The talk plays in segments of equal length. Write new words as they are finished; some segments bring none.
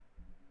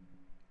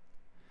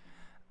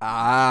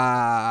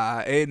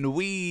And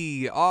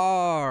we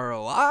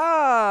are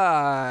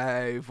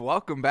live.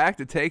 Welcome back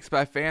to Takes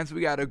by Fans.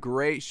 We got a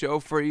great show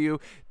for you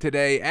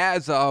today.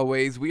 As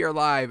always, we are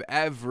live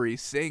every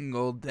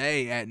single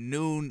day at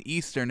noon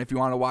Eastern. If you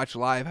want to watch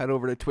live, head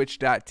over to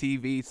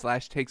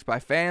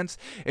twitch.tv/takesbyfans.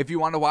 If you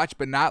want to watch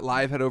but not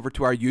live, head over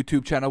to our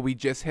YouTube channel. We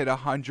just hit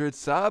 100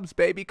 subs,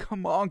 baby.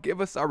 Come on,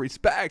 give us our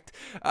respect.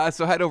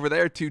 So head over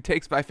there to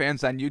Takes by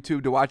Fans on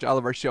YouTube to watch all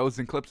of our shows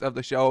and clips of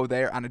the show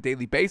there on a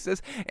daily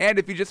basis. And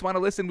if you just want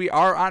to listen, we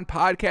are on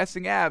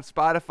podcasting apps: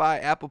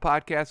 Spotify, Apple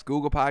Podcasts,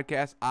 Google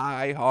Podcasts,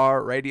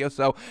 iHeartRadio.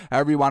 So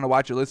however you want to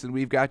watch or listen,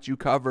 we've got you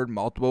covered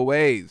multiple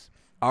ways.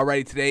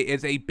 Alrighty, today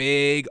is a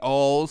big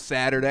old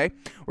Saturday.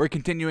 We're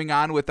continuing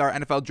on with our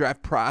NFL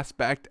Draft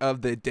prospect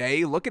of the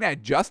day, looking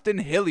at Justin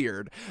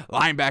Hilliard,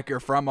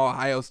 linebacker from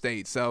Ohio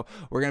State. So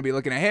we're going to be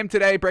looking at him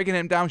today, breaking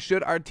him down.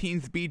 Should our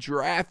teams be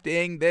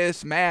drafting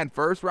this man?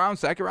 First round,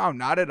 second round,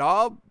 not at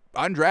all.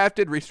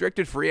 Undrafted,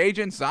 restricted free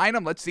agent, sign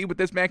him. Let's see what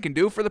this man can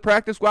do for the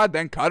practice squad.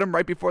 Then cut him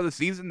right before the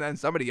season. Then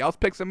somebody else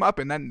picks him up,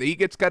 and then he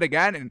gets cut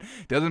again and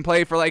doesn't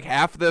play for like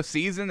half the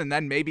season. And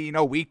then maybe,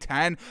 week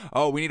 10,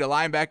 oh, we need a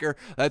linebacker.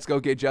 Let's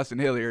go get Justin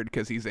Hilliard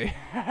because he's a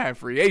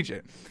free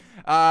agent.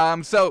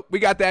 So we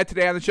got that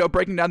today on the show,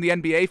 breaking down the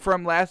NBA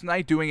from last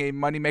night, doing a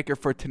moneymaker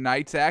for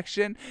tonight's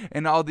action,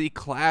 and all the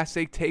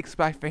classic Takes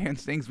by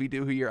Fans things we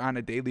do here on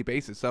a daily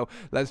basis. So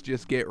let's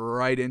just get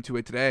right into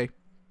it today.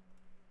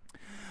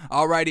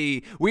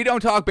 Alrighty, we don't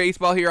talk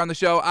baseball here on the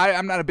show.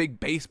 I'm not a big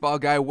baseball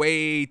guy.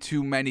 Way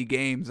too many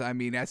games. I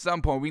mean, at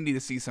some point we need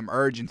to see some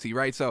urgency,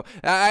 right? So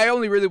I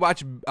only really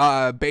watch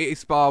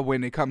baseball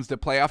when it comes to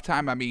playoff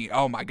time. I mean,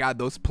 oh my God,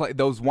 those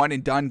one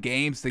and done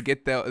games to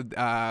get the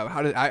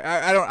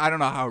I don't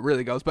know how it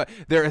really goes, but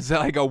there's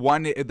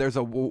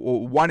a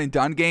one and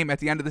done game at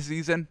the end of the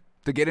season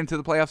to get into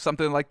the playoffs,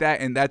 something like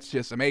that, and that's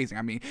just amazing.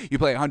 I mean, you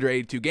play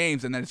 182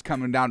 games, and then it's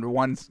coming down to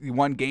one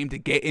game to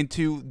get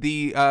into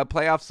the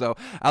playoffs. So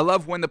I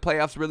love when the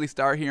playoffs really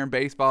start here in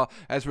baseball.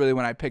 That's really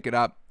when I pick it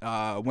up.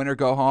 Win or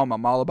go home,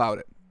 I'm all about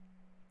it.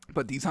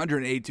 But these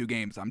 182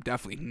 games, I'm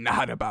definitely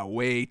not about.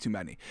 Way too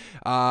many.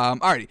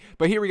 Alrighty,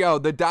 but here we go.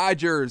 The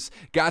Dodgers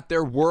got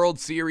their World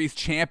Series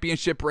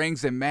championship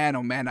rings, and man,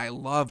 oh man, I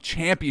love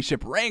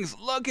championship rings.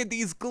 Look at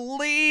these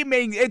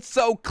gleaming. It's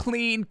so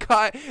clean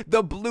cut.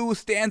 The blue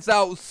stands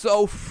out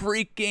so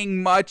freaking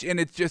much, and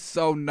it's just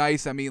so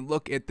nice. I mean,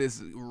 look at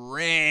this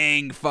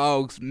ring,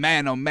 folks.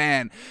 Man, oh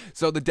man.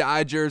 So the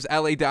Dodgers,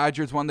 LA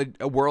Dodgers, won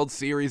the World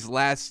Series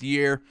last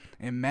year,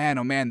 and man,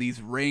 oh man,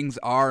 these rings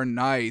are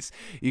nice.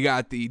 You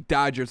got the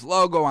Dodgers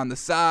logo on the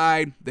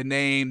side, the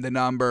name, the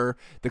number,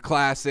 the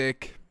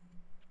classic,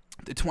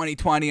 the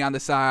 2020 on the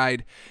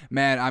side.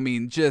 Man, I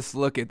mean, just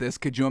look at this.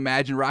 Could you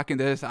imagine rocking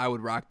this? I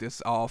would rock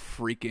this all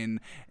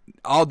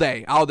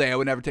day. I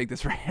would never take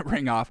this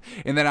ring off.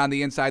 And then on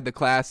the inside, the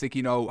classic,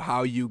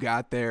 how you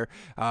got there,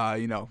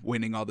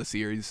 winning all the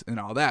series and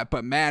all that.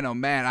 But man, oh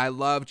man, I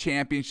love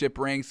championship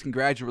rings.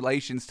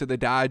 Congratulations to the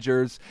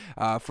Dodgers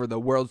for the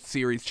World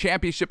Series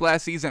championship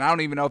last season. I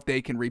don't even know if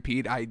they can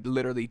repeat. I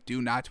literally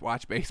do not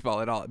watch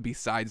baseball at all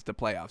besides the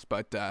playoffs.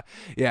 But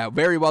yeah,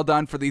 very well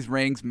done for these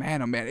rings.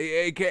 Man, oh man.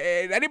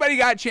 Anybody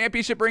got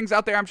championship rings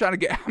out there? I'm trying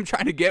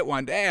to get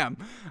one. Damn.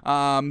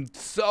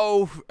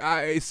 So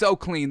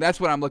clean. That's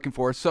what I'm looking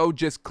for. So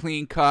just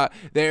clean cut.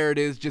 There it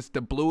is. Just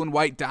the blue and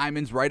white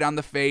diamonds right on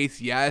the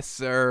face. Yes,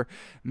 sir.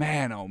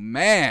 Man, oh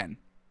man.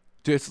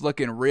 Just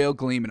looking real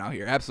gleaming out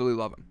here. Absolutely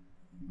love them.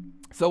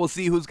 So we'll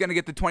see who's going to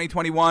get the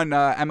 2021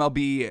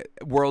 MLB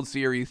World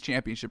Series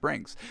championship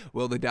rings.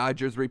 Will the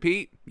Dodgers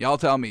repeat? Y'all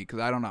tell me, because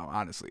I don't know,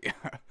 honestly.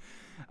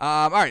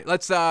 All right,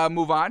 let's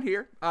move on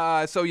here.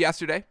 So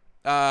yesterday,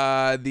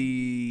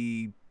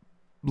 the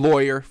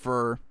lawyer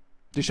for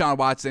Deshaun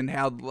Watson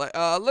held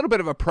a little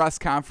bit of a press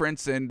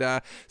conference, and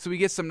so we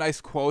get some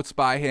nice quotes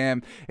by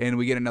him, and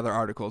we get another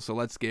article. So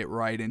let's get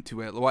right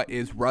into it. What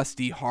is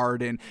Rusty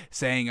Hardin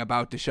saying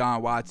about Deshaun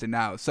Watson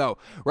now? So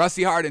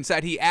Rusty Hardin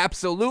said he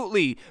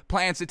absolutely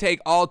plans to take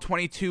all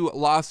 22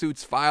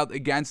 lawsuits filed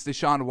against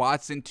Deshaun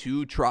Watson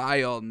to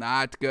trial.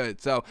 Not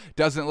good. So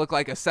doesn't look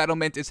like a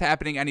settlement is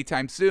happening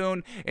anytime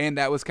soon, and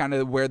that was kind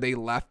of where they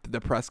left the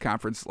press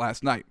conference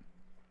last night.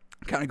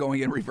 Kind of going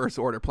in reverse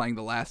order, playing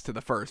the last to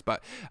the first.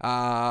 But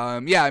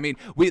yeah, I mean,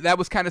 that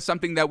was kind of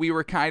something that we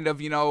were kind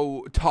of,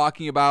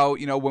 talking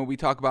about, when we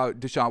talk about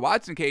Deshaun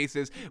Watson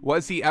cases.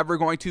 Was he ever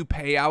going to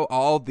pay out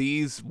all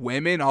these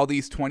women, all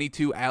these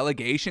 22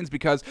 allegations?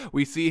 Because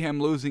we see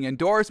him losing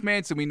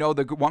endorsements, and we know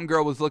the one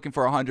girl was looking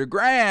for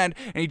 $100,000,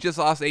 and he just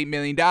lost $8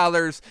 million.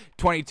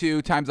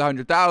 22 times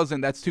 100,000,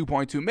 that's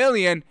 2.2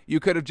 million. You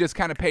could have just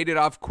kind of paid it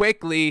off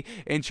quickly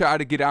and try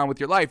to get on with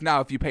your life.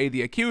 Now, if you pay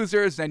the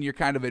accusers, then you're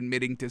kind of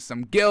admitting to some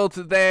guilt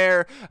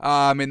there,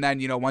 and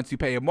then once you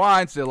pay them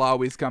once, they'll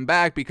always come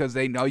back because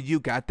they know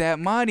you got that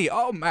money.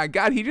 Oh my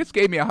God, he just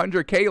gave me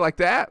 $100K like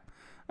that.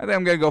 I think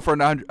I'm going to go for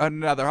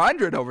another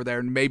 100 over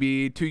there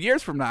maybe 2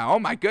 years from now. Oh,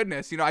 my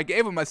goodness. I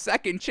gave him a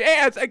second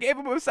chance.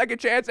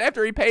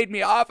 After he paid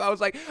me off. I was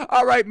like,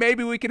 all right,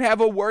 maybe we can have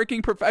a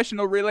working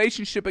professional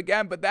relationship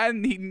again. But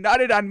then he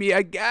nutted on me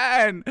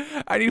again.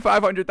 I need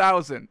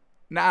 500,000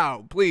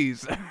 now,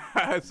 please.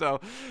 So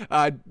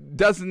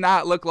does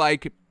not look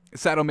like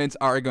settlements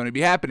are going to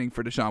be happening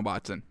for Deshaun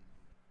Watson.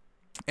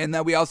 And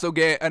then we also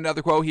get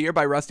another quote here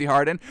by Rusty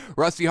Hardin.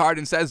 Rusty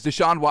Hardin says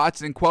Deshaun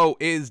Watson,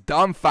 quote, is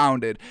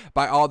dumbfounded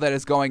by all that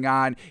is going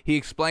on. He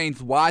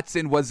explains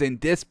Watson was in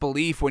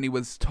disbelief when he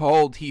was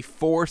told he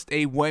forced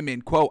a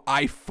woman. Quote,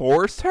 I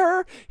forced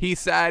her? He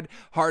said.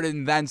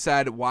 Hardin then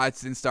said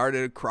Watson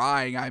started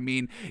crying.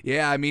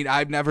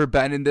 I've never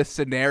been in this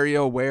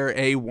scenario where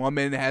a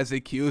woman has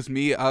accused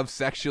me of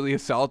sexually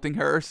assaulting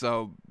her.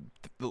 So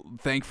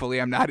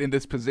thankfully I'm not in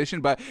this position,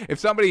 but if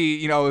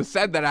somebody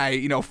said that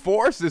I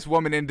forced this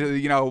woman into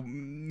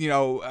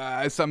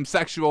some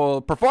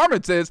sexual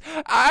performances,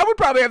 I would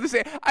probably have to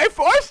say I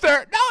forced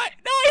her. No,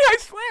 I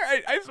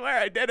swear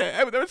I did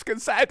it. There was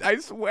consent. I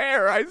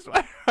swear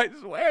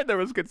there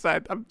was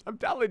consent. I'm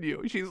telling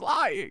you, she's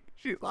lying.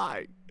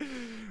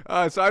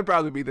 So I'd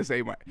probably be the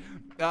same way.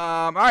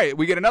 All right,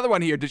 we get another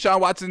one here. Deshaun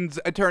Watson's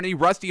attorney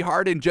Rusty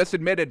Hardin just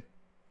admitted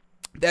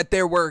that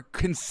there were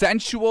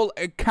consensual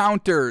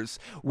encounters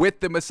with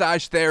the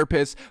massage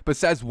therapist, but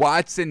says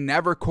Watson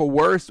never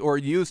coerced or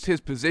used his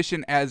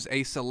position as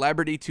a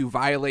celebrity to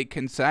violate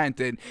consent.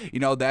 And,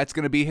 that's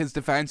going to be his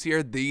defense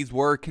here. These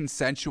were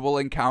consensual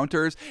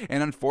encounters.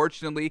 And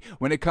unfortunately,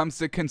 when it comes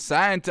to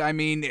consent,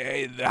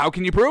 how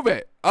can you prove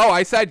it? Oh,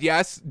 I said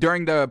yes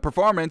during the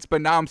performance,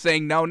 but now I'm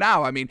saying no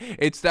now.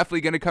 It's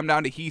definitely going to come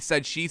down to he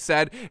said, she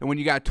said. And when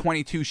you got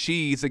 22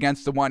 she's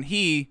against the one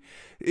he,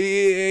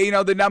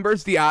 the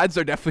numbers, the odds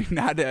are definitely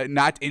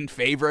not in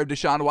favor of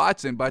Deshaun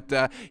Watson, but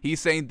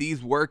he's saying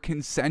these were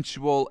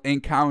consensual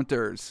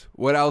encounters.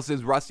 What else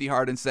is Rusty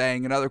Hardin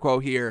saying? Another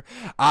quote here.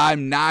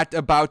 I'm not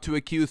about to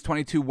accuse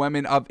 22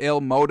 women of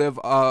ill motive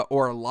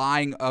or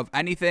lying of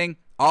anything.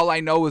 All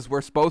I know is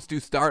we're supposed to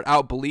start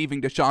out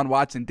believing Deshaun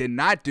Watson did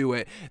not do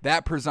it.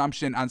 That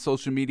presumption on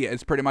social media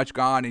is pretty much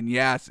gone. And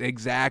yes,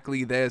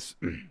 exactly this.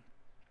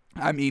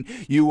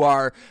 You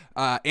are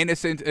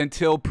innocent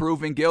until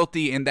proven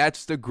guilty, and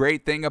that's the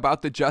great thing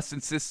about the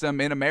justice system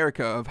in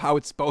America, of how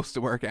it's supposed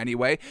to work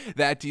anyway,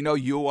 that,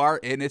 you are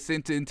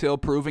innocent until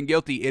proven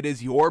guilty. It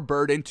is your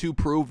burden to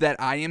prove that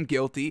I am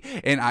guilty,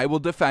 and I will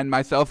defend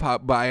myself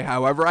by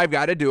however I've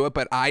got to do it,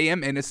 but I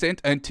am innocent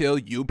until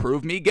you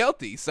prove me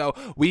guilty. So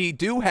we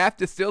do have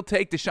to still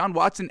take Deshaun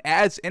Watson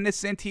as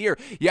innocent here.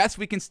 Yes,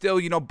 we can still,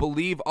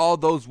 believe all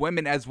those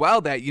women as well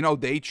that,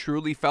 they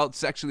truly felt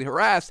sexually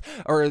harassed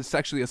or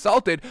sexually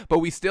assaulted, but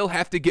we still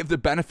have to give the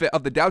benefit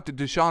of the doubt to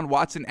Deshaun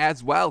Watson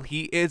as well.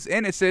 He is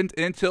innocent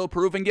until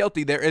proven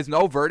guilty. There is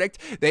no verdict.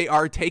 They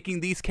are taking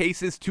these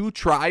cases to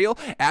trial.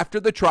 After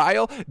the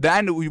trial,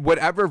 then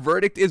whatever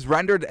verdict is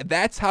rendered,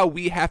 that's how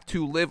we have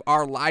to live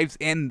our lives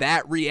in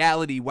that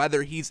reality,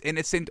 whether he's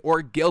innocent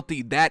or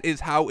guilty. That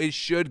is how it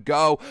should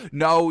go.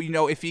 No,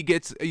 if he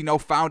gets,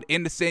 found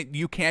innocent,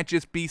 you can't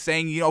just be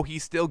saying,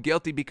 he's still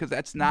guilty, because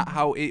that's not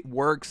how it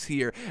works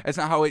here. That's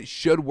not how it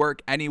should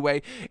work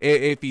anyway.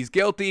 If he's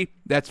guilty,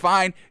 that's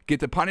fine. Get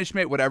the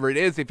punishment, whatever it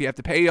is. If you have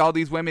to pay all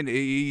these women,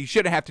 he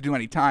shouldn't have to do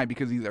any time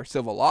because these are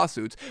civil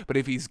lawsuits. But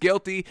if he's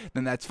guilty,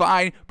 then that's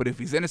fine. But if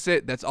he's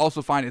innocent, that's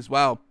also fine as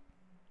well.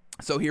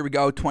 So here we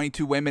go,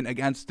 22 women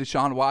against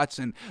Deshaun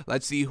Watson.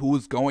 Let's see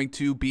who's going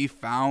to be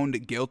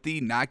found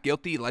guilty, not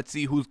guilty. Let's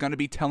see who's going to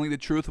be telling the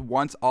truth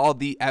once all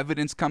the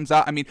evidence comes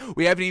out.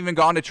 We haven't even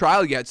gone to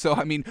trial yet. So,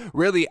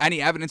 really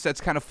any evidence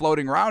that's kind of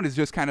floating around is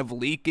just kind of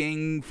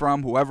leaking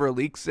from whoever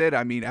leaks it.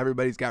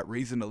 Everybody's got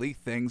reason to leak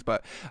things,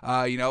 but,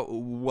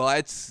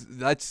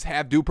 let's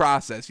have due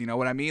process. You know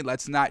what I mean?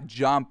 Let's not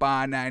jump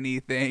on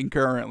anything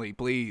currently,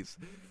 please.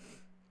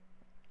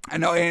 I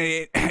know,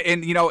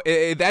 and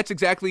that's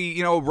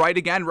exactly, right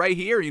again, right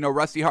here,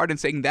 Rusty Hardin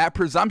saying that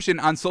presumption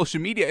on social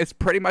media is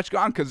pretty much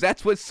gone, because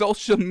that's what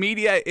social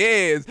media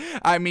is.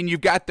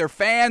 You've got their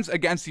fans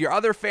against your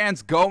other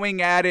fans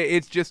going at it.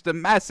 It's just a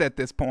mess at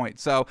this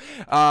point. So,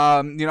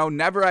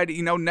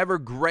 never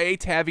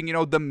great having,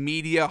 the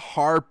media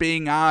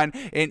harping on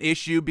an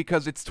issue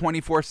because it's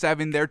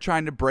 24/7. They're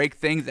trying to break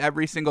things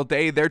every single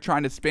day. They're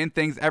trying to spin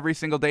things every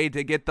single day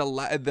to get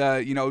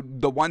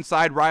the one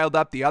side riled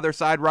up, the other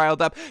side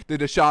riled up, the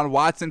Deshaun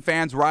Watson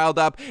fans riled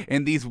up,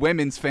 and these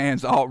women's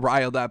fans all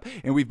riled up.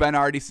 And we've been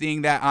already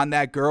seeing that on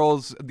that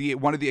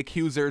one of the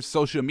accuser's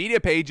social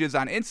media pages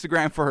on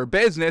Instagram for her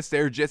business.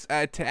 They're just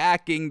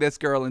attacking this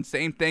girl, and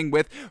same thing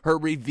with her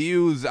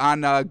reviews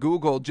on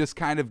Google, just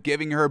kind of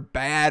giving her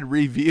bad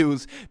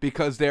reviews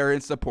because they're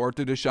in support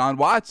to Deshaun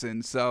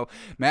Watson. So,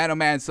 man, oh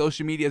man,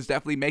 social media is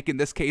definitely making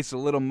this case a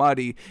little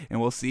muddy, and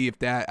we'll see if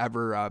that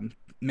ever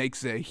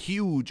makes a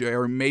huge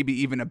or maybe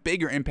even a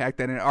bigger impact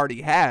than it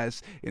already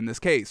has in this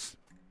case.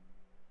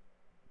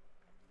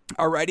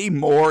 Already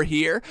more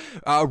here.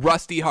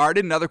 Rusty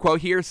Hardin, another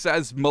quote here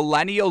says,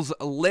 millennials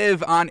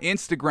live on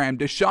Instagram.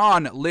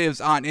 Deshaun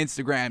lives on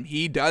Instagram.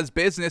 He does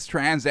business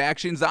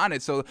transactions on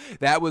it. So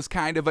that was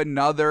kind of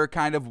another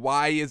kind of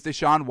why is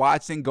Deshaun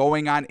Watson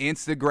going on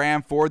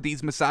Instagram for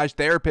these massage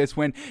therapists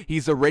when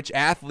he's a rich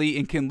athlete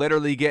and can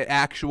literally get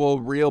actual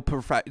real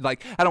I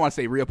don't want to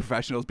say real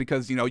professionals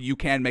because, you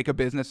can make a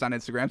business on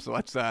Instagram. So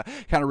let's kind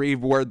of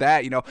reword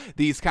that.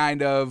 These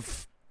kind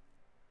of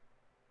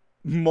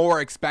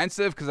more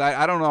expensive, because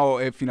I don't know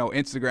if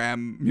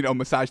Instagram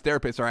massage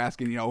therapists are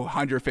asking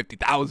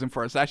 150,000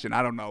 for a session.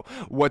 I don't know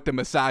what the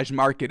massage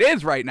market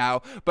is right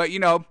now, but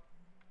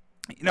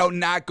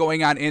not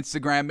going on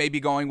Instagram,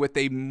 maybe going with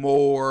a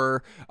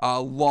more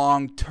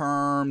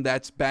long-term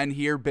that's been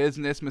here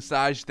business,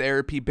 massage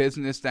therapy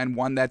business, than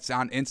one that's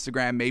on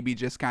Instagram, maybe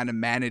just kind of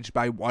managed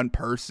by one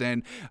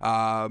person.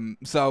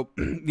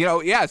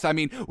 Yes,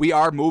 we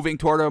are moving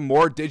toward a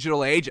more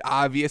digital age.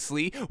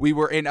 Obviously, we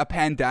were in a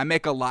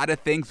pandemic. A lot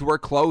of things were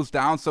closed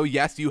down. So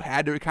yes, you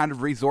had to kind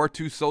of resort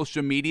to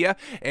social media.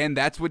 And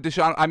that's what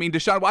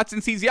Deshaun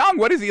Watson sees young.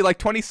 What is he, like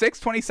 26,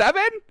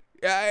 27?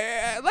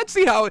 Let's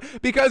see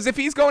because if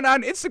he's going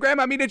on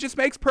Instagram, it just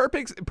makes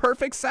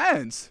perfect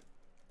sense.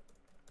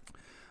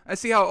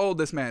 Let's see how old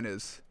this man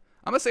is.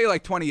 I'm going to say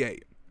like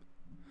 28.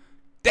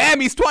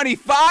 Damn, he's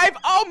 25?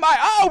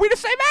 Oh, we the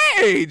same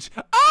age.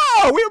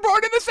 Oh, we were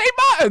born in the same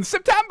month,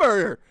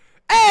 September.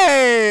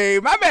 Hey,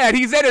 my man,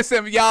 he's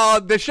innocent,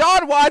 y'all.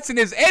 Deshaun Watson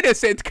is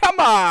innocent. Come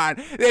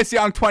on. This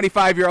young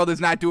 25-year-old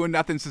is not doing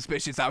nothing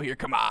suspicious out here.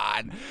 Come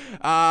on.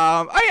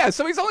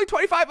 So he's only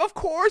 25. Of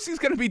course he's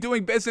going to be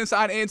doing business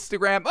on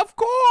Instagram. Of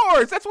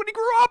course. That's what he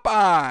grew up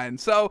on.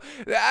 So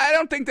I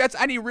don't think that's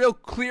any real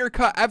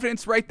clear-cut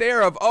evidence right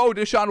there of,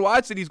 Deshaun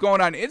Watson, he's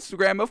going on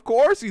Instagram. Of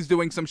course he's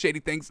doing some shady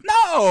things.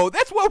 No,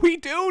 that's what we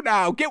do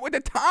now. Get with the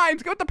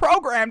times. Get with the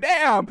program.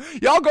 Damn.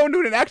 Y'all going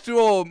to do an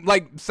actual,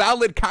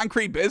 solid,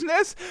 concrete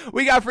business?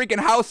 We got freaking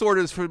house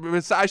orders for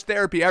massage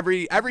therapy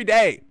every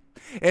day.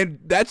 And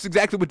that's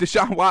exactly what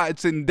Deshaun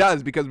Watson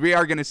does, because we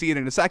are going to see it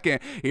in a second.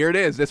 Here it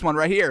is, this one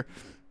right here.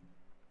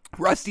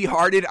 Rusty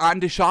Hardin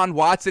on Deshaun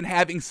Watson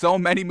having so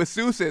many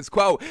masseuses.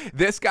 Quote,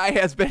 this guy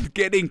has been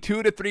getting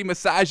 2 to 3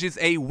 massages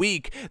a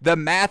week. The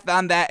math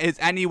on that is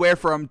anywhere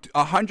from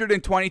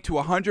 120 to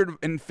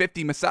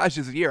 150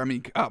 massages a year.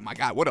 Oh my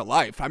God, what a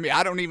life. I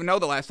don't even know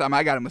the last time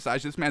I got a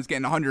massage. This man's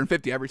getting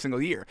 150 every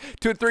single year.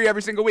 2 to 3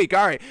 every single week.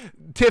 All right.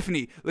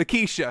 Tiffany,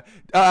 Lakeisha,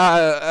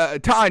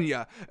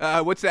 Tanya.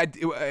 What's that?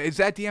 Is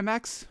that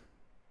DMX?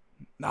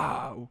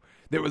 No.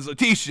 There was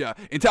Letitia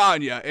and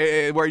Tanya,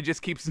 where he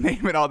just keeps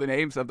naming all the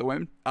names of the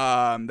women.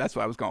 That's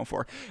what I was going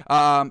for.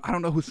 I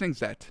don't know who sings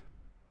that.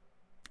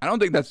 I don't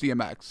think that's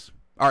DMX.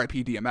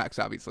 R.I.P.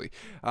 DMX, obviously.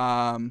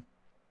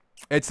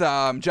 It's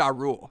Ja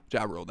Rule.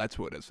 Ja Rule, that's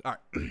who it is. All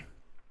right.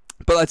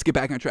 But let's get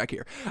back on track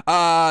here.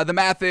 The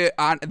math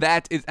on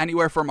that is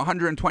anywhere from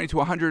 120 to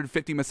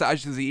 150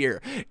 massages a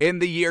year. In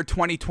the year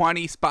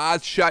 2020,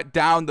 spas shut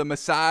down. The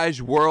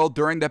massage world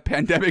during the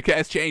pandemic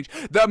has changed.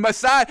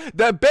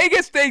 The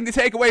biggest thing to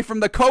take away from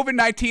the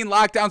COVID-19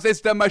 lockdowns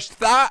is the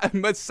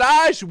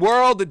massage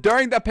world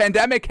during the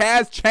pandemic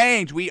has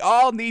changed. We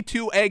all need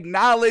to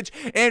acknowledge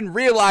and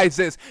realize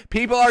this.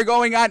 People are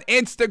going on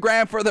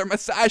Instagram for their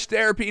massage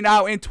therapy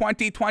now in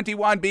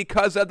 2021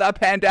 because of the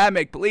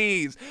pandemic.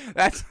 Please.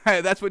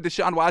 That's what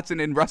Deshaun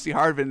Watson and Rusty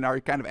Hardin are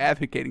kind of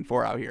advocating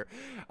for out here.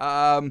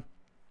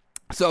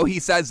 So he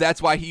says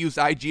that's why he used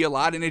IG a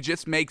lot, and it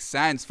just makes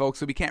sense, folks.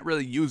 So we can't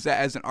really use that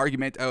as an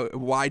argument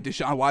why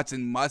Deshaun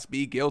Watson must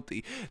be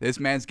guilty.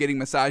 This man's getting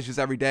massages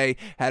every day,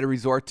 had to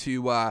resort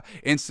to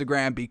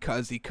Instagram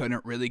because he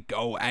couldn't really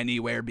go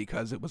anywhere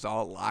because it was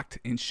all locked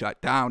and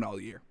shut down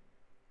all year.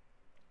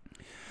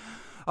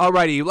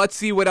 Alrighty, let's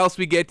see what else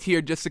we get here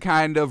just to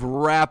kind of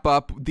wrap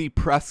up the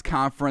press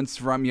conference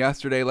from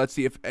yesterday. Let's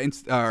see if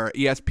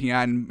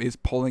ESPN is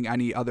pulling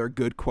any other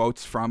good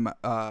quotes from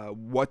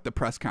what the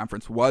press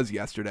conference was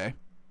yesterday.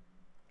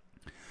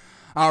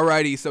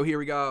 Alrighty, so here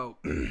we go.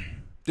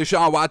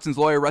 Deshaun Watson's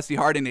lawyer, Rusty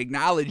Hardin,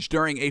 acknowledged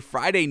during a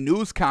Friday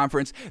news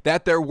conference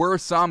that there were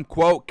some,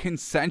 quote,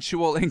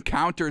 consensual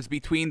encounters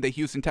between the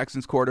Houston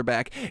Texans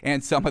quarterback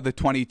and some of the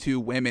 22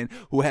 women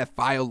who have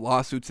filed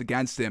lawsuits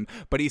against him.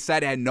 But he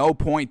said at no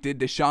point did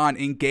Deshaun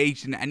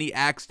engage in any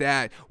acts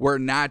that were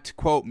not,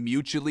 quote,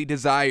 mutually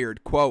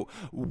desired. Quote,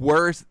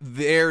 were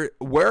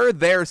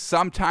there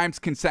sometimes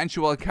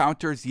consensual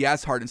encounters?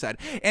 Yes, Hardin said.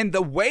 And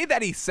the way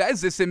that he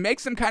says this, it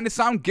makes him kind of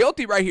sound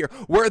guilty right here.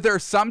 Were there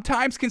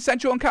sometimes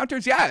consensual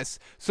encounters? Yes.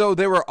 So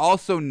there were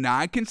also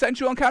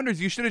non-consensual encounters.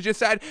 You should have just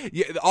said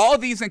all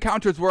of these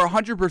encounters were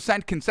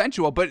 100%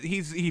 consensual, but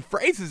he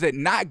phrases it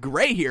not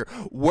great here.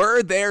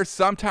 Were there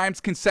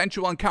sometimes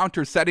consensual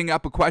encounters, setting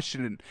up a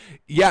question?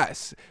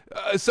 Yes.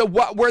 So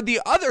what were the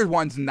other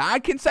ones,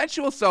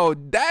 non-consensual? So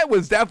that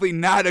was definitely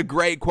not a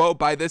great quote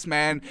by this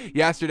man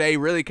yesterday,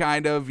 really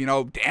kind of,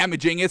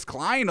 damaging his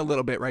client a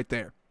little bit right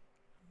there.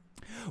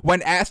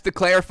 When asked to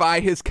clarify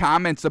his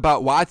comments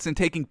about Watson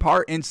taking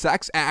part in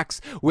sex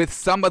acts with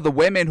some of the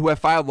women who have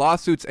filed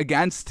lawsuits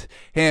against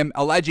him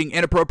alleging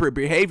inappropriate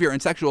behavior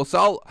and sexual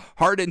assault,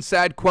 Harden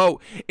said,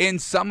 quote, "In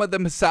some of the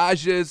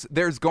massages,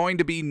 there's going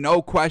to be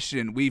no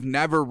question. We've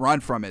never run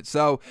from it."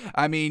 So,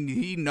 I mean,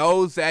 he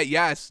knows that,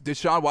 yes,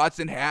 Deshaun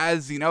Watson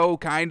has,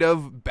 kind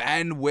of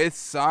been with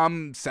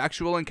some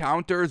sexual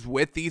encounters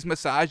with these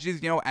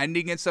massages,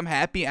 ending in some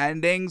happy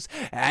endings,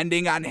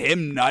 ending on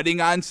him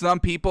nutting on some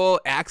people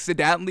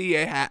accidentally.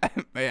 I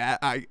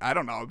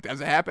don't know.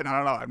 Does it happen? I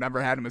don't know. I've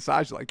never had a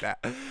massage like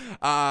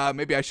that.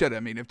 Maybe I should. I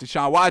mean, if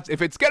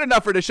it's good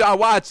enough for Deshaun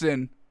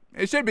Watson,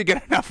 it should be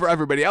good enough for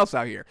everybody else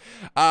out here.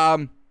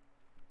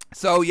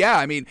 So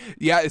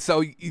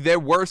there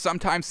were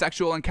sometimes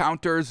sexual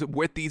encounters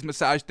with these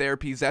massage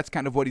therapies. That's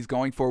kind of what he's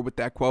going for with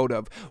that quote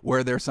of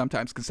where there's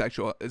sometimes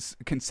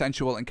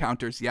consensual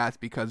encounters. Yes,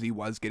 because he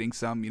was getting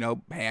some,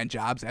 hand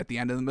jobs at the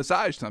end of the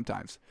massage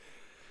sometimes.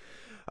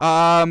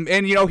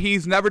 And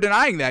he's never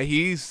denying that.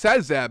 He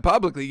says that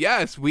publicly.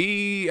 Yes,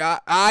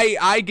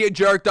 I get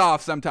jerked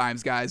off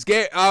sometimes, guys.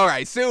 All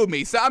right, sue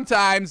me.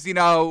 Sometimes, when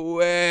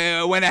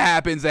it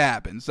happens, it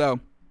happens.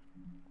 So,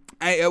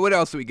 what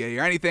else do we get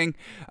here? Anything?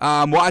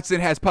 Watson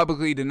has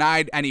publicly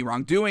denied any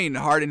wrongdoing.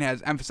 Harden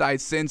has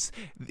emphasized since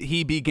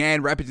he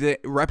began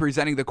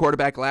representing the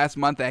quarterback last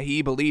month that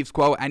he believes,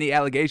 quote, any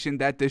allegation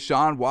that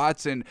Deshaun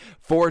Watson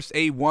forced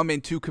a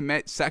woman to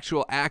commit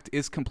sexual act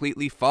is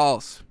completely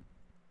false.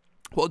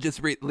 We'll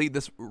just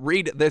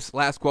read this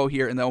last quote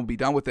here, and then we'll be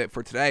done with it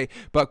for today.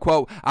 But,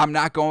 quote, "I'm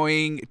not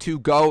going to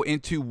go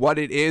into what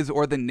it is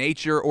or the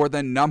nature or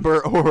the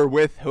number or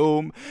with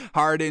whom,"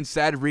 Harden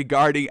said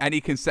regarding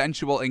any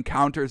consensual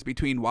encounters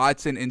between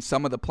Watson and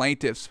some of the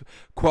plaintiffs.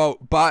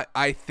 Quote, "But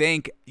I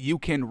think you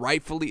can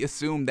rightfully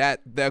assume that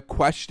the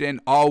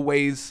question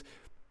always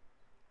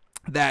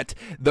that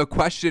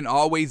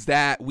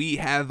we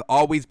have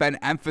always been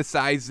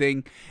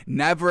emphasizing,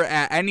 never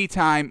at any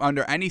time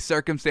under any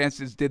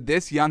circumstances did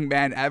this young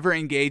man ever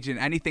engage in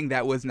anything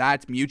that was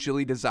not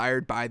mutually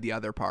desired by the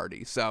other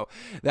party." So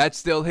that's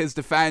still his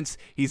defense.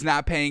 He's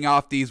not paying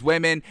off these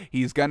women.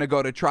 He's going to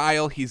go to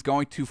trial. He's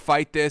going to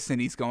fight this, and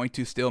he's going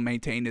to still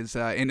maintain his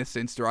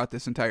innocence throughout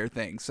this entire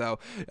thing. So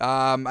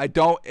I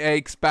don't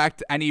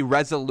expect any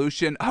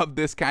resolution of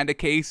this kind of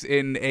case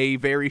in a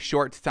very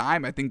short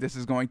time. I think this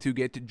is going to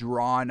get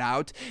drawn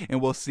out,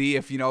 and we'll see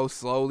if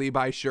slowly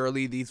by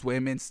surely these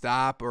women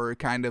stop or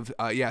kind of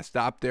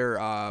stop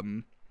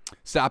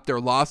their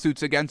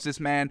lawsuits against this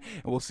man,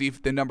 and we'll see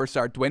if the numbers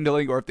start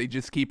dwindling or if they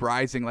just keep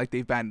rising like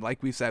they've been.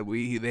 Like we said,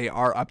 they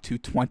are up to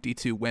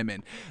 22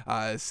 women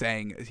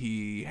saying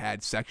he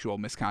had sexual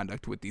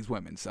misconduct with these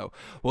women. So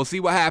we'll see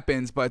what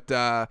happens, but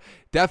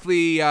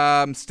definitely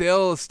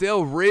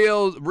still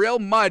real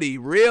muddy.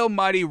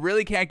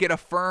 Really can't get a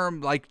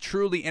firm like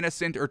truly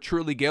innocent or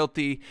truly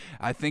guilty.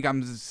 I think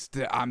I'm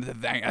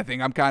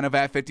kind of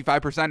at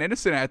 55%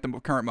 innocent at the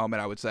current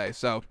moment, I would say.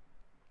 So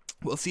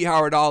we'll see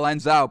how it all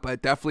ends out,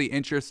 but definitely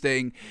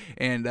interesting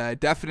and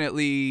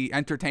definitely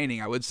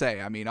entertaining, I would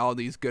say. I mean, all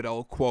these good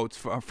old quotes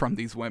from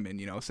these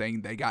women,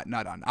 saying they got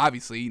nut on.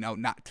 Obviously,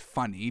 not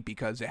funny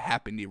because it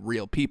happened to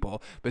real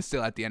people, but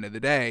still at the end of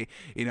the day,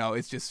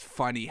 it's just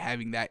funny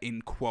having that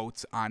in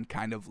quotes on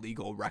kind of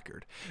legal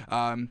record.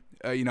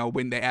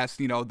 When they asked,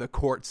 the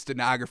court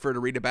stenographer to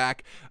read it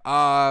back,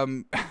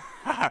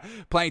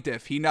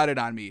 plaintiff, he nutted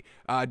on me.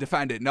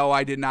 Defendant, no,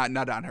 I did not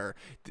nut on her.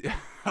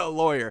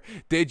 Lawyer,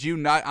 did you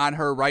nut on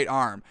her right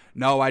arm?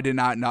 No, I did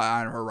not nut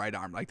on her right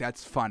arm. Like,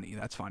 that's funny.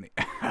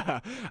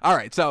 All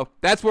right, so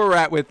that's where we're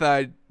at with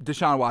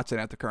Deshaun Watson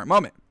at the current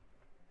moment.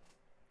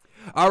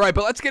 All right,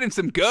 but let's get in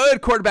some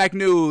good quarterback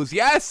news.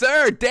 Yes,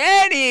 sir.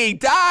 Danny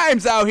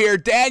Dimes out here.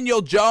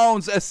 Daniel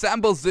Jones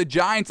assembles the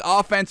Giants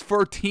offense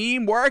for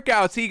team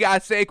workouts. He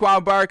got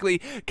Saquon Barkley,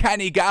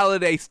 Kenny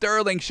Golladay,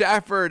 Sterling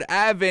Shepard,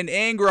 Evan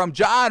Ingram,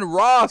 John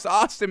Ross,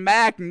 Austin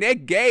Mack,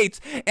 Nick Gates,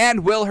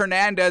 and Will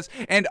Hernandez,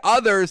 and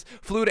others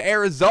flew to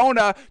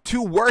Arizona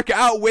to work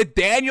out with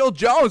Daniel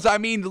Jones. I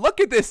mean, look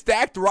at this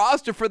stacked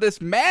roster for this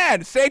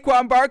man.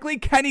 Saquon Barkley,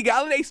 Kenny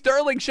Golladay,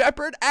 Sterling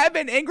Shepard,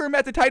 Evan Ingram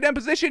at the tight end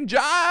position,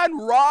 John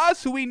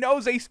Ross, who we know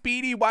is a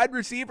speedy wide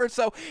receiver,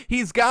 so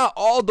he's got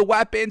all the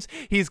weapons.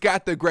 He's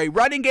got the great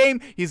running game.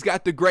 He's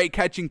got the great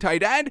catching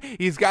tight end.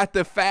 He's got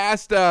the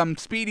fast,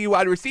 speedy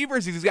wide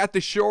receivers. He's got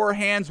the sure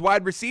hands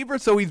wide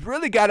receivers, so he's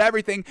really got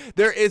everything.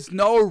 There is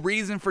no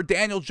reason for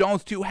Daniel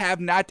Jones to have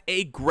not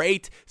a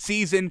great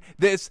season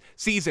this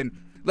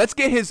season. Let's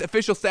get his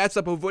official stats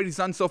up of what he's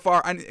done so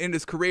far in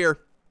his career.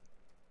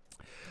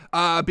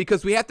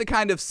 Because we have to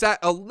kind of set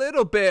a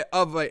little bit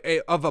of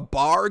a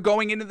bar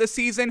going into the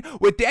season.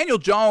 With Daniel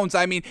Jones,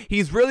 I mean,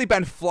 he's really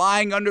been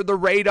flying under the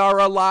radar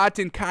a lot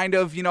in kind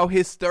of,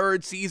 his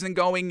third season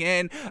going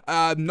in.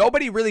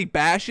 Nobody really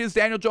bashes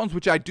Daniel Jones,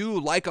 which I do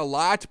like a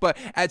lot, but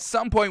at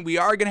some point we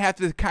are going to have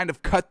to kind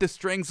of cut the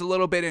strings a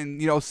little bit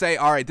and, say,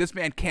 all right, this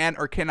man can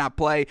or cannot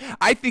play.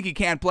 I think he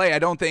can play. I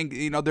don't think,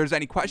 there's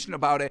any question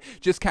about it.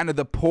 Just kind of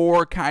the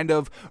poor kind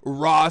of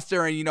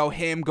roster and,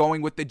 him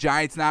going with the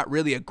Giants, not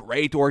really a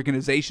great organization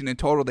organization in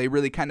total. They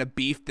really kind of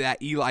beefed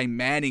that Eli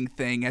Manning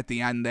thing at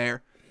the end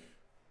there.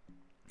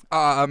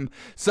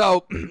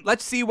 So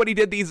let's see what he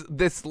did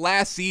this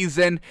last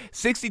season.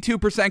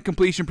 62%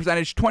 completion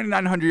percentage,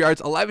 2,900 yards,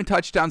 11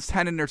 touchdowns,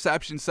 10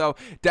 interceptions. So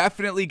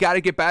definitely got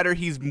to get better.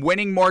 He's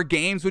winning more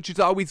games, which is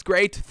always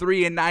great.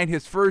 3-9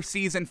 his first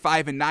season,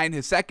 5-9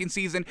 his second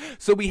season.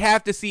 So we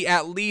have to see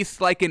at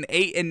least like an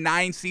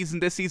 8-9 season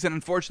this season.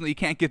 Unfortunately, you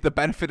can't get the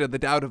benefit of the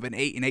doubt of an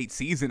 8-8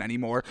 season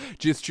anymore.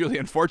 Just truly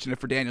unfortunate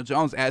for Daniel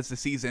Jones, as the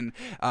season,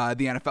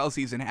 the NFL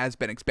season has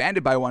been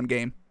expanded by one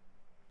game.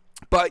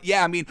 But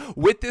yeah, I mean,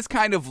 with this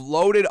kind of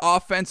loaded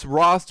offense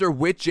roster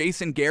with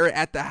Jason Garrett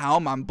at the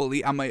helm,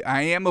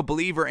 I am a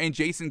believer in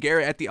Jason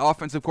Garrett at the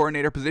offensive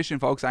coordinator position,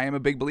 folks. I am a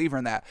big believer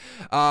in that.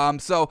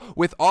 So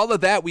with all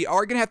of that, we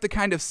are going to have to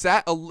kind of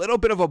set a little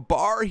bit of a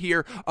bar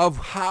here of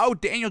how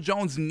Daniel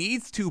Jones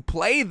needs to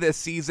play this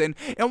season.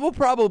 And we'll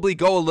probably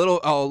go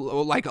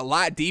a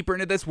lot deeper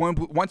into this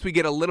once we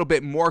get a little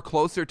bit more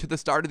closer to the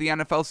start of the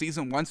NFL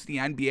season, once the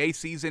NBA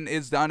season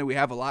is done and we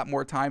have a lot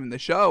more time in the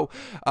show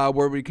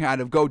where we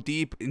kind of go deep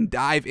and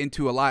dive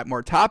into a lot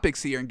more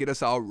topics here and get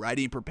us all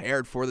ready and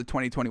prepared for the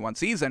 2021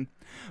 season.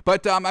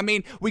 But, I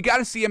mean, we got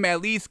to see him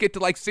at least get to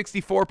like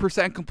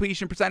 64%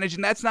 completion percentage,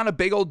 and that's not a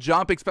big old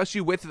jump,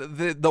 especially with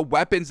the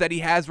weapons that he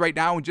has right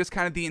now and just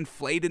kind of the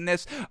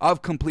inflatedness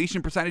of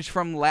completion percentage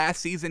from last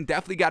season.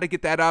 Definitely got to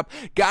get that up.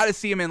 Got to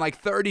see him in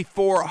like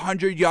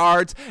 3,400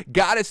 yards.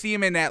 Got to see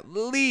him in at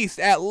least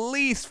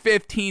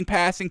 15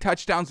 passing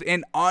touchdowns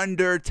and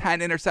under 10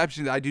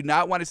 interceptions. I do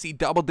not want to see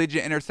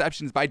double-digit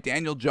interceptions by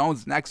Daniel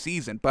Jones next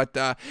season, but,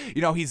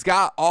 you know, he's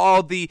got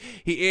all the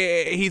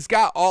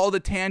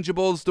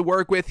tangibles to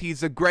work with.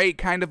 He's a great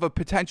kind of a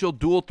potential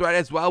dual threat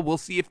as well. We'll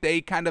see if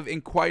they kind of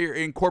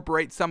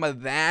incorporate some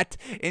of that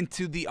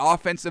into the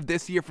offense of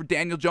this year for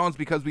Daniel Jones,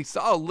 because we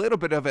saw a little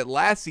bit of it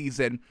last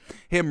season,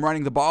 him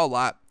running the ball a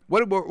lot.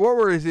 What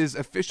were his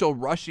official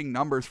rushing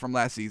numbers from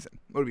last season?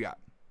 What do we got?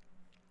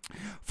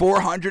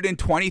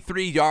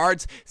 423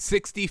 yards,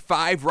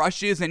 65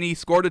 rushes, and he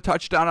scored a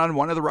touchdown on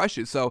one of the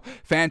rushes. So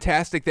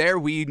fantastic there.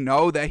 We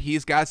know that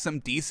he's got some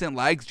decent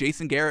legs.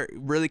 Jason Garrett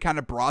really kind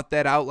of brought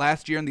that out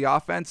last year in the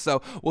offense.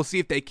 So we'll see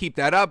if they keep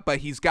that up, but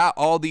he's got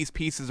all these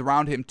pieces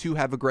around him to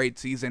have a great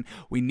season.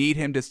 We need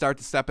him to start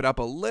to step it up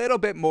a little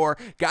bit more.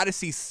 Got to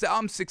see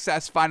some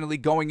success finally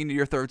going into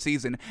your third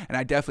season, and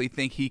I definitely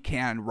think he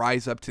can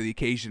rise up to the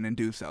occasion and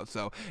do so.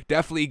 So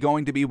definitely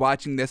going to be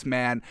watching this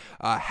man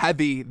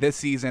heavy this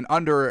season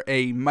under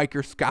a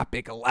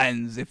microscopic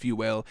lens, if you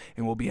will,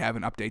 and we'll be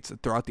having updates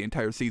throughout the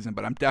entire season.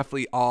 But I'm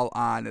definitely all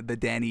on the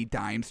Danny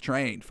Dimes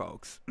train,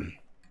 folks.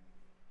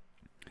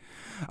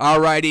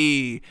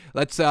 Alrighty,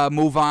 let's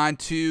move on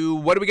to,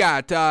 what do we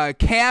got?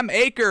 Cam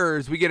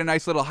Akers. We get a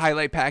nice little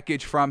highlight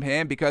package from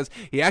him because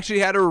he actually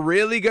had a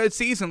really good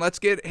season. Let's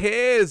get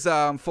his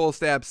full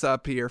stats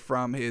up here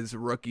from his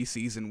rookie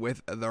season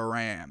with the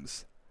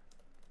Rams.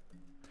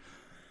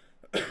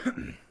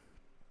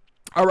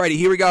 Alrighty,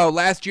 here we go.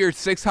 Last year,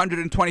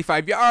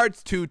 625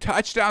 yards, 2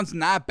 touchdowns.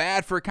 Not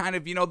bad for kind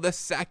of, you know, the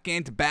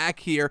second back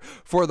here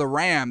for the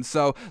Rams.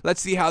 So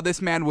let's see how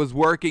this man was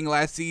working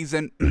last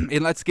season, and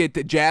let's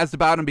get jazzed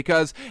about him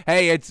because,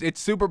 hey, it's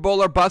Super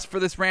Bowl or bust for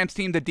this Rams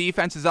team. The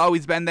defense has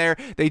always been there.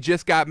 They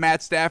just got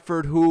Matt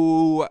Stafford,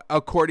 who,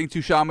 according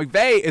to Sean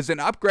McVay, is an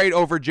upgrade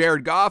over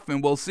Jared Goff,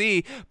 and we'll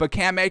see. But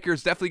Cam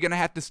Akers definitely going to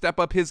have to step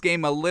up his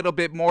game a little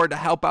bit more to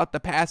help out the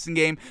passing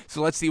game. So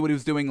let's see what he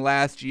was doing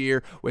last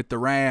year with the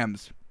Rams.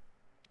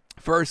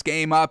 First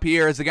game up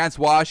here is against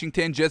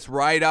Washington, just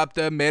right up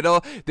the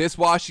middle. This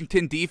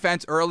Washington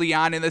defense early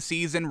on in the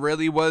season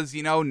really was,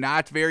 you know,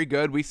 not very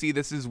good. We see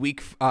this is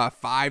week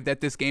 5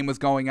 that this game was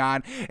going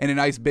on, and a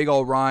nice big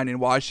old run in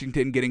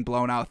Washington getting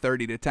blown out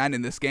 30-10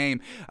 in this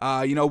game.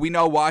 You know, we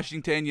know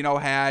Washington, you know,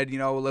 had, you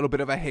know, a little bit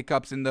of a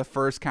hiccups in the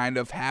first kind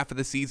of half of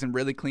the season,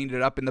 really cleaned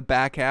it up in the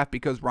back half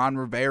because Ron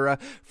Rivera,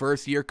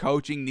 first year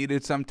coaching,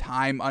 needed some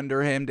time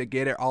under him to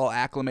get it all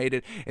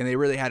acclimated, and they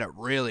really had a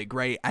really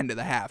great end of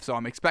the half. So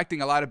I'm expecting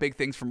a lot of big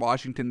things from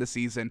Washington this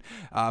season.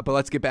 But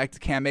let's get back to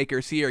Cam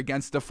Akers here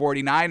against the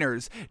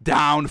 49ers.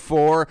 Down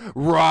 4,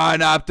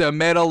 run up the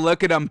middle.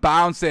 Look at him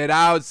bounce it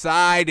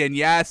outside. And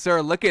yes,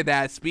 sir, look at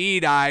that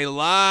speed. I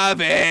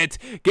love it.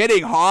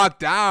 Getting hawked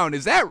down.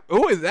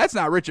 That's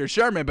not Richard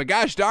Sherman, but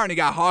gosh darn, he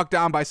got hawked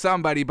down by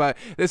somebody. But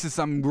this is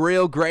some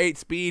real great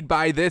speed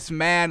by this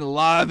man.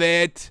 Love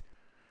it.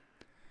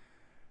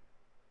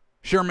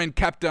 Sherman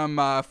kept him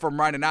from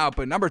running out,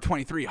 but number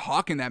 23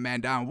 hawking that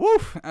man down.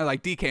 Woof!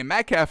 Like DK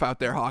Metcalf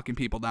out there hawking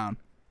people down.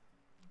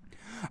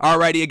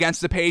 Alrighty,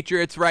 against the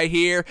Patriots right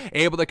here,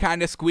 able to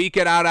kind of squeak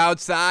it out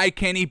outside.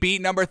 Can he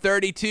beat number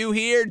 32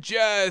 here?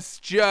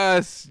 Just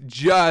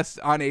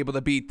unable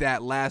to beat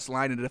that last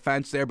line of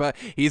defense there, but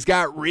he's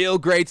got real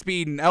great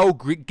speed, no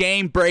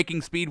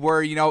game-breaking speed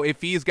where, you know,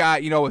 if he's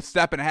got, you know, a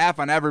step and a half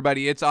on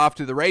everybody, it's off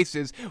to the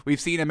races.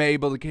 We've seen him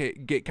able to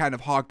get kind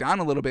of hawked down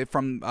a little bit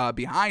from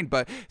behind,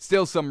 but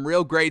still some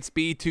real great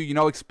speed to, you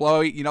know,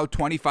 exploit, you know,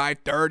 25,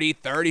 30,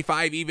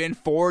 35, even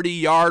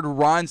 40-yard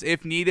runs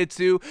if needed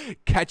to,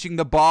 catching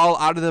the ball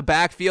out of the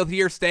backfield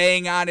here,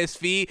 staying on his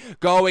feet,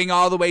 going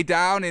all the way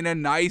down, in a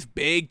nice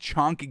big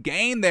chunk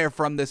gain there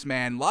from this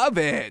man. Love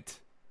it.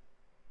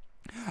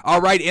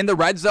 All right, in the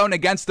red zone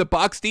against the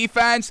Bucs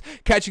defense,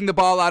 catching the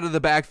ball out of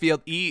the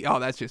backfield. Oh,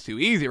 that's just too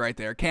easy right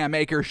there. Cam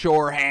Akers,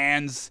 sure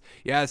hands.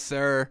 Yes,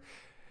 sir.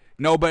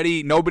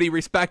 Nobody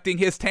respecting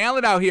his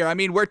talent out here. I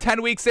mean, we're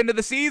 10 weeks into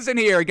the season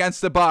here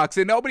against the Bucs,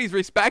 and nobody's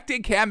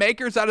respecting Cam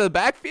Akers out of the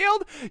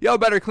backfield. Y'all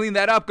better clean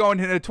that up going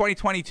into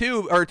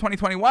 2022 or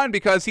 2021,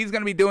 because he's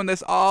going to be doing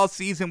this all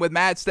season with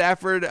Matt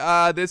Stafford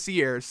this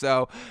year.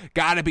 So,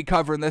 got to be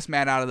covering this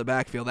man out of the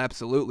backfield,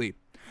 absolutely.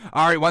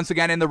 All right, once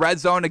again in the red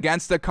zone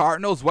against the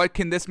Cardinals. What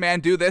can this man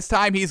do this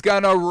time? He's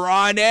going to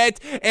run it,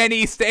 and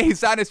he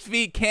stays on his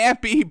feet.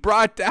 Can't be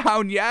brought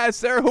down. Yes,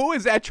 sir. Who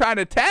is that trying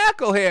to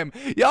tackle him?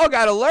 Y'all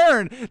got to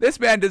learn. This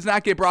man does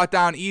not get brought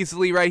down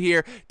easily right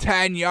here.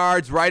 10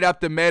 yards right up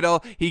the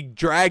middle. He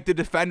dragged the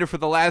defender for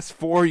the last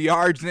 4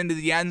 yards into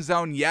the end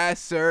zone. Yes,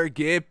 sir.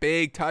 Get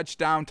big.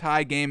 Touchdown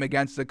tie game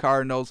against the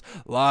Cardinals.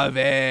 Love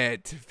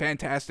it.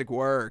 Fantastic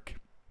work.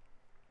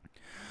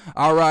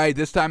 All right,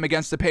 this time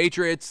against the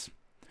Patriots.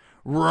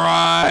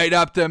 Right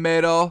up the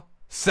middle.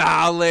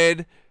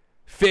 Solid.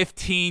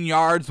 15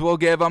 yards we'll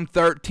give him.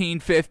 13,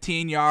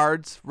 15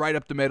 yards. Right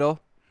up the middle.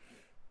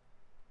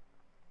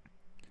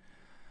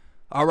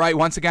 All right,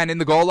 once again in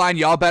the goal line.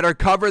 Y'all better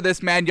cover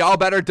this man. Y'all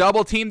better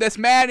double team this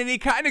man. And he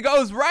kind of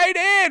goes right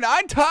in.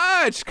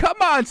 Untouched. Come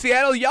on,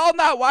 Seattle. Y'all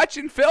not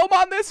watching film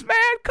on this man?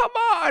 Come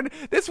on.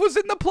 This was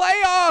in the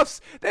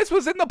playoffs. This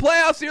was in the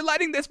playoffs. You're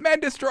letting this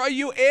man destroy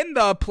you in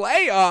the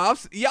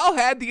playoffs. Y'all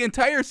had the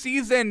entire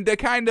season to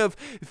kind of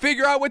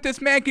figure out what this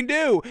man can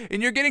do.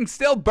 And you're getting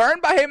still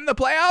burned by him in the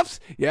playoffs?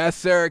 Yes,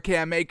 sir.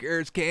 Cam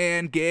Akers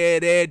can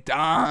get it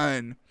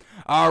done.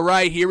 All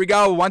right, here we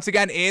go. Once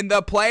again in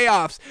the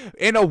playoffs.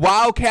 In a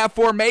wildcat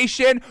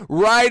formation,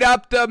 right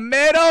up the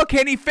middle.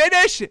 Can he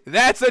finish?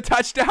 That's a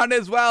touchdown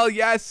as well.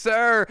 Yes,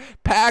 sir.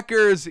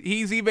 Packers.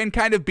 He's even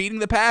kind of beating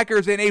the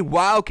Packers in a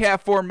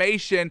wildcat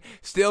formation.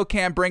 Still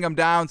can't bring him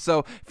down.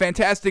 So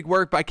fantastic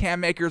work by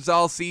Cam Akers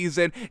all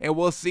season. And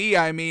we'll see.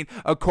 I mean,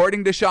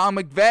 according to Sean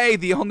McVay,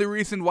 the only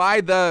reason why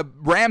the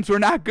Rams were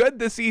not good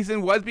this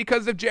season was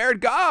because of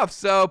Jared Goff.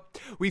 So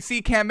we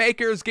see Cam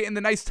Akers getting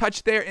the nice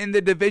touch there in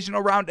the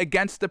divisional round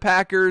against the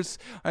Packers.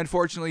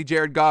 Unfortunately,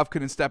 Jared Goff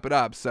couldn't step it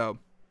up. So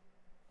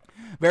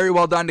very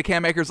well done to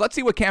Cam Akers. Let's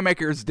see what Cam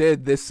Akers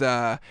did this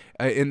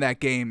in that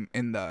game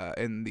in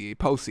the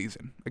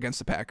postseason against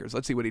the Packers.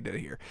 Let's see what he did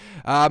here.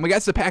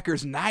 Against the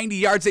Packers, 90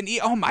 yards, and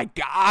oh my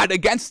God,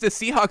 against the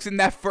Seahawks in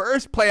that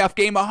first playoff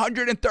game,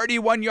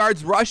 131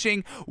 yards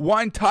rushing,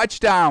 1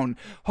 touchdown.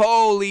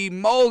 Holy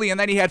moly! And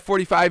then he had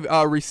 45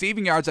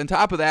 receiving yards on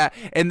top of that.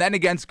 And then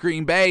against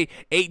Green Bay,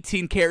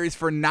 18 carries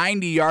for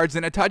 90 yards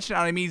and a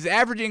touchdown. I mean, he's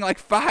averaging like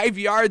 5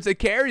 yards a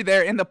carry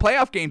there in the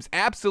playoff games.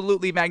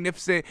 Absolutely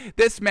magnificent.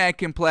 This man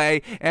can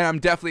play, and I'm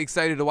definitely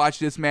excited to watch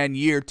this man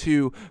year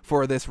 2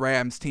 for this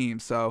Rams team.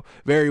 So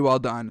very well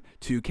done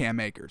to Cam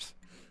Akers.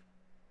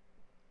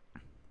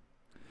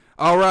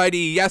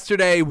 Alrighty,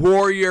 yesterday,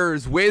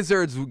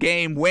 Warriors-Wizards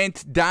game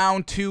went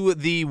down to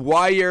the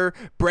wire.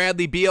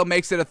 Bradley Beal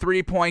makes it a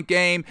 3-point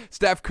game.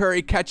 Steph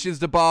Curry catches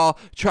the ball,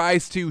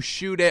 tries to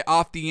shoot it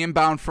off the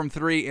inbound from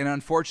 3, and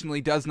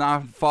unfortunately does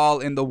not fall,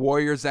 and the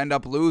Warriors end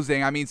up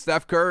losing. I mean,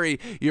 Steph Curry,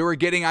 you were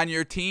getting on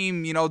your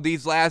team,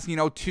 these last,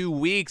 2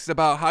 weeks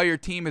about how your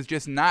team is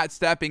just not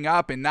stepping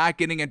up and not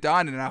getting it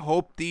done, and I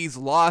hope these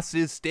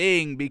losses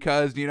sting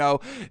because,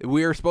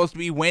 we're supposed to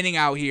be winning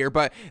out here,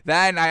 but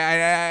then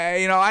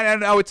I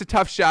know it's a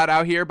tough shot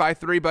out here by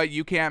 3, but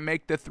you can't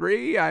make the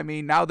 3. I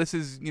mean, now this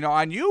is,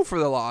 on you for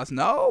the loss.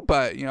 No,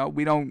 but,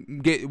 we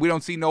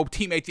don't see no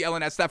teammates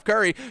yelling at Steph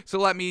Curry, so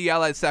let me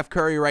yell at Steph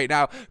Curry right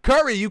now.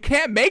 Curry, you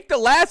can't make the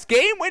last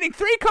game-winning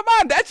 3? Come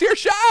on, that's your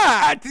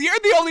shot. You're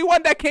the only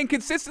one that can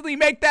consistently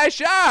make that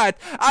shot.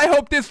 I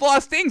hope this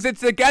loss stings.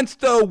 It's against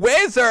the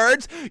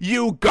Wizards,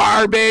 you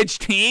garbage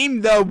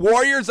team. The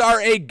Warriors are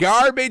a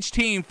garbage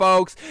team,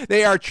 folks.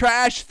 They are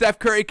trash. Steph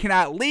Curry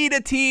cannot lead a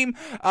team.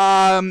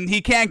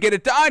 He can't get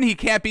it done. He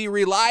can't be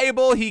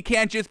reliable. He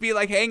can't just be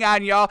like, hang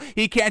on, y'all.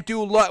 He can't do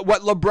what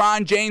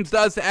LeBron James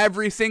does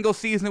every single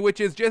season, which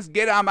is just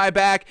get on my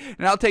back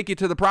and I'll take you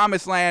to the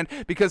promised land,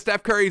 because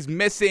Steph Curry's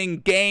missing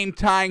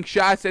game-tying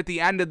shots at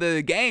the end of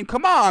the game.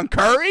 Come on,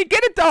 Curry,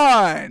 get it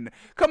done.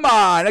 Come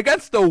on,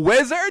 against the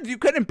Wizards? You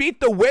couldn't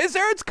beat the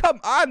Wizards? Come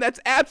on, that's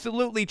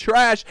absolutely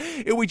trash.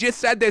 And we just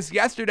said this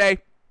yesterday.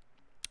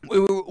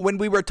 When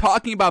we were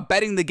talking about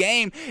betting the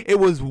game, it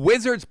was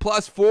Wizards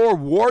 +4,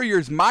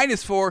 Warriors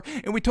 -4,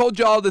 and we told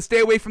y'all to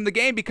stay away from the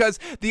game because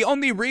the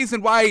only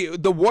reason why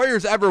the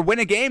Warriors ever win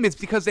a game is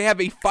because they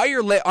have a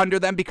fire lit under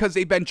them because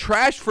they've been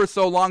trashed for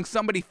so long.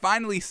 Somebody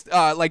finally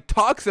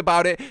talks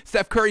about it.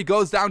 Steph Curry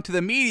goes down to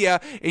the media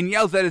and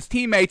yells at his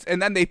teammates,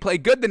 and then they play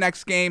good the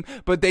next game,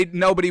 but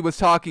nobody was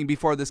talking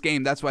before this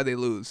game. That's why they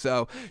lose.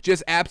 So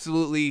just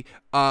absolutely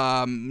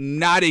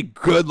not a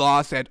good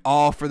loss at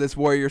all for this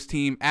Warriors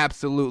team.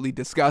 Absolutely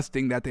disgusting.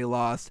 disgusting that they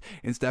lost,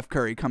 and Steph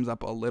Curry comes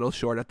up a little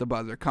short at the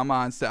buzzer. Come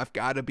on, Steph,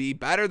 gotta be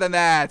better than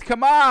that.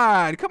 Come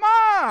on, come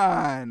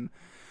on.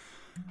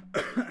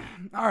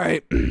 All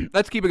right,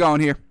 let's keep it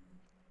going here.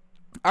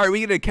 All right,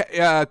 we get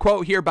a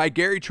quote here by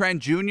Gary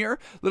Trent Jr.,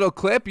 little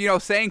clip,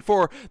 saying,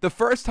 for the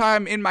first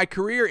time in my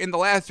career in the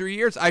last 3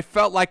 years, I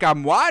felt like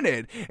I'm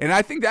wanted. And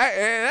I think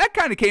that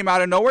kind of came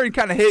out of nowhere and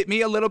kind of hit me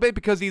a little bit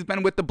because he's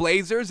been with the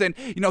Blazers and,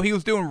 he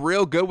was doing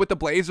real good with the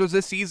Blazers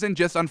this season.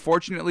 Just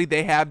unfortunately,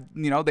 they have,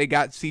 they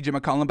got CJ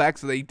McCollum back,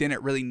 so they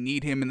didn't really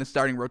need him in the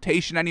starting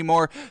rotation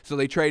anymore. So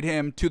they trade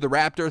him to the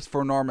Raptors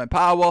for Norman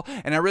Powell.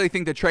 And I really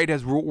think the trade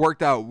has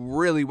worked out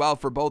really well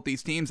for both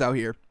these teams out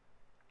here.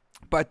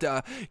 But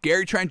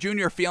Gary Trent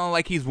Jr. feeling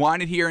like he's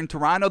wanted here in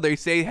Toronto. They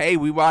say, hey,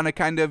 we want to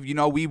kind of,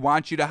 we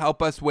want you to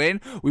help us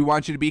win. We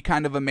want you to be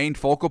kind of a main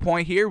focal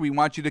point here. We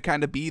want you to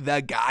kind of be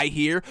the guy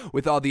here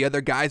with all the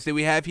other guys that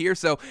we have here.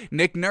 So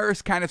Nick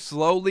Nurse kind of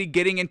slowly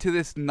getting into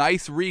this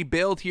nice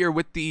rebuild here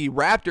with the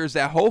Raptors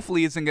that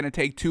hopefully isn't going to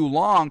take too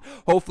long.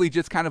 Hopefully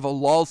just kind of a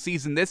lull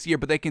season this year,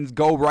 but they can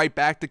go right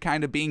back to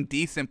kind of being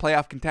decent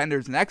playoff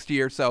contenders next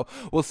year. So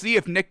we'll see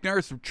if Nick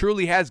Nurse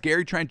truly has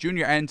Gary Trent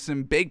Jr. and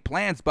some big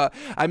plans. But,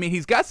 I mean,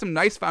 he's got some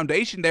nice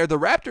foundation there. The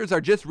Raptors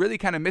are just really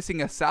kind of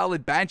missing a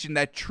solid bench and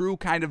that true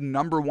kind of #1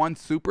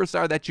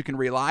 superstar that you can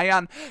rely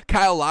on.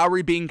 Kyle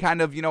Lowry being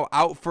kind of,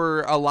 out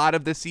for a lot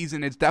of this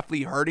season is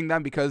definitely hurting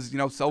them because,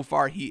 so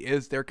far he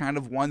is their kind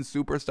of one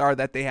superstar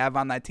that they have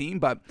on that team.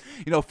 But,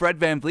 Fred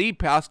VanVleet,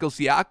 Pascal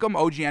Siakam,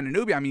 OG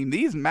Anunoby, I mean,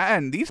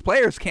 these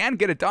players can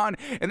get it done.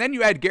 And then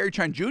you add Gary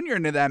Trent Jr.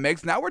 into that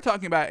mix. Now we're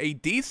talking about a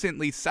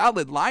decently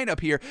solid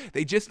lineup here.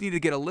 They just need to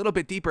get a little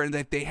bit deeper, and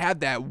that they have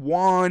that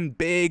one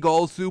big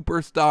old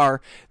superstar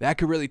that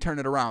could really turn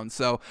it around.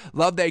 So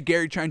love that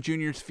Gary Trent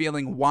Jr. is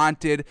feeling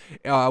wanted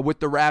with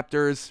the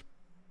Raptors,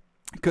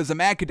 because the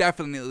man could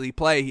definitely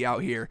play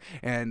out here.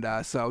 And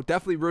so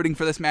definitely rooting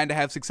for this man to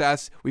have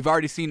success. We've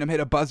already seen him hit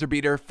a buzzer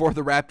beater for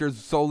the Raptors,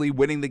 solely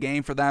winning the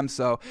game for them.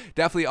 So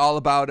definitely all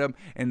about him.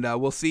 And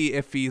we'll see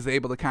if he's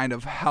able to kind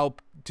of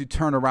help to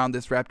turn around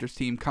this Raptors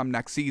team come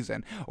next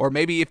season. Or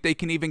maybe if they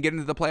can even get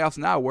into the playoffs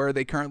now. Where are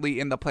they currently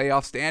in the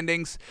playoff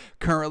standings?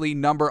 Currently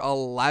number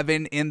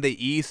 11 in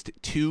the East,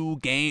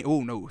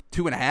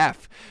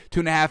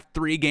 2.5,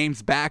 3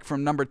 games back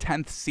from number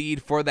 10th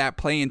seed for that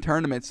play-in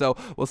tournament. So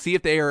we'll see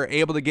if they are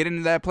able to get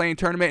into that play-in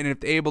tournament, and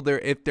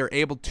if they're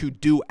able to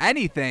do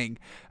anything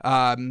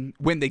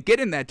when they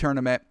get in that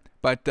tournament.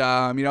 But,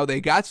 they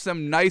got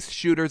some nice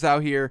shooters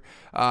out here.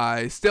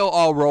 Still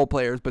all role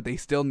players, but they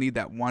still need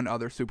that one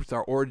other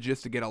superstar, or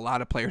just to get a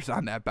lot of players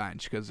on that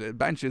bench, because the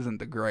bench isn't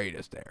the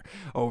greatest there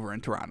over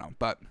in Toronto.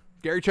 But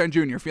Gary Trent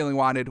Jr. feeling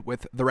wanted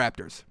with the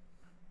Raptors.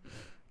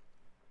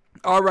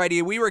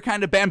 Alrighty, we were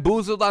kind of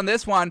bamboozled on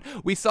this one.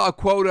 We saw a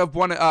quote of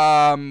one,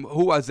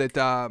 who was it?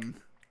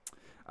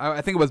 I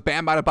think it was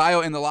Bam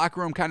Adebayo in the locker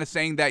room kind of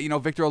saying that,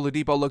 Victor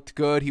Oladipo looked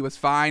good. He was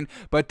fine.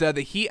 But the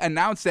Heat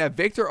announced that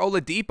Victor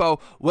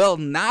Oladipo will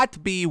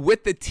not be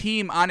with the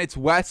team on its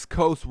West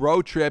Coast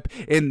road trip,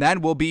 and then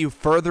will be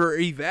further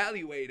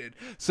evaluated.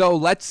 So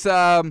let's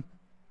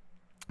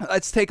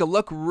take a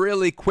look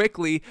really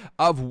quickly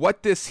of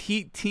what this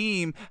Heat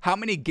team, how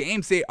many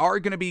games they are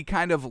going to be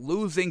kind of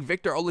losing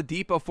Victor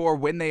Oladipo for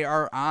when they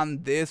are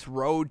on this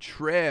road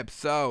trip.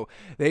 So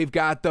they've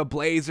got the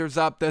Blazers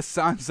up, the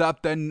Suns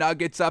up, the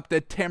Nuggets up,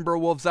 the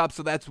Timberwolves up.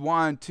 So that's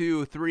 1,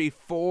 2, 3,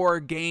 4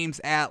 games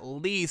at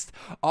least,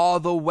 all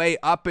the way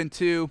up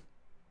into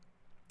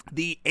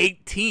the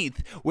 18th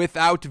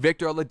without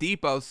Victor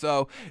Oladipo.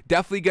 So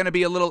definitely going to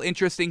be a little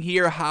interesting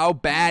here. How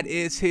bad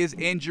is his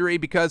injury?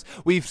 Because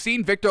we've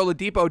seen Victor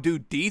Oladipo do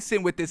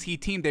decent with this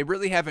Heat team. They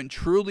really haven't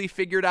truly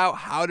figured out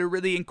how to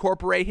really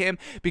incorporate him,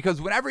 because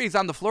whenever he's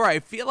on the floor, I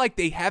feel like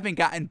they haven't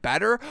gotten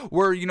better.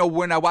 Where,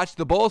 when I watch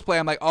the Bulls play,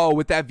 I'm like, oh,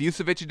 with that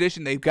Vucevic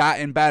addition, they've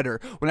gotten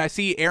better. When I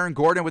see Aaron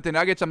Gordon with the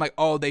Nuggets, I'm like,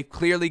 oh, they've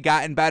clearly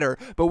gotten better.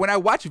 But when I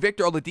watch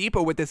Victor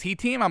Oladipo with this Heat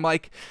team, I'm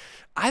like,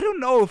 I don't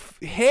know if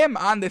him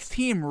on this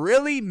team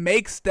really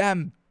makes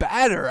them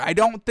better. I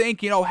don't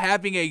think,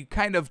 having a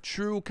kind of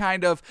true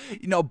kind of,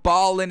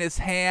 ball in his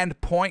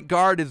hand point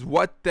guard is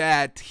what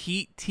that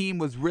Heat team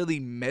was really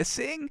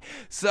missing.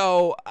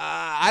 So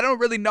I don't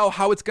really know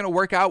how it's going to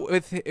work out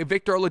with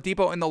Victor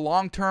Oladipo in the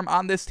long term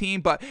on this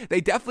team, but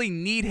they definitely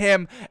need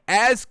him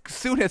as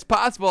soon as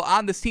possible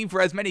on this team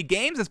for as many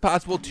games as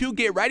possible to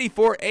get ready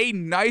for a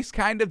nice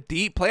kind of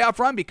deep playoff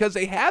run, because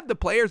they have the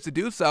players to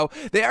do so.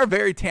 They are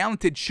very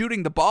talented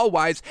shooting the ball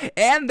wise,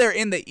 and they're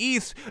in the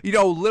East,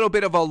 a little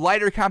bit of a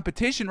lighter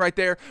competition right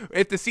there.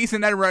 If the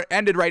season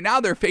ended right now,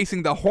 they're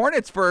facing the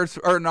Hornets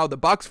the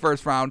Bucks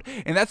first round,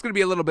 and that's going to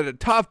be a little bit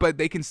tough, but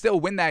they can still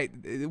win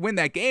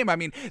that game. I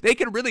mean, they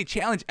can really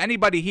challenge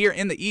anybody here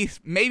in the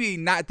East. Maybe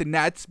not the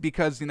Nets,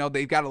 because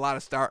they've got a lot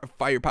of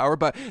firepower,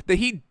 but the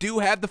Heat do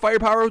have the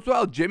firepower as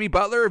well. Jimmy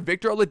Butler,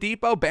 Victor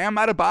Oladipo, Bam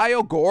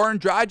Adebayo, Goran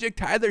Dragic,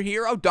 Tyler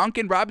Hero,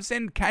 Duncan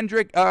Robinson,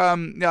 Kendrick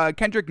Nunn.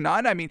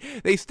 I mean,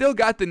 they still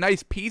got the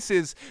nice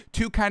pieces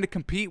to kind of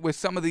compete with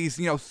some of these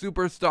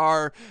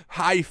superstar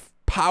high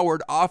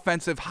powered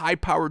offensive,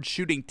 high-powered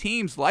shooting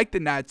teams like the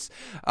Nets,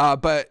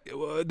 but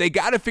they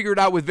got to figure it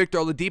out with Victor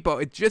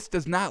Oladipo. It just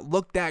does not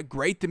look that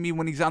great to me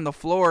when he's on the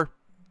floor.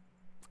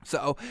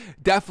 So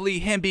definitely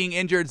him being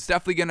injured is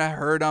definitely going to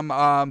hurt him.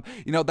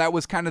 That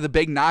was kind of the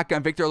big knock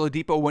on Victor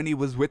Oladipo when he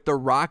was with the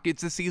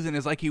Rockets this season,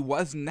 is like he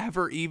was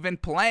never even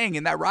playing.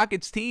 And that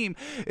Rockets team,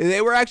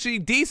 they were actually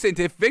decent.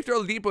 If Victor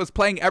Oladipo was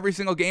playing every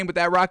single game with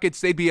that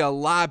Rockets, they'd be a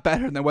lot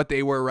better than what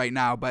they were right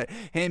now. But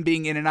him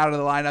being in and out of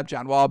the lineup,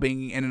 John Wall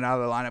being in and out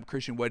of the lineup,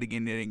 Christian Wood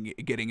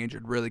getting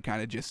injured really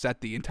kind of just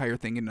set the entire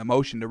thing into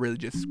motion to really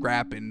just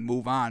scrap and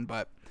move on.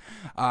 But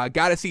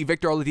got to see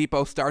Victor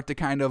Oladipo start to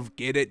kind of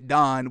get it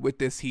done with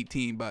this Heat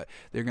team, but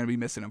they're going to be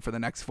missing him for the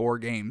next 4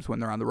 games when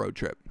they're on the road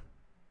trip.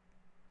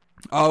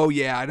 Oh,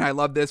 yeah, and I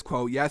love this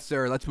quote. Yes,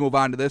 sir. Let's move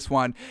on to this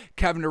one.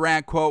 Kevin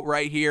Durant quote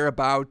right here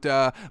about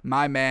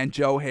my man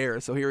Joe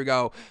Harris. So here we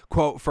go.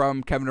 Quote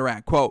from Kevin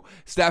Durant. Quote,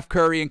 Steph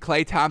Curry and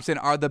Klay Thompson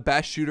are the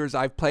best shooters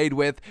I've played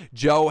with.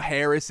 Joe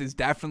Harris is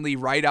definitely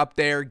right up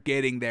there,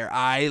 getting there.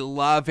 I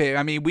love it.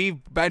 I mean,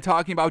 we've been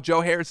talking about Joe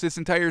Harris this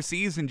entire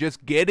season,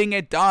 just getting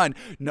it done.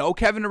 No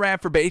Kevin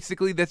Durant for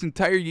basically this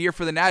entire year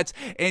for the Nets,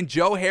 and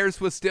Joe Harris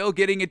was still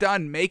getting it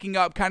done, making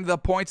up kind of the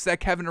points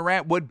that Kevin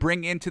Durant would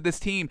bring into this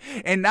team.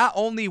 And not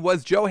only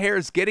was Joe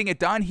Harris getting it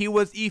done, he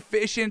was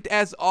efficient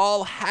as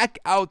all heck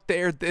out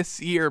there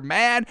this year,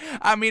 man.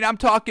 I mean, I'm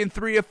talking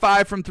 3 of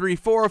 5 from 3,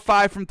 4 of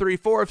 5 from 3,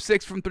 4 of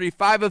 6 from 3,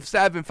 5 of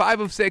 7, 5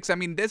 of 6. I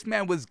mean, this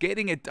man was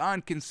getting it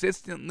done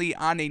consistently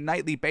on a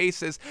nightly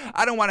basis.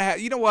 I don't want to have,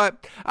 you know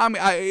what?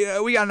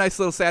 We got a nice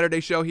little Saturday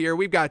show here.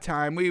 We've got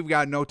time. We've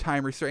got no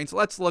time restraints.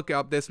 Let's look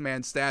up this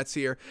man's stats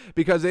here,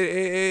 because it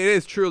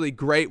is truly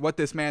great what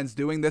this man's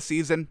doing this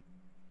season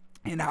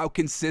and how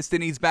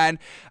consistent he's been,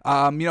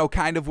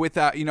 kind of with,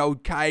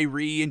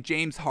 Kyrie and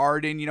James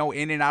Harden,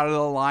 in and out of the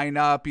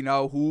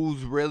lineup,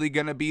 who's really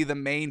going to be the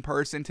main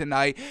person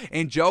tonight.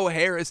 And Joe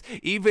Harris,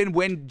 even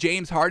when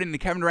James Harden and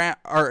Kevin Durant,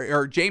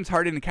 or James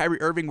Harden and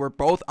Kyrie Irving were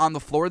both on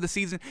the floor this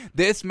season,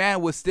 this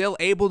man was still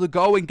able to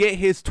go and get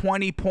his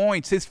 20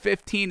 points, his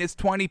 15, his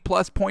 20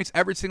 plus points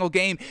every single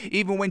game,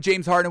 even when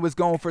James Harden was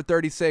going for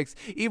 36,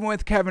 even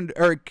with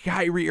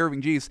Kyrie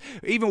Irving,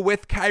 even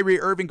with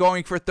Kyrie Irving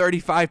going for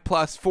 35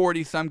 plus 40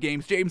 some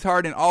games. James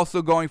Harden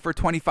also going for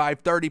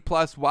 25, 30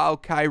 plus while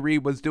Kyrie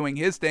was doing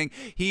his thing.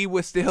 He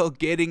was still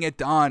getting it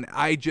done.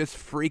 I just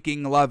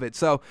freaking love it.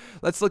 So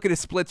let's look at his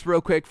splits real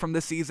quick from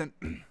this season.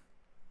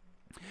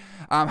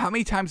 How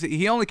many times?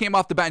 He only came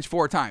off the bench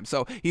 4 times.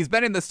 So he's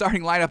been in the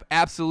starting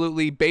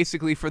lineup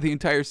basically for the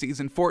entire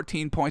season.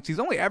 14 points. He's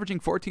only averaging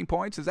 14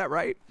 points. Is that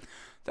right?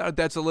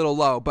 That's a little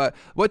low. But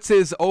what's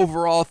his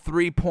overall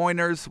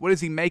 3-pointers? What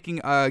is he making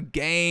a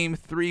game?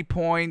 3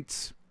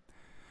 points.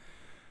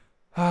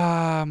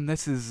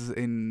 This is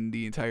in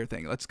the entire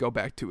thing. Let's go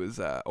back to his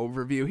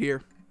overview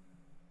here.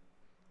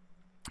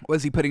 What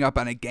is he putting up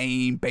on a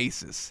game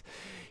basis?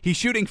 He's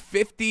shooting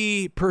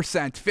 50%,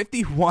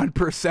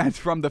 51%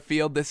 from the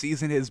field this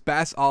season, his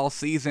best all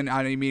season.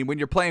 I mean, when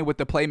you're playing with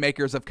the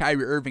playmakers of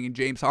Kyrie Irving and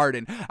James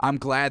Harden, I'm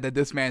glad that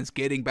this man's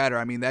getting better.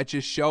 I mean, that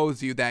just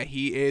shows you that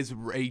he is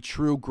a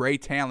true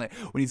great talent.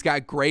 When he's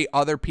got great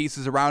other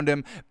pieces around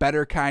him,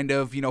 better kind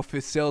of,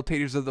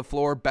 facilitators of the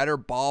floor, better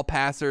ball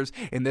passers,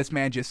 and this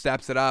man just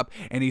steps it up.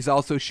 And he's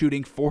also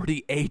shooting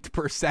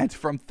 48%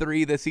 from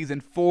 3 this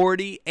season.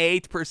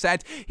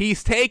 48%.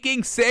 He's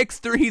taking 6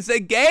 threes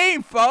a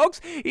game, folks.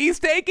 He's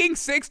taking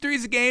 6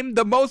 threes a game,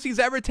 the most he's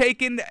ever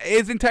taken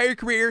his entire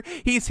career.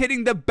 He's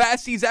hitting the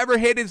best he's ever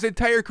hit his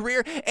entire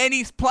career, and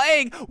he's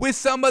playing with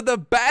some of the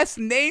best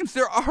names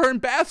there are in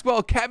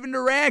basketball. Kevin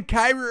Durant,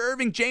 Kyrie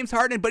Irving, James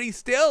Harden, but he's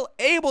still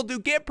able to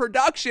get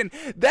production.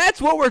 That's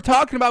what we're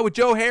talking about with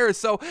Joe Harris.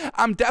 So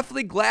I'm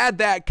definitely glad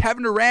that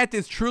Kevin Durant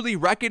is truly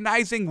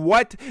recognizing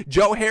what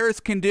Joe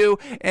Harris can do,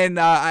 and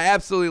I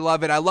absolutely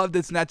love it. I love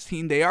this Nets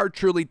team. They are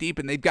truly deep,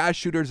 and they've got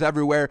shooters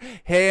everywhere.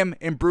 Him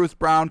and Bruce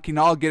Brown can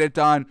all get it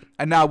done.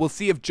 And now we'll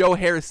see if Joe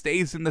Harris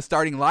stays in the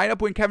starting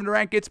lineup when Kevin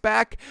Durant gets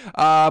back,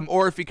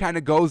 or if he kind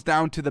of goes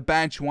down to the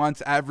bench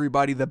once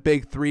everybody, the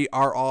big 3,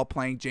 are all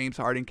playing James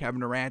Harden,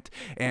 Kevin Durant,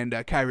 and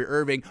Kyrie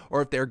Irving,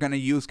 or if they're going to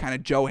use kind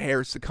of Joe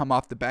Harris to come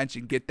off the bench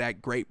and get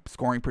that great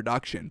scoring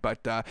production.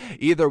 But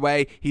either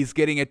way, he's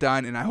getting it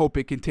done, and I hope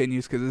it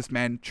continues, because this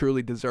man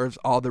truly deserves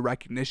all the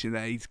recognition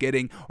that he's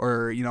getting,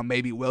 or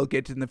maybe will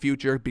get in the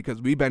future,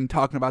 because we've been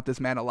talking about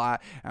this man a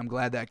lot. I'm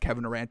glad that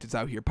Kevin Durant is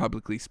out here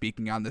publicly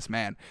speaking on this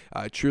man.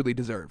 Truly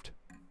deserved.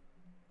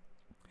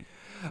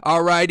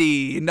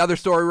 Alrighty, another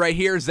story right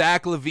here.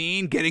 Zach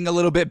LaVine getting a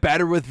little bit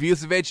better with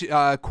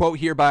Vucevic. Quote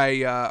here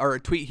or a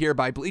tweet here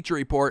by Bleacher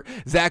Report.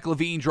 Zach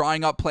LaVine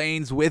drawing up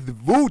plays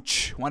with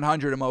Vooch.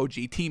 100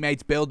 emoji.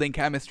 Teammates building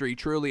chemistry.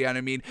 Truly, and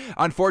I mean,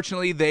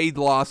 unfortunately, they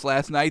lost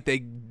last night.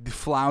 They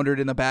floundered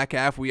in the back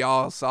half. We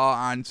all saw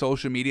on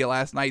social media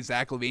last night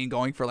Zach LaVine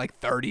going for like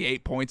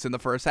 38 points in the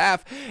first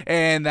half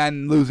and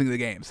then losing the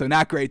game. So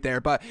not great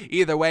there. But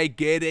either way,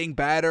 getting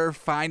better,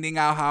 finding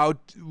out how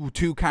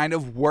to kind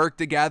of work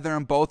together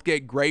and both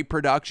get great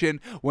production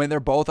when they're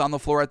both on the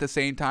floor at the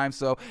same time.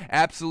 So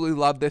absolutely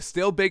love this.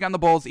 Still big on the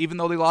Bulls, even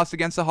though they lost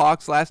against the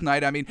Hawks last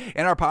night. I mean,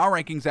 in our power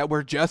rankings that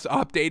were just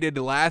updated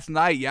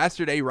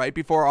yesterday, right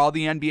before all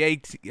the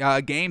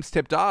NBA games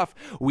tipped off,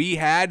 we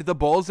had the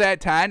Bulls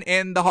at 10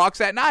 and the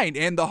Hawks at 9,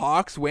 and the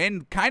Hawks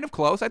win kind of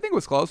close. I think it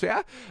was close,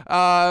 yeah.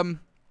 I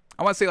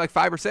want to say like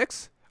 5 or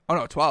 6. Oh,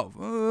 no, 12. A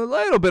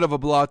little bit of a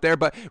blowout there,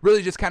 but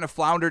really just kind of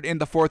floundered in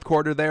the fourth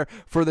quarter there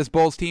for this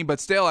Bulls team. But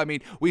still, I mean,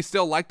 we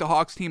still like the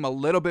Hawks team a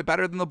little bit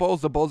better than the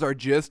Bulls. The Bulls are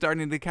just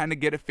starting to kind of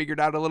get it figured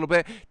out a little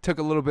bit. Took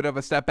a little bit of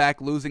a step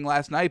back losing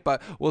last night,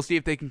 but we'll see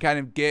if they can kind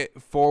of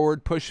get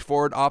forward, push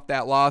forward off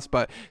that loss.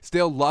 But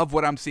still love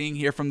what I'm seeing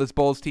here from this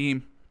Bulls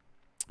team.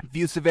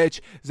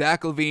 Vucevic,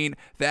 Zach LaVine,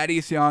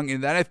 Thaddeus Young,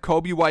 and then if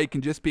Kobe White can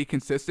just be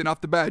consistent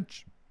off the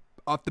bench,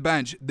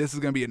 this is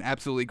going to be an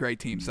absolutely great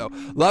team. So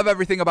love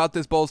everything about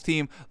this Bulls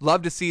team.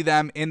 Love to see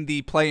them in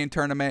the play-in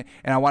tournament,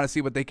 and I want to see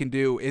what they can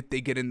do if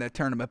they get in that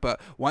tournament. But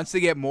once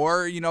they get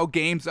more,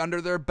 games under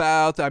their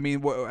belt, I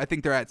mean, I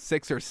think they're at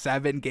 6 or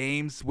 7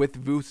 games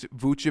with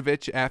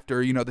Vucevic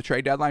after, the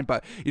trade deadline.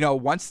 But,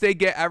 once they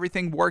get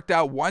everything worked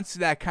out, once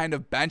that kind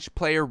of bench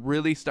player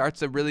really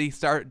starts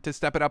to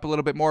step it up a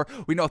little bit more,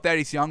 we know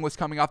Thaddeus Young was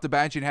coming off the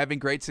bench and having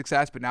great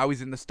success, but now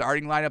he's in the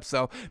starting lineup.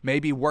 So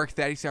maybe work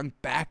Thaddeus Young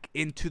back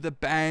into the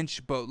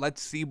bench, but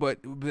let's see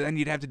then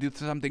you'd have to do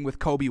something with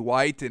Kobe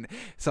White, and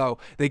so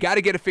they got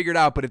to get it figured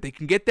out. But if they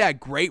can get that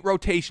great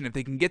rotation, if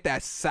they can get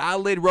that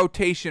solid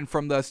rotation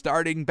from the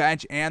starting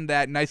bench and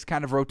that nice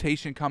kind of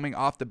rotation coming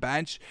off the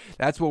bench,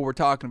 that's what we're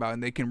talking about,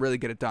 and they can really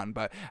get it done.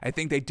 But I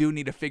think they do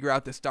need to figure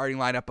out the starting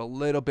lineup a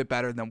little bit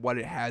better than what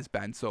it has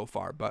been so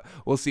far, but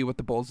we'll see what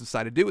the Bulls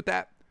decide to do with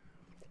that.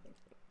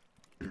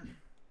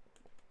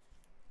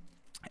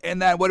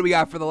 And then what do we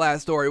got for the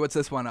last story? What's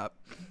this one up?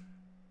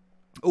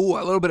 Ooh,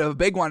 a little bit of a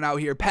big one out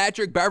here.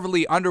 Patrick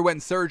Beverley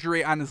underwent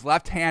surgery on his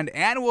left hand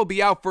and will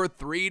be out for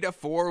 3 to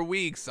 4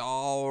 weeks.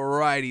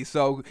 Alrighty,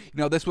 so,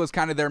 this was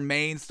kind of their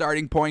main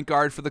starting point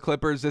guard for the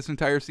Clippers this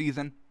entire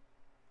season.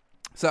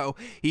 So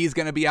he's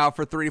going to be out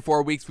for 3 to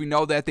 4 weeks. We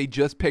know that they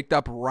just picked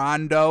up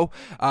Rondo.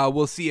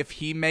 We'll see if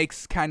he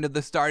makes kind of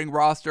the starting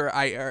roster,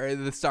 or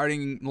the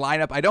starting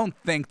lineup. I don't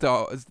think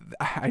so.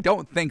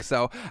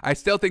 I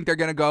still think they're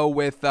going to go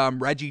with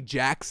Reggie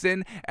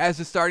Jackson as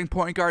the starting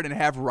point guard and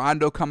have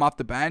Rondo come off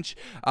the bench.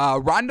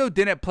 Rondo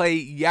didn't play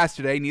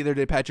yesterday. Neither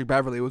did Patrick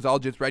Beverley. It was all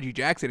just Reggie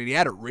Jackson, and he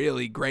had a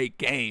really great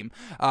game.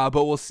 But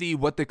we'll see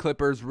what the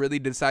Clippers really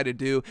decide to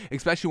do,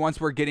 especially once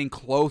we're getting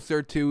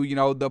closer to,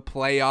 the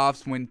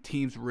playoffs, when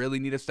teams really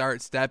need to start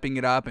stepping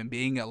it up and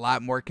being a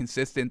lot more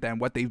consistent than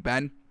what they've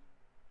been.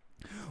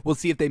 We'll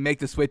see if they make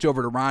the switch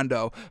over to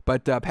Rondo.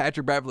 But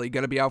Patrick Beverley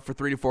going to be out for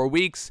 3 to 4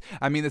 weeks.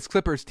 I mean, this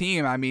Clippers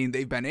team,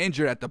 they've been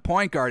injured at the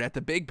point guard, at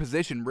the big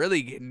position.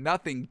 Really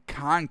nothing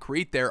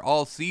concrete there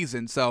all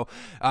season. So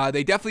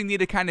they definitely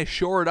need to kind of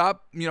shore it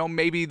up,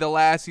 maybe the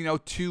last,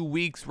 2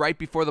 weeks right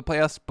before the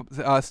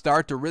playoffs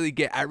start to really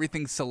get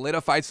everything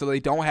solidified so they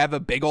don't have a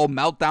big old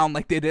meltdown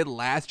like they did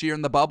last year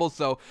in the bubble.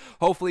 So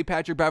hopefully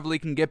Patrick Beverley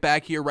can get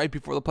back here right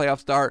before the playoffs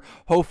start.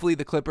 Hopefully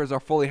the Clippers are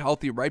fully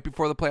healthy right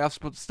before the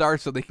playoffs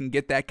start so they can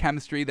get that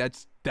chemistry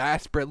that's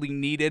desperately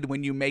needed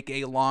when you make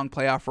a long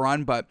playoff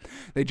run. But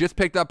they just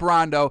picked up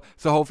Rondo,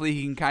 so hopefully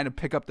he can kind of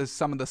pick up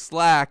some of the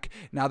slack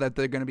now that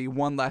they're going to be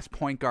one less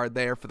point guard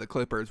there for the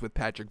Clippers with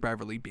Patrick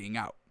Beverley being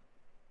out.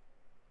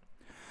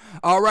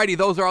 Alrighty,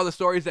 those are all the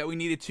stories that we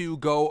needed to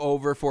go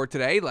over for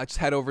today. Let's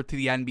head over to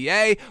the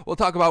NBA. We'll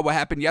talk about what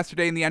happened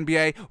yesterday in the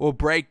NBA.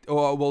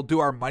 We'll do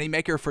our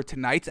moneymaker for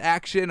tonight's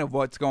action of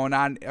what's going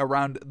on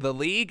around the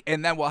league,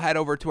 and then we'll head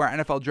over to our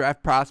NFL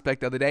draft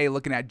prospect of the day,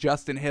 looking at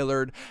Justin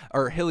Hilliard, a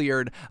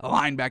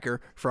linebacker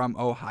from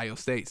Ohio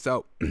State.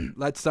 So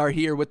let's start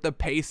here with the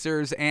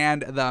Pacers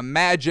and the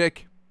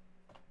Magic.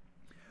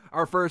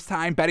 Our first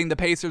time betting the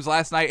Pacers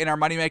last night in our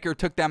moneymaker,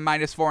 took them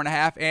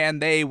 -4.5,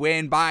 and they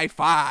win by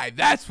 5.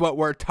 That's what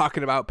we're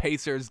talking about.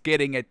 Pacers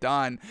getting it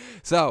done.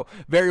 So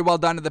very well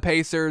done to the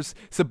Pacers.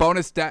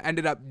 Sabonis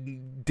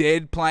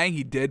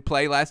He did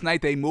play last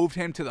night. They moved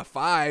him to the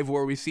 5,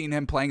 where we've seen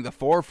him playing the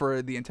 4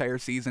 for the entire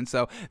season.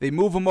 So they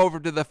move him over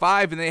to the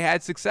 5, and they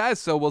had success.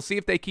 So we'll see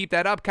if they keep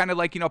that up. Kind of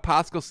like,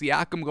 Pascal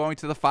Siakam going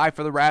to the 5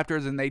 for the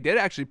Raptors, and they did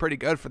actually pretty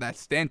good for that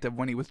stint of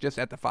when he was just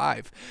at the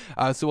 5.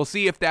 So we'll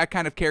see if that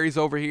kind of carries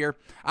over here.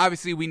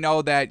 Obviously, we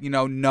know that,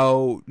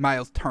 no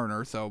Miles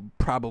Turner, so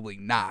probably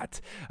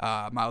not.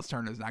 Miles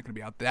Turner is not going to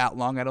be out that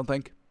long, I don't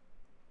think.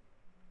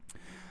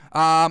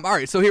 All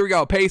right, so here we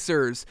go.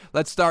 Pacers.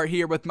 Let's start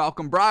here with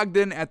Malcolm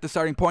Brogdon at the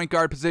starting point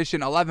guard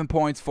position. 11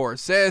 points, 4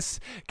 assists.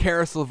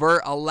 Karis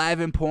LeVert,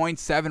 11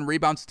 points, 7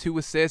 rebounds, 2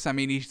 assists. I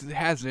mean, he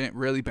hasn't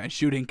really been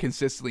shooting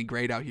consistently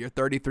great out here.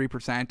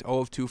 33%, 0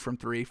 of 2 from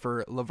 3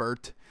 for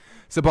LeVert.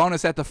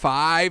 Sabonis at the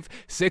 5,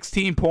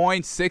 16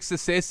 points, 6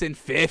 assists, and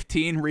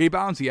 15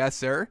 rebounds. Yes,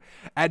 sir.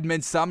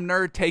 Edmund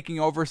Sumner taking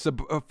over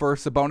for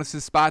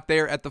Sabonis' spot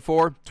there at the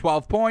 4,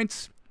 12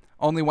 points.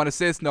 Only 1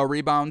 assist, no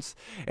rebounds.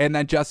 And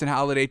then Justin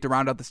Holiday to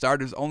round out the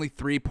starters. Only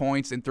 3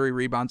 points and 3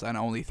 rebounds on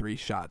only 3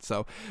 shots.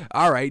 So,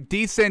 all right,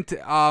 decent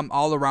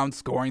all-around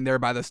scoring there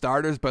by the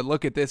starters. But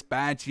look at this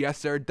bench. Yes,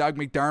 sir. Doug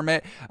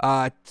McDermott,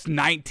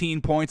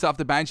 19 points off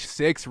the bench,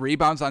 6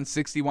 rebounds on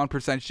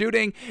 61%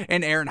 shooting.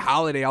 And Aaron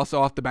Holiday also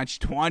off the bench,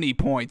 20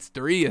 points,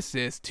 3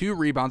 assists, 2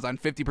 rebounds on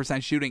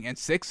 50% shooting, and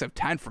 6 of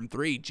 10 from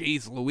 3.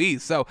 Jeez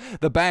Louise. So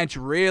the bench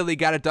really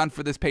got it done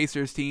for this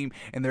Pacers team,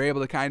 and they're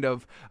able to kind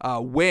of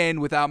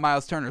win without Miles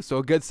Turner. So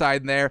a good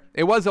side there.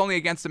 It was only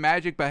against the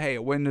Magic, but hey,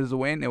 a win is a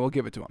win, and we'll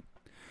give it to him.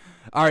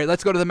 All right,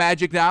 let's go to the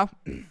Magic now.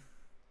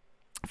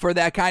 For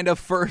that kind of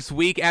first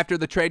week after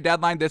the trade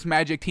deadline, this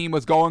Magic team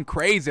was going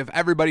crazy if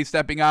everybody's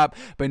stepping up.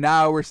 But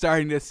now we're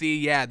starting to see,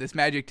 yeah, this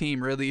Magic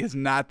team really is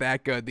not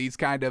that good. These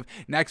kind of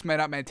next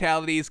man up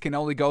mentalities can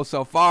only go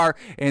so far,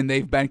 and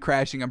they've been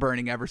crashing and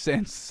burning ever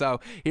since. So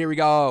here we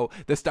go.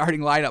 The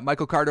starting lineup,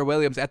 Michael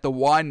Carter-Williams at the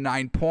 1,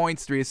 9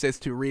 points, 3 assists,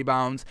 2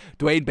 rebounds.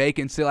 Dwayne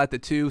Bacon still at the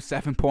 2,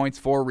 7 points,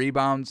 4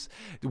 rebounds.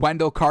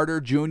 Wendell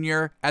Carter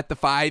Jr. at the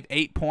 5,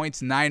 8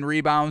 points, 9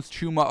 rebounds.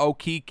 Chuma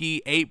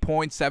Okeke, 8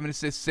 points, 7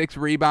 assists, 6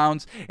 rebounds.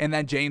 And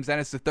then James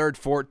Ennis III,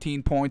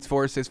 14 points,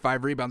 4 assists,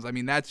 5 rebounds. I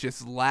mean, that's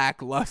just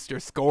lackluster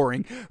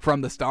scoring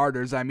from the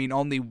starters. I mean,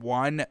 only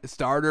 1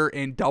 starter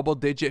in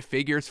double-digit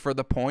figures for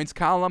the points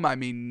column. I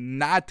mean,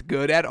 not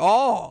good at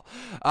all.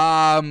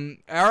 All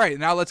right,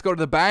 now let's go to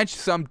the bench.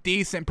 Some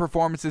decent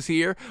performances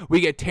here.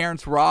 We get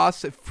Terrence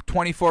Ross,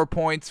 24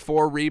 points,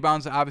 4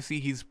 rebounds.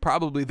 Obviously, he's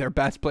probably their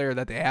best player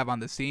that they have on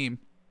this team.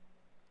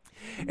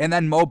 And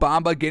then Mo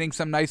Bamba getting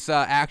some nice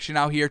action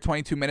out here,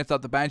 22 minutes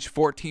off the bench,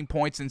 14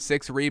 points and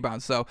 6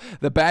 rebounds. So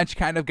the bench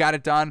kind of got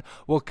it done.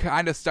 We'll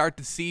kind of start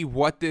to see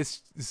what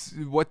this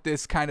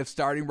kind of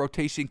starting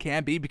rotation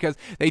can be, because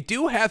they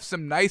do have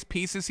some nice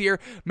pieces here.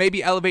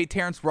 Maybe elevate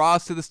Terrence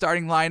Ross to the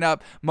starting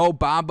lineup. Mo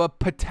Bamba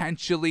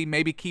potentially,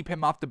 maybe keep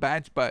him off the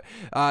bench, but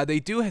they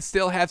do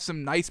still have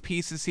some nice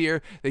pieces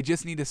here. They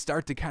just need to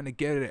start to kind of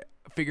get it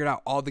figured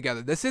out all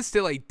together. This is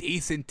still a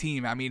decent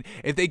team. I mean,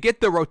 if they get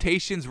the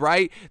rotations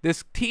right,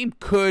 this team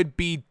could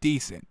be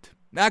decent.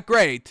 Not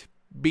great,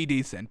 be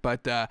decent.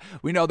 But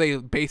we know they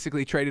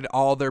basically traded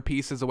all their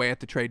pieces away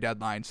at the trade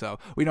deadline, so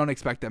we don't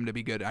expect them to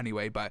be good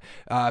anyway. But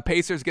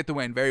Pacers get the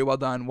win. Very well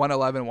done.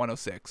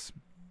 111-106.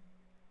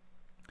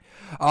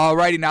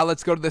 Alrighty, now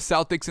let's go to the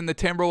Celtics and the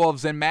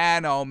Timberwolves. And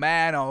man, oh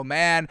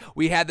man,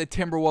 we had the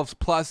Timberwolves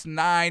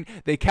 +9.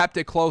 They kept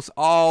it close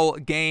all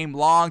game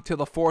long till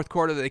the fourth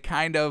quarter. They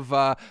kind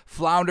of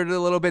floundered a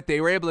little bit.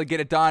 They were able to get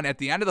it done at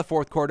the end of the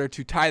fourth quarter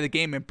to tie the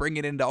game and bring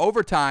it into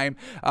overtime.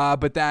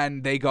 But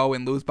then they go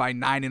and lose by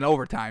 9 in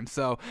overtime.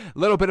 So a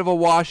little bit of a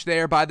wash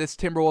there by this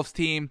Timberwolves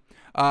team.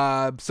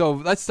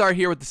 So let's start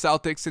here with the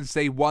Celtics since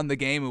they won the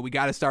game, and we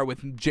got to start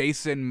with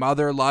Jason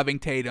mother-loving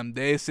Tatum.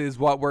 This is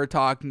what we're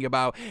talking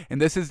about,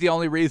 and this is the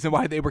only reason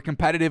why they were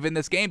competitive in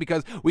this game,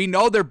 because we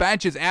know their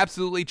bench is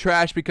absolutely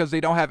trash because they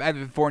don't have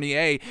Evan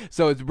Fournier.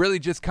 So it really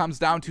just comes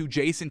down to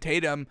Jason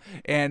Tatum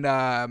and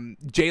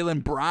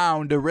Jaylen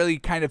Brown to really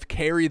kind of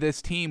carry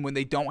this team when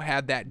they don't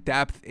have that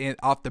depth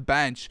off the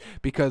bench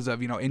because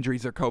of,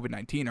 injuries or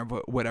COVID-19 or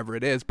whatever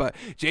it is. But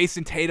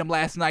Jason Tatum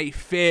last night,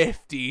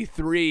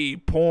 53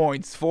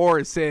 points. 4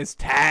 assists,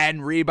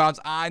 10 rebounds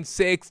on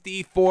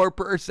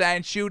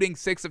 64% shooting,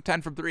 6 of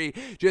 10 from 3.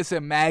 Just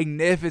a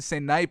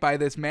magnificent night by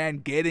this man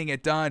getting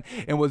it done,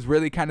 and was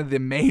really kind of the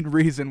main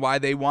reason why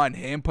they won,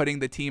 him putting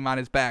the team on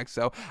his back.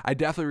 So I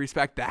definitely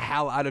respect the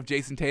hell out of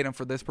Jason Tatum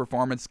for this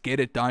performance. Get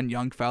it done,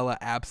 young fella.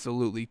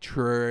 Absolutely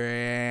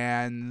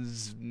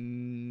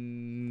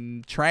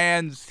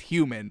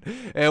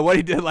transhuman. What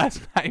he did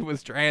last night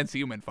was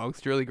transhuman,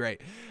 folks. Truly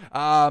great.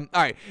 All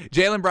right,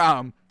 Jaylen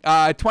Brown.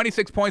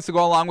 26 points to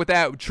go along with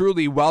that.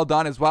 Truly well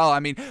done as well. I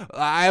mean,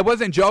 I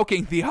wasn't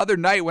joking the other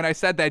night when I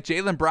said that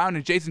Jaylen Brown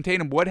and Jason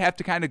Tatum would have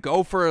to kind of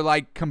go for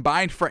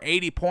combined for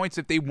 80 points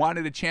if they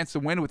wanted a chance to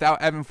win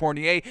without Evan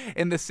Fournier.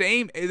 And the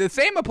same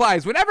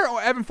applies. Whenever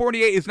Evan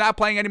Fournier is not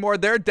playing anymore,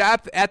 their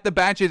depth at the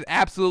bench is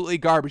absolutely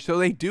garbage. So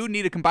they do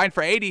need to combine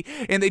for 80,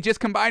 and they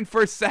just combined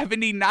for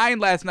 79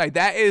 last night.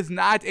 That is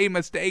not a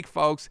mistake,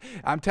 folks.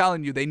 I'm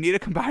telling you, they need to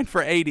combine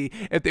for 80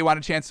 if they want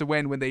a chance to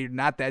win when they're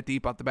not that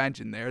deep off the bench,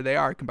 and there they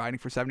are, combining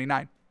for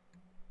 79.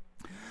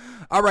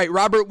 All right,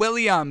 Robert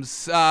Williams,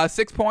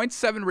 6 points,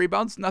 7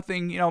 rebounds,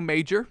 nothing,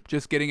 major,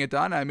 just getting it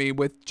done. I mean,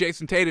 with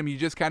Jason Tatum, you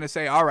just kind of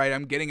say, all right,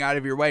 I'm getting out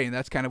of your way, and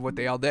that's kind of what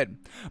they all did.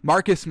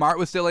 Marcus Smart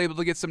was still able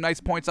to get some nice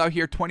points out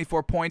here,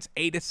 24 points,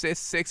 8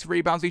 assists, 6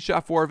 rebounds. He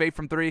shot 4 of 8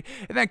 from 3.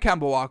 And then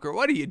Kemba Walker,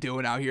 what are you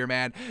doing out here,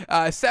 man?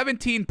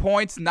 17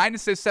 points, 9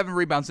 assists, 7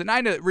 rebounds. The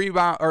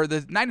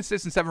 9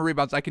 assists and 7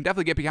 rebounds I can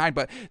definitely get behind,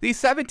 but these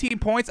 17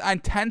 points on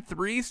 10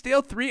 threes,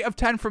 still 3 of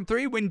 10 from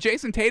 3 when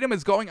Jason Tatum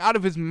is going out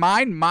of his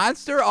mind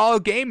monster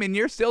all game and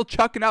you're still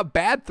chucking up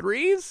bad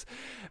threes?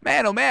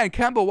 Man, oh man,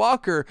 Kemba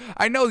Walker,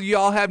 I know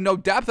y'all have no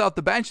depth off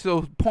the bench,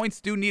 so points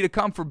do need to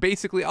come for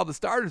basically all the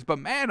starters, but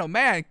man, oh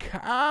man,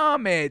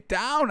 calm it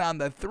down on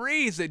the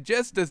threes. It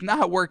just does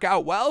not work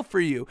out well for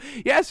you.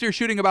 Yes, you're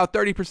shooting about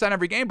 30%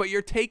 every game, but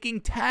you're taking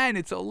 10.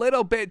 It's a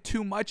little bit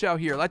too much out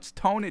here. Let's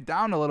tone it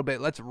down a little bit.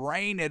 Let's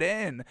rein it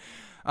in.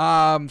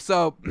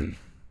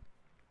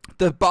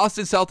 The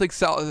Boston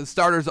Celtics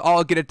starters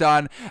all get it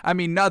done. I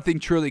mean, nothing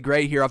truly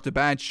great here off the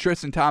bench.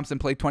 Tristan Thompson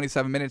played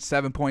 27 minutes,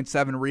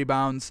 7.7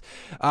 rebounds.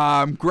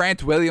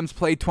 Grant Williams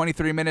played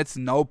 23 minutes,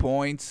 no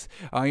points.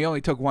 He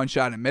only took 1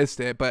 shot and missed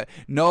it, but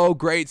no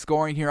great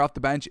scoring here off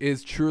the bench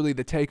is truly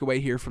the takeaway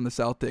here from the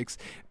Celtics.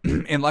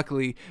 And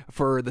luckily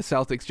for the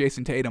Celtics,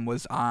 Jason Tatum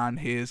was on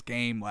his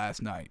game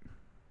last night.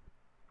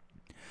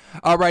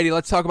 Alrighty,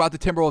 let's talk about the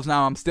Timberwolves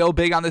now. I'm still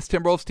big on this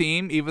Timberwolves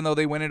team, even though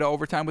they went into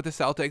overtime with the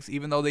Celtics.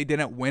 Even though they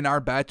didn't win our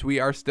bet, we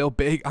are still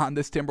big on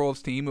this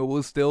Timberwolves team. We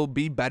will still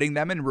be betting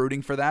them and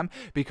rooting for them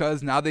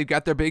because now they've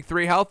got their big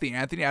 3 healthy.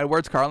 Anthony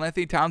Edwards,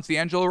 Karl-Anthony Towns,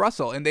 D'Angelo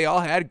Russell, and they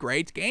all had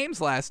great games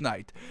last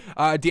night.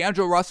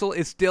 D'Angelo Russell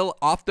is still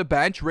off the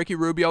bench. Ricky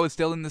Rubio is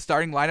still in the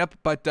starting lineup,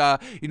 but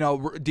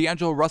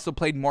D'Angelo Russell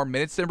played more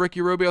minutes than Ricky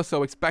Rubio,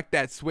 so expect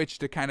that switch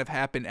to kind of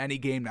happen any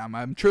game now.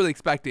 I'm truly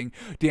expecting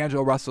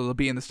D'Angelo Russell to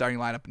be in the starting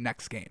lineup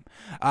next game.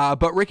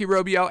 But Ricky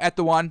Rubio at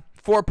the 1,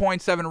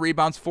 4.7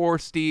 rebounds, 4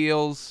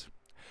 steals,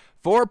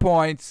 4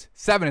 points,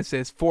 7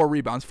 assists, 4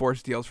 rebounds, 4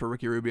 steals for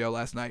Ricky Rubio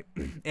last night.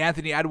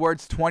 Anthony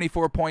Edwards,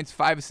 24 points,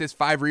 5 assists,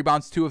 5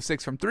 rebounds, 2 of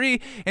 6 from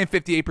 3, and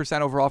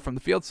 58% overall from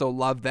the field, so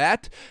love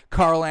that.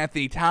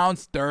 Karl-Anthony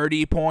Towns,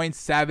 30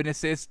 points, 7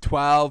 assists,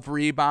 12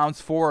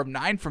 rebounds, 4 of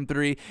 9 from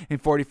 3,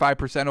 and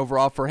 45%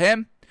 overall for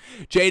him.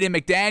 Jaden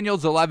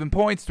McDaniels, 11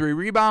 points, 3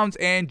 rebounds,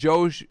 and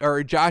Josh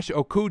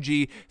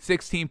Okogie,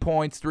 16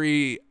 points,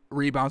 3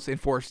 rebounds, and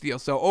 4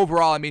 steals. So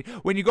overall, I mean,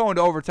 when you go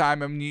into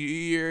overtime, I mean,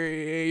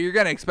 you're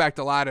going to expect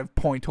a lot of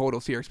point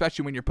totals here,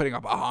 especially when you're putting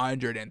up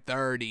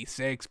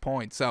 136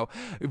 points. So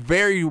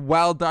very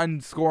well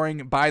done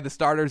scoring by the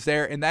starters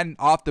there. And then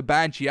off the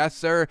bench, yes,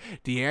 sir,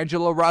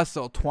 D'Angelo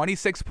Russell,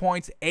 26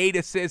 points, 8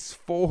 assists,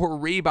 4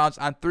 rebounds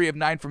on 3 of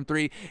 9 from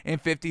 3,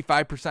 and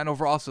 55%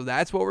 overall. So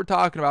that's what we're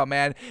talking about,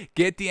 man.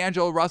 Get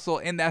D'Angelo Russell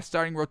in that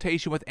starting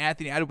rotation with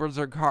Anthony Edwards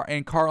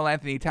and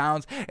Karl-Anthony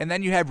Towns. And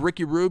then you have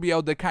Ricky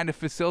Rubio to kind of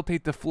facilitate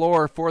the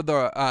floor for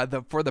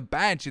the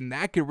bench, and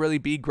that could really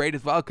be great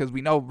as well because we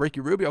know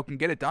Ricky Rubio can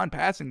get it done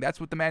passing. That's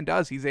what the man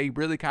does. He's a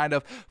really kind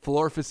of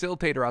floor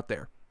facilitator out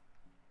there.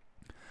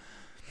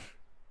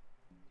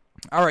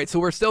 All right, so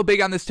we're still big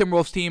on this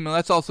Timberwolves team, and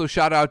let's also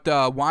shout out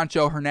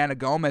Juancho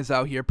Hernangomez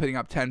out here putting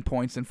up 10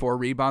 points and 4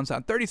 rebounds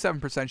on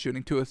 37%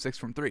 shooting, 2 of 6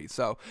 from 3.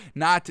 So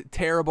not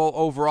terrible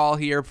overall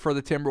here for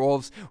the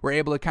Timberwolves. We're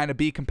able to kind of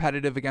be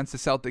competitive against the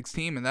Celtics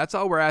team, and that's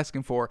all we're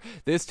asking for.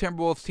 This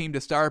Timberwolves team to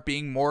start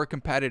being more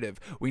competitive.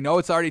 We know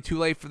it's already too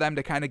late for them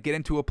to kind of get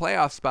into a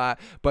playoff spot,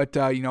 but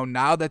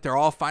now that they're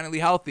all finally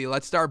healthy,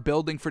 let's start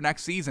building for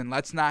next season.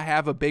 Let's not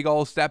have a big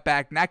old step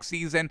back next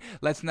season.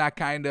 Let's not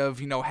kind of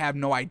have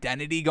no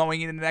identity going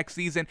into next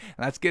season.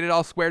 Let's get it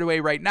all squared away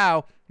right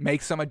now.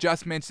 Make some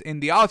adjustments in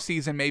the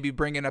offseason, maybe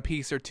bring in a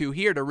piece or two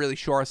here to really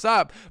shore us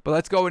up. But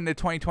let's go into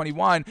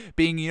 2021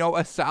 being,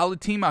 a solid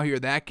team out here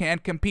that can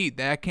compete,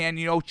 that can,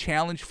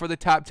 challenge for the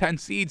top 10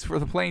 seeds for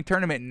the playing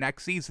tournament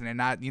next season and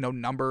not,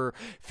 number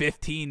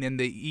 15 in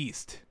the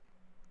East.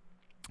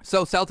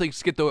 So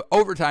Celtics get the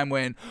overtime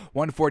win,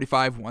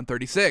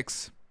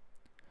 145-136.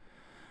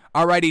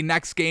 Alrighty,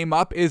 next game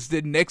up is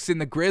the Knicks and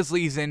the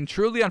Grizzlies, and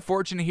truly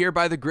unfortunate here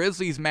by the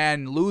Grizzlies,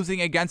 man,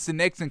 losing against the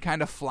Knicks and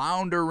kind of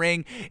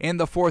floundering in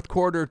the fourth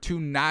quarter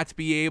to not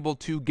be able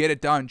to get it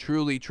done.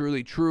 Truly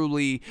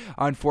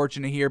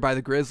unfortunate here by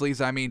the Grizzlies.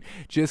 I mean,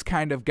 just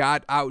kind of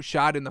got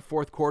outshot in the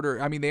fourth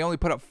quarter. I mean, they only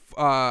put up,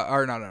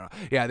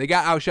 they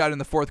got outshot in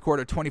the fourth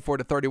quarter,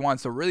 24-31,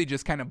 so really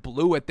just kind of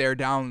blew it there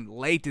down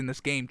late in this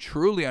game.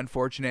 Truly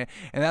unfortunate.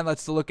 And then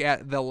let's look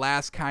at the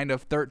last kind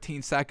of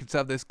 13 seconds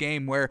of this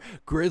game where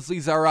Grizzlies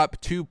are up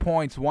 2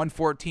 points,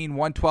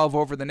 114-112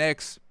 over the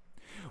Knicks.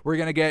 We're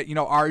going to get,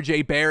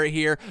 RJ Barrett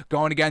here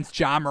going against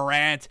Ja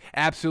Morant.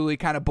 Absolutely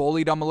kind of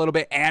bullied him a little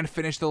bit and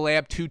finished the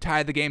layup to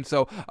tie the game.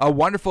 So a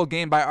wonderful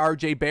game by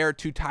RJ Barrett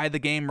to tie the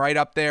game right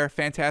up there.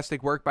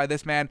 Fantastic work by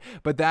this man.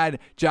 But then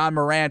Ja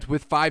Morant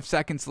with 5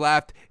 seconds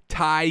left,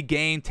 tie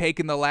game,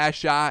 taking the last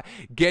shot,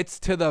 gets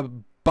to the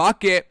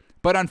bucket.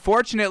 But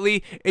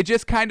unfortunately, it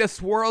just kind of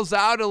swirls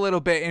out a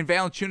little bit, and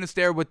Valanciunas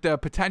there with the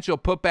potential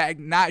putback.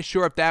 Not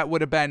sure if that would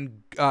have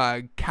been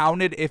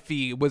counted if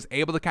he was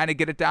able to kind of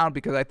get it down,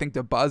 because I think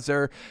the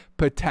buzzer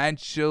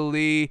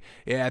potentially,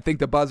 I think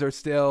the buzzer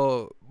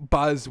still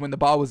buzzed when the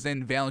ball was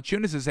in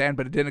Valanciunas' hand,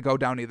 but it didn't go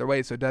down either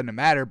way, so it doesn't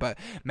matter. But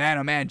man,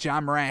 oh man,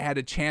 Ja Morant had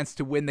a chance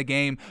to win the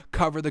game,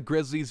 cover the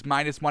Grizzlies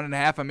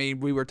 -1.5. I mean,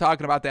 we were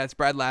talking about that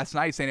spread last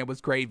night, saying it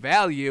was great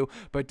value,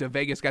 but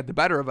Vegas got the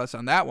better of us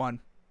on that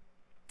one.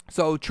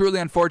 So truly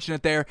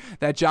unfortunate there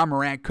that Ja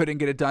Morant couldn't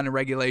get it done in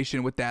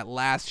regulation with that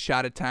last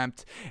shot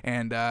attempt,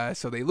 and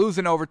so they lose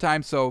in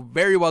overtime. So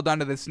very well done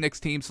to this Knicks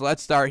team. So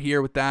let's start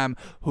here with them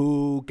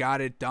who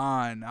got it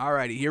done.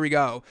 Alrighty, here we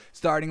go.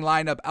 Starting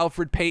lineup: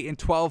 Elfrid Payton,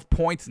 12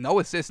 points, no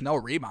assists, no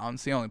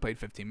rebounds. He only played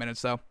 15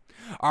 minutes though.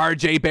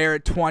 RJ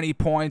Barrett, 20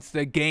 points,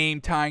 the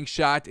game-tying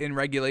shot in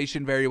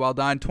regulation. Very well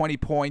done. 20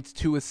 points,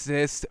 2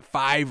 assists,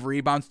 5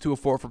 rebounds, 2 of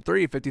 4 from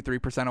 3,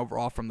 53%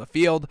 overall from the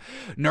field.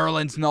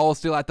 Nerlens Noel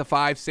still at the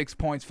 5, 6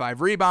 points, 5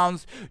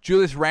 rebounds.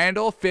 Julius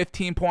Randle,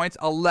 15 points,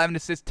 11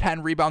 assists,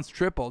 10 rebounds,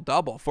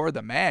 triple-double for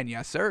the man.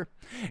 Yes, sir.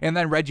 And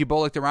then Reggie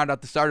Bullock to round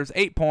out the starters,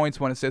 8 points,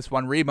 1 assist,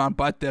 1 rebound,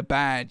 but the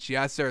bench.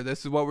 Yes, sir.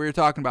 This is what we were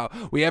talking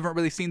about. We haven't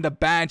really seen the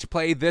bench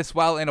play this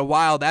well in a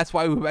while. That's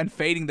why we've been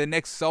fading the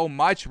Knicks so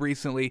much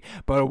recently.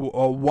 But a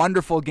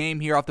wonderful game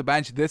here off the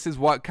bench. This is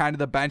what kind of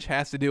the bench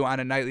has to do on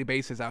a nightly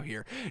basis out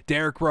here.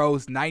 Derrick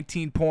Rose,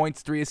 19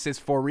 points, 3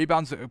 assists, 4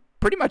 rebounds.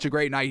 Pretty much a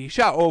great night. He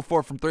shot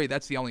 0-4 from 3.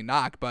 That's the only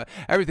knock, but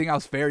everything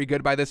else very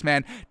good by this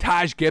man.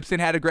 Taj Gibson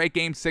had a great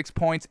game, 6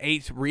 points,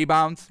 8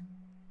 rebounds.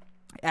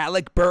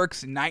 Alec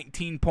Burks,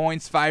 19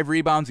 points, 5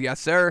 rebounds, yes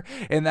sir.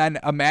 And then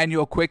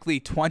Emmanuel Quickley,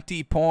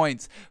 20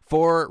 points,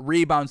 4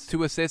 rebounds,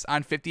 2 assists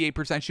on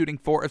 58% shooting,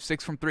 4 of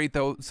 6 from 3.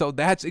 So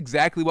that's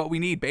exactly what we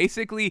need.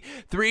 Basically,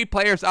 3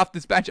 players off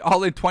this bench,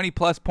 all in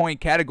 20-plus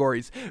point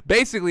categories.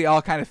 Basically,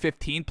 all kind of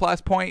 15-plus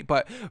point,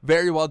 but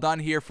very well done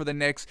here for the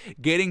Knicks.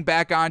 Getting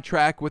back on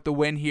track with the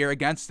win here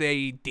against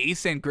a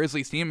decent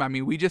Grizzlies team. I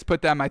mean, we just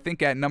put them, I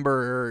think, at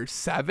number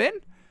 7?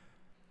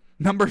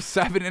 Number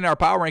 7 in our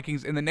power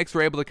rankings, and the Knicks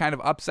were able to kind of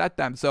upset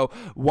them. So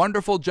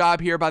wonderful job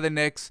here by the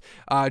Knicks.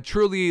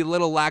 Truly a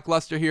little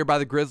lackluster here by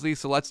the Grizzlies,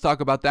 so let's talk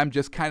about them.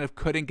 Just kind of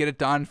couldn't get it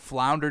done,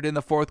 floundered in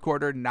the fourth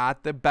quarter.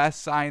 Not the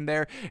best sign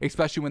there,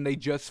 especially when they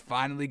just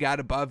finally got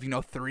above,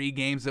 3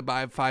 games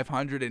above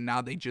 500, and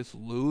now they just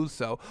lose.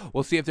 So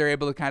we'll see if they're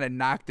able to kind of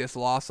knock this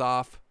loss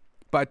off.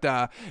 But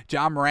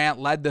Ja Morant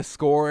led the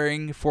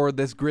scoring for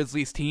this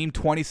Grizzlies team,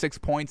 26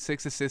 points,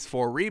 6 assists,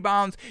 4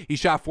 rebounds. He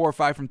shot 4 or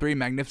 5 from 3,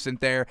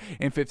 magnificent there,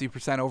 and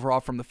 50%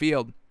 overall from the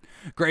field.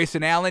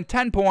 Grayson Allen,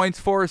 10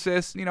 points, 4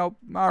 assists. All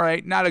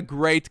right, not a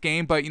great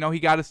game, but, he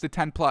got us to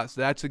 10+.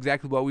 That's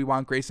exactly what we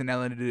want Grayson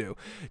Allen to do.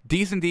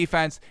 Decent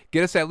defense,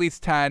 get us at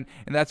least 10,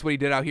 and that's what he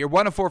did out here.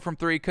 1 of 4 from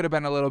 3, could have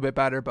been a little bit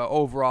better, but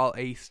overall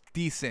a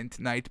decent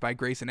night by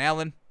Grayson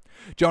Allen.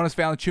 Jonas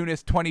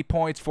Valanciunas, 20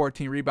 points,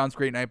 14 rebounds.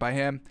 Great night by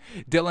him.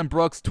 Dillon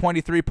Brooks,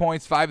 23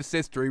 points, 5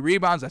 assists, 3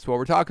 rebounds. That's what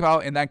we're talking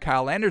about. And then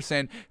Kyle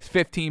Anderson,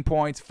 15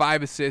 points,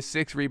 5 assists,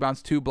 6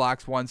 rebounds, 2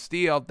 blocks, 1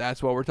 steal.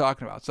 That's what we're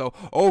talking about. So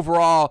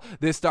overall,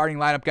 this starting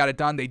lineup got it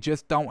done. They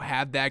just don't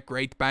have that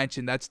great bench,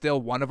 and that's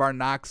still one of our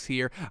knocks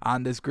here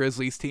on this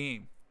Grizzlies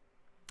team.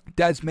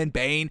 Desmond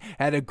Bane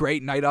had a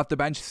great night off the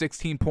bench,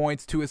 16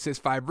 points, 2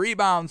 assists, 5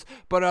 rebounds.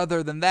 But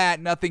other than that,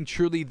 nothing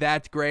truly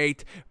that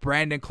great.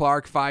 Brandon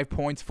Clark, 5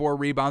 points, 4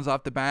 rebounds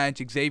off the bench.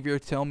 Xavier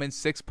Tillman,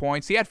 6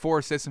 points. He had 4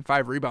 assists and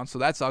 5 rebounds, so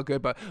that's all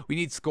good. But we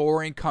need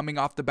scoring coming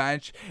off the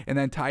bench. And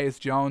then Tyus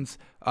Jones,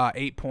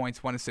 8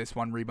 points, 1 assist,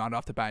 1 rebound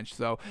off the bench.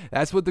 So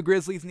that's what the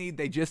Grizzlies need.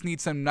 They just need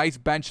some nice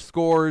bench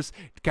scores.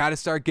 Got to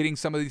start getting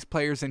some of these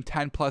players in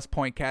 10-plus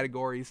point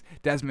categories.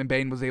 Desmond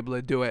Bane was able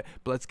to do it,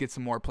 but let's get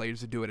some more players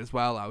to do it as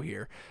well out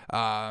here.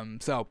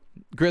 So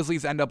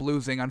Grizzlies end up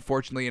losing,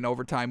 unfortunately, in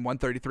overtime,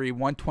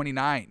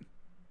 133-129.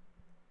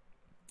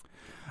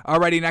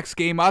 Alrighty, next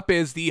game up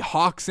is the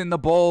Hawks and the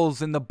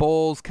Bulls, and the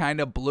Bulls kind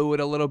of blew it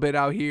a little bit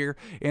out here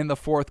in the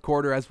fourth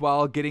quarter as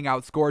well, getting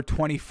outscored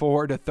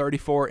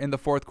 24-34 in the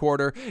fourth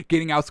quarter,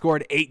 getting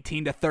outscored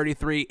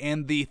 18-33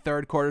 in the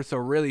third quarter. So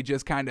really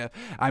just kind of,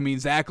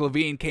 Zach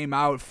LaVine came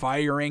out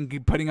firing,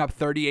 putting up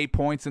 38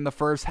 points in the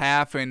first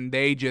half, and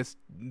they just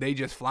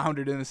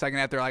floundered in the second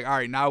half. They're like, all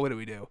right, now what do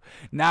we do?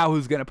 Now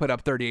who's going to put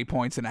up 38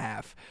 points in a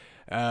half?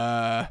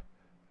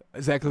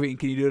 Zach LaVine,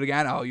 can you do it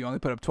again? Oh, you only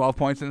put up 12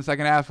 points in the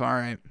second half? All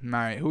right.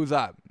 Who's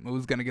up?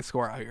 Who's going to get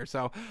score out here?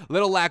 So,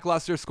 little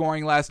lackluster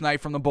scoring last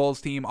night from the Bulls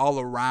team all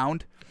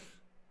around.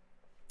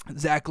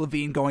 Zach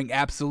LaVine going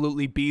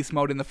absolutely beast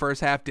mode in the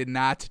first half did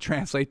not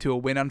translate to a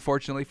win,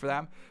 unfortunately, for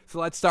them. So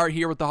let's start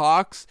here with the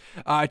Hawks.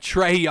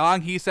 Trae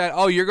Young, he said,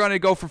 oh, you're going to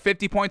go for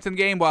 50 points in the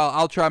game? Well,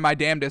 I'll try my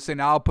damnedest,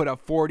 and I'll put up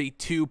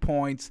 42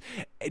 points,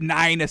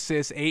 9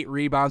 assists, 8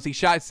 rebounds. He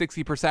shot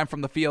 60%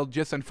 from the field,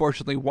 just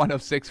unfortunately 1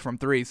 of 6 from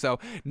 3. So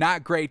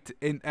not great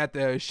at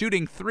the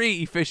shooting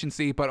 3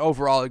 efficiency, but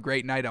overall a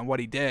great night on what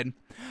he did.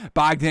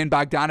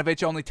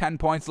 Bogdanovich, only 10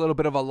 points, a little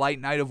bit of a light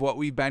night of what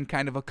we've been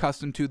kind of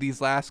accustomed to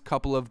these last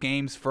couple of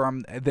games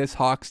from this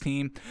Hawks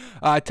team.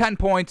 10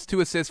 points,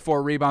 2 assists,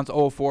 4 rebounds,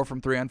 0-4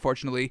 from 3,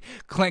 unfortunately.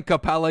 Clint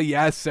Capella,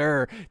 yes,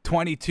 sir.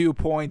 22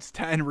 points,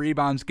 10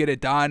 rebounds, get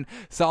it done.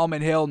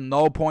 Solomon Hill,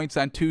 no points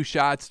on 2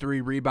 shots,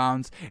 3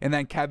 rebounds. And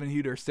then Kevin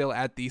Huter still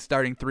at the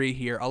starting 3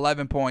 here.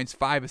 11 points,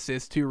 5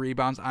 assists, 2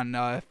 rebounds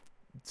on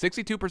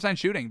 62%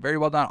 shooting. Very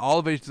well done. All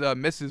of his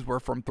misses were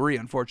from 3,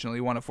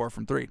 unfortunately. 1 of 4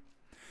 from 3.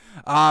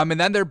 And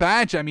then their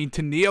bench, I mean,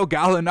 Danilo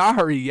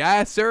Gallinari,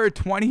 yes, sir,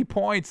 20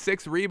 points,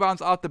 6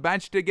 rebounds off the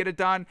bench to get it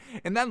done.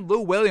 And then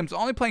Lou Williams,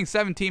 only playing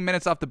 17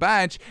 minutes off the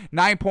bench,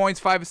 9 points,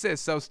 5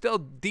 assists. So still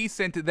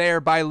decent there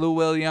by Lou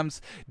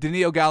Williams.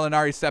 Danilo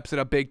Gallinari steps it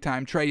up big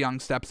time. Trae Young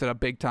steps it up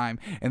big time,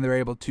 and they're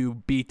able to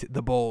beat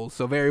the Bulls.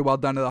 So very well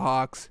done to the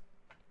Hawks.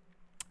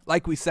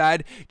 Like we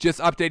said, just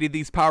updated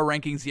these power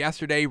rankings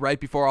yesterday right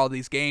before all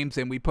these games,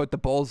 and we put the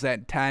Bulls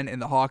at 10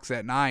 and the Hawks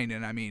at 9.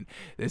 And, I mean,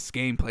 this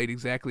game played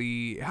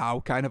exactly how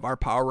kind of our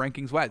power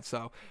rankings went.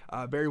 So,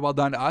 very well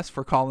done to us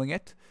for calling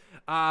it.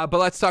 But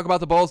let's talk about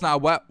the Bulls now.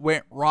 What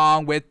went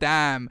wrong with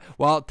them?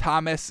 Well,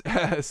 Thomas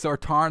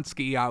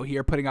Satoransky out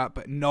here putting up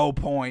no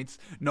points.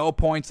 No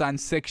points on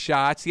 6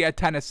 shots. He had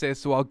 10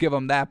 assists, so I'll give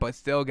him that, but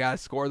still got to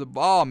score the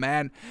ball,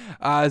 man.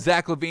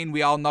 Zach LaVine,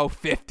 we all know,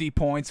 50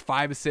 points,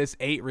 5 assists,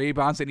 8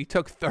 rebounds, and he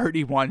took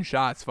 31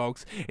 shots,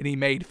 folks, and he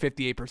made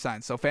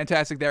 58%. So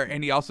fantastic there,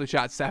 and he also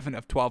shot 7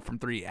 of 12 from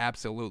 3.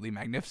 Absolutely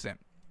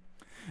magnificent.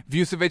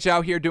 Vucevic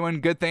out here doing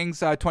good things,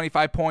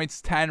 25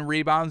 points, 10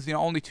 rebounds,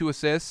 only 2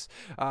 assists.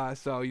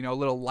 So, a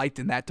little light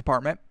in that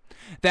department.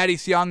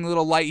 Thaddeus Young, a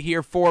little light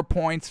here, 4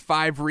 points,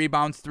 5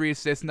 rebounds, 3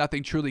 assists,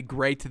 nothing truly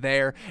great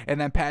there.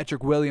 And then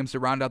Patrick Williams to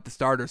round out the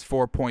starters,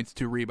 4 points,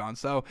 2 rebounds.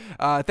 So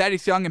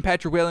Thaddeus Young and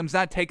Patrick Williams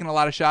not taking a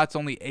lot of shots,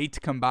 only 8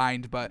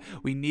 combined, but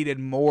we needed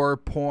more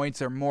points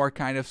or more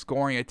kind of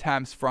scoring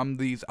attempts from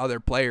these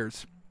other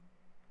players,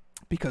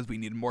 because we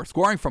needed more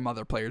scoring from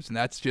other players, and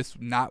that's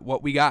just not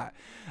what we got.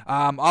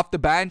 Off the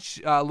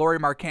bench, Lauri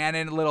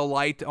Markkanen, a little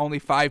light, only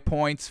 5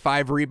 points,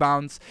 5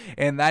 rebounds.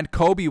 And then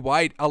Kobe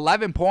White,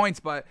 11 points,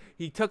 but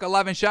he took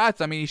 11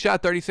 shots. I mean, he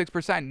shot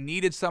 36%.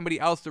 Needed somebody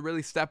else to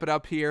really step it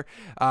up here.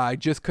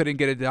 Just couldn't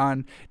get it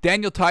done.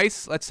 Daniel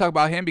Theis, let's talk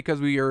about him because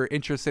we are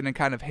interested in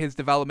kind of his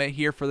development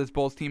here for this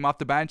Bulls team off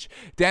the bench.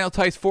 Daniel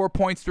Theis, 4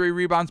 points, 3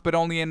 rebounds, but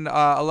only in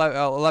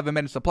 11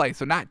 minutes to play.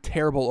 So not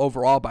terrible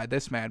overall by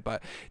this man,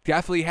 but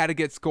definitely had to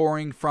get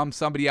scoring from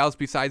somebody else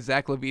besides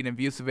Zach LaVine and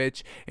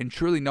Vucevic, and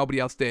truly nobody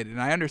else did.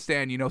 And I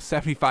understand,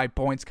 75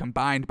 points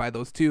combined by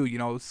those two,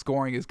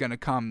 scoring is going to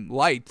come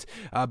light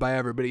by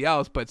everybody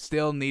else, but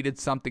still needed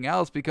something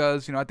else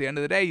because, at the end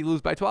of the day, you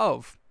lose by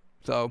 12.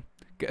 So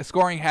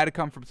scoring had to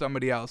come from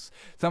somebody else.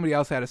 Somebody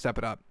else had to step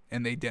it up,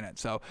 and they didn't.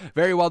 So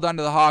very well done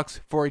to the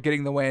Hawks for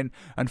getting the win.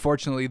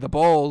 Unfortunately, the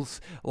Bulls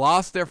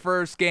lost their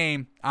first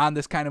game on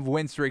this kind of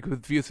win streak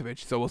with Vucevic.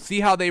 So we'll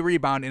see how they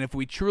rebound, and if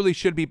we truly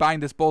should be buying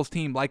this Bulls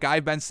team, like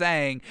I've been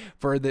saying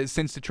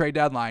since the trade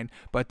deadline,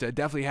 but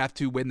definitely have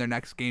to win their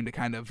next game to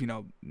kind of,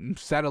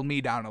 settle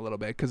me down a little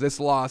bit, because this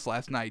loss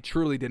last night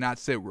truly did not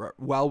sit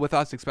well with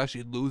us,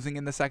 especially losing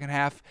in the second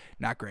half.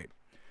 Not great.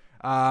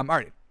 All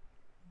right.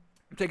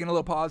 I'm taking a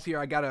little pause here.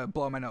 I got to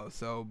blow my nose,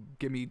 so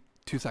give me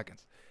 2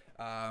 seconds.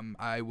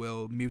 I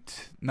will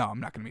mute. No,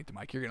 I'm not going to mute the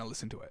mic. You're going to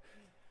listen to it.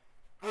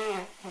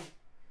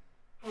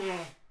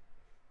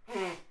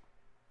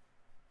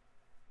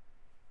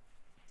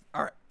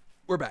 All right.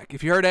 We're back.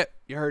 If you heard it,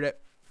 you heard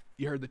it.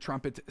 You heard the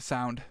trumpet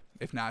sound.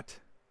 If not,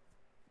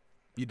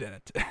 you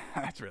didn't.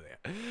 That's really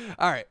it.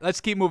 All right.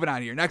 Let's keep moving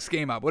on here. Next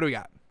game up. What do we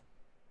got?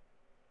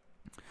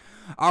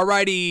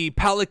 Alrighty,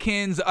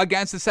 Pelicans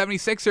against the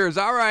 76ers.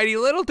 Alrighty, a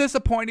little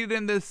disappointed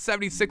in the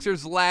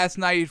 76ers last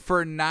night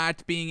for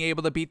not being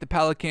able to beat the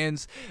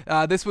Pelicans.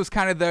 This was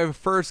kind of their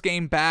first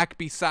game back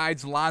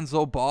besides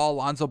Lonzo Ball.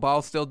 Lonzo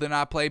Ball still did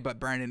not play,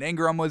 but Brandon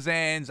Ingram was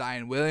in.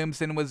 Zion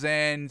Williamson was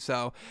in.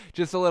 So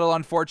just a little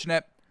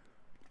unfortunate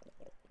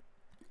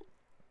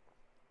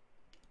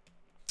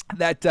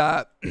that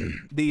the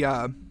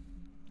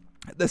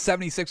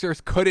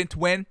 76ers couldn't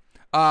win.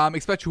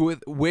 Especially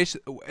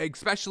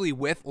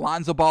with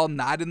Lonzo Ball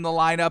not in the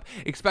lineup,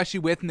 especially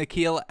with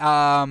Nickeil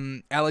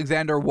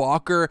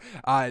Alexander-Walker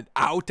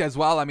out as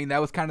well. I mean, that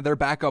was kind of their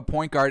backup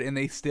point guard, and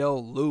they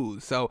still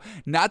lose. So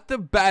not the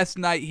best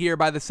night here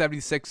by the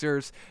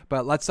 76ers,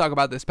 but let's talk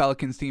about this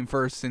Pelicans team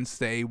first since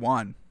they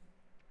won.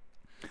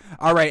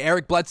 All right,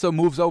 Eric Bledsoe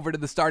moves over to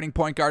the starting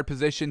point guard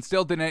position.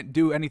 Still didn't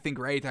do anything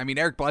great. I mean,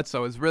 Eric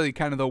Bledsoe is really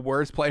kind of the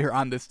worst player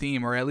on this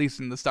team, or at least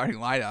in the starting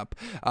lineup.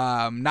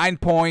 9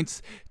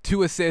 points,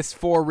 2 assists,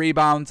 4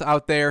 rebounds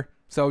out there.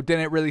 So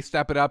didn't really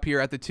step it up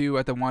here at the 2,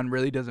 at the 1.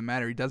 Really doesn't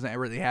matter. He doesn't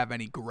really have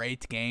any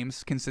great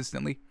games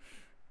consistently.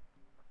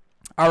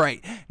 All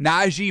right,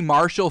 Najee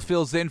Marshall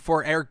fills in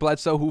for Eric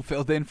Bledsoe, who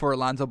filled in for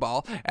Alonzo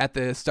Ball at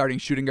the starting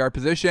shooting guard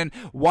position.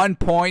 1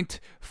 point,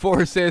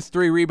 4 assists,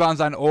 3 rebounds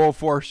on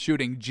 0-4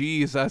 shooting.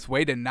 Jesus,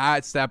 way to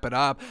not step it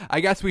up.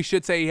 I guess we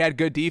should say he had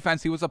good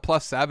defense. He was a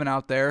 +7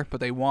 out there, but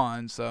they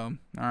won, so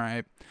all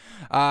right.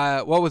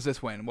 What was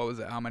this win? What was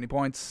it? How many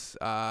points?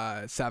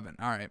 7.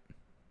 All right.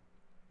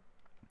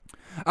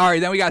 All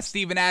right, then we got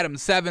Steven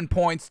Adams, 7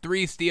 points,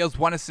 3 steals,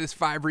 1 assist,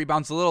 5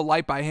 rebounds. A little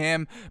light by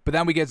him, but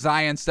then we get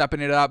Zion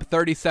stepping it up,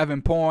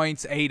 37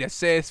 points, 8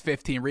 assists,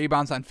 15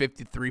 rebounds on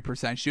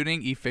 53%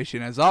 shooting,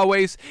 efficient as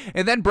always.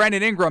 And then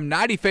Brandon Ingram,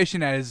 not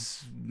efficient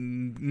as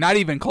not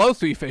even close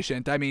to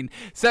efficient. I mean,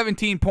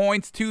 17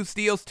 points, 2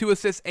 steals, 2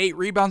 assists, 8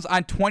 rebounds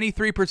on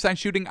 23%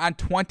 shooting on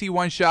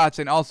 21 shots,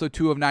 and also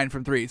 2 of 9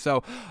 from 3.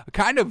 So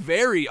kind of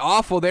very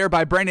awful there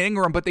by Brandon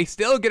Ingram, but they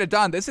still get it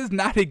done. This is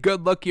not a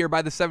good look here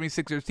by the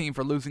 76ers team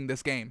for losing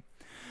this game.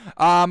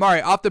 All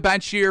right, off the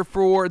bench here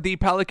for the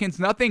Pelicans,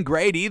 nothing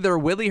great either.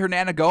 Willy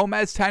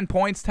Hernangomez, 10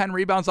 points, 10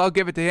 rebounds. I'll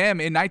give it to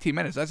him in 19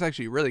 minutes. That's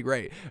actually really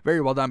great.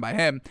 Very well done by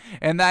him.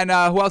 And then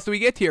who else do we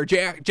get here?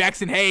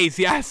 Jackson Hayes.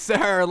 Yes,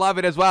 sir. Love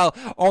it as well.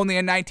 Only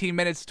in 19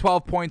 minutes,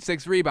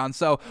 12.6 rebounds.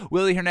 So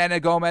Willy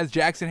Hernangomez,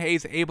 Jackson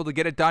Hayes able to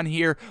get it done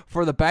here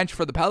for the bench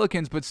for the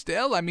Pelicans. But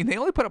still, I mean, they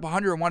only put up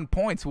 101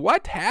 points.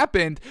 What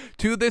happened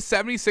to this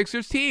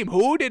 76ers team?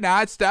 Who did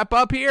not step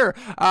up here?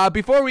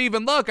 Before we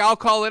even look, I'll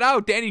call it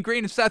out. Danny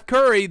Green and Seth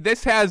Curry,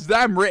 this has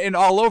them written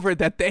all over it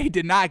that they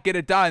did not get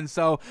it done.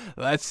 So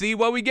let's see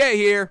what we get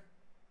here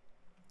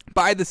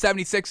by the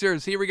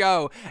 76ers. Here we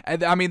go.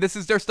 I mean, this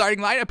is their starting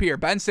lineup here.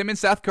 Ben Simmons,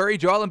 Seth Curry,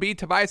 Joel Embiid,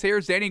 Tobias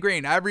Harris, Danny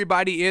Green.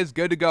 Everybody is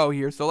good to go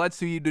here. So let's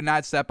see who do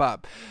not step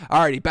up.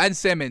 Alrighty, Ben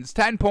Simmons,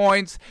 10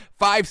 points,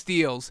 5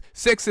 steals,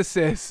 6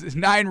 assists,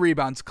 9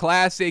 rebounds.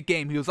 Classic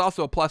game. He was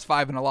also a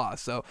 +5 in a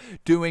loss. So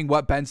doing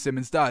what Ben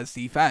Simmons does,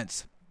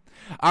 defense.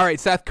 All right,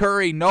 Seth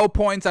Curry, no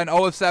points on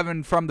 0 of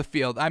 7 from the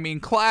field. I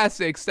mean,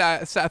 classic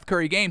Seth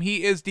Curry game.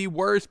 He is the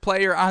worst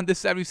player on the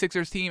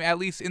 76ers team, at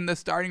least in the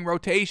starting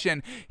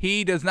rotation.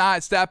 He does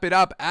not step it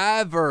up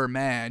ever,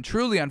 man.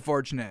 Truly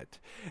unfortunate.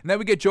 And then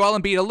we get Joel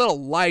Embiid, a little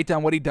light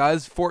on what he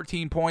does.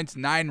 14 points,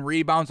 9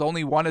 rebounds,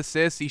 only 1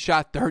 assist. He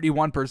shot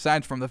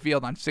 31% from the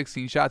field on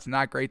 16 shots.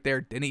 Not great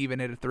there. Didn't even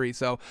hit a 3.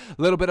 So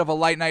a little bit of a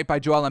light night by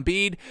Joel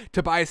Embiid.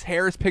 Tobias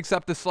Harris picks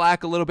up the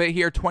slack a little bit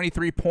here.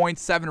 23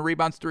 points, 7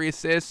 rebounds, 3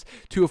 assists.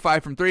 2 of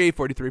 5 from 3,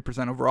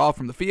 43% overall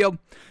from the field.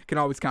 Can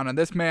always count on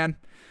this man.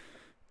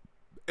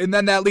 And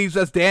then that leaves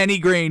us Danny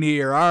Green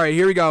here. All right,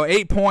 here we go.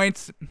 8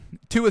 points,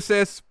 2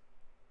 assists,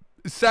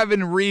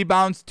 7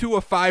 rebounds, 2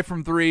 of 5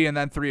 from 3, and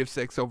then 3 of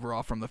 6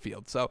 overall from the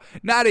field. So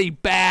not a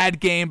bad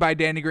game by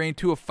Danny Green.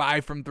 2 of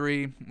 5 from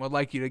 3. Would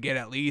like you to get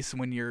at least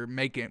when you're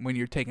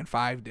taking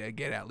 5 to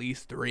get at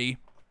least 3.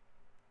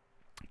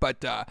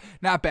 But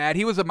not bad.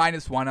 He was a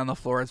 -1 on the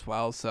floor as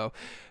well. So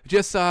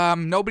just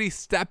nobody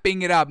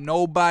stepping it up.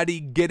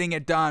 Nobody getting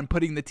it done,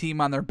 putting the team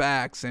on their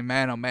backs. And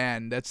man, oh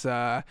man, that's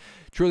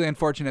truly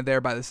unfortunate there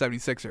by the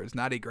 76ers.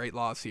 Not a great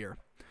loss here.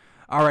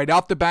 All right,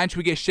 off the bench,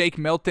 we get Shake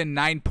Milton,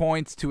 9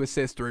 points, 2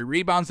 assists, 3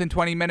 rebounds in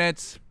 20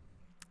 minutes.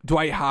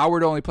 Dwight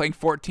Howard only playing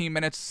 14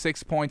 minutes,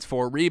 6 points,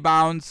 4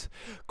 rebounds.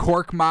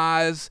 Kork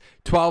Maz,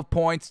 12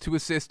 points, 2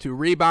 assists, 2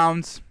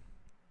 rebounds.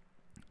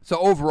 So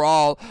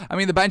overall, I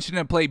mean, the bench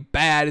didn't play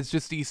bad. It's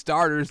just these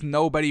starters,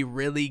 nobody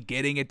really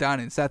getting it done.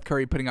 And Seth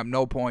Curry putting up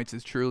no points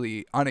is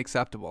truly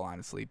unacceptable,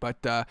 honestly.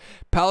 But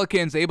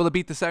Pelicans able to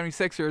beat the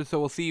 76ers, so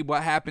we'll see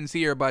what happens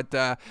here. But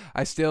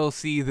I still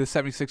see the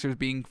 76ers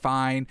being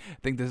fine. I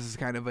think this is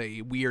kind of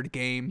a weird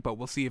game, but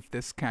we'll see if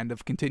this kind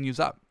of continues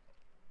up.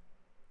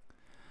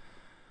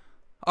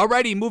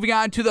 Alrighty, moving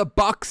on to the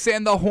Bucks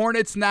and the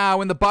Hornets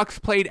now, and the Bucks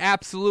played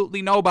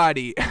absolutely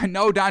nobody.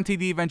 No Dante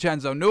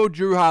DiVincenzo, no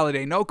Drew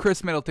Holiday, no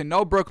Chris Middleton,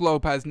 no Brook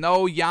Lopez,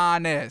 no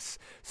Giannis.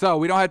 So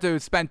we don't have to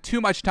spend too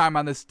much time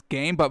on this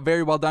game, but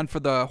very well done for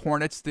the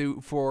Hornets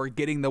for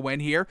getting the win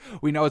here.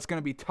 We know it's going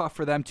to be tough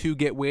for them to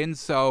get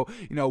wins, so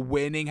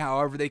winning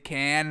however they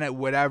can,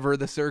 whatever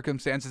the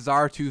circumstances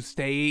are, to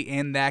stay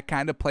in that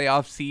kind of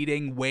playoff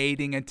seeding,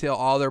 waiting until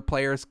all their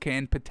players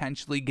can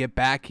potentially get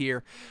back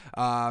here.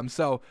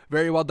 So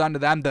very well done to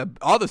them.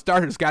 All the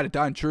starters got it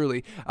done,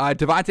 truly.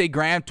 Devontae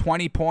Graham,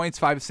 20 points,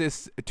 5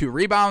 assists, 2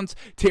 rebounds.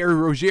 Terry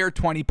Rozier,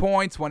 20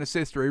 points, 1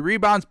 assist, 3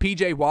 rebounds.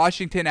 PJ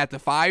Washington at the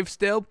 5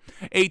 still.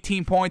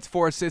 18 points,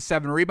 4 assists,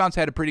 7 rebounds.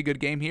 Had a pretty good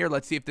game here.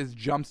 Let's see if this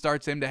jump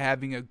starts him to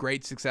having a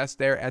great success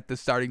there at the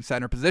starting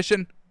center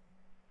position.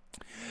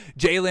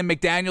 Jalen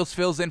McDaniels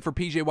fills in for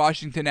PJ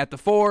Washington at the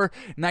 4,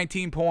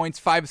 19 points,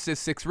 5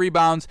 assists, 6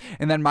 rebounds,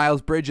 and then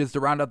Miles Bridges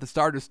to round out the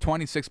starters,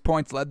 26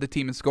 points, led the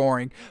team in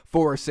scoring,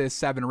 4 assists,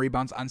 7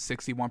 rebounds on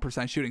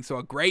 61% shooting. So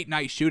a great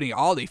night shooting,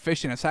 all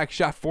efficient as heck,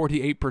 shot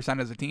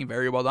 48% as a team,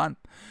 very well done.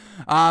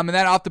 And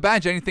then off the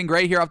bench, anything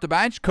great here off the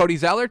bench? Cody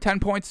Zeller, 10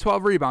 points,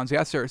 12 rebounds.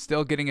 Yes, sir,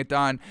 still getting it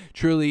done.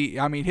 Truly,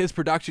 I mean, his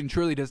production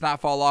truly does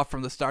not fall off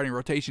from the starting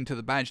rotation to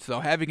the bench,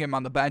 so having him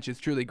on the bench is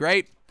truly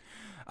great.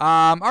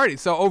 Alrighty,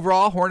 so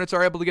overall, Hornets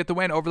are able to get the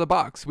win over the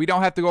Bucks. We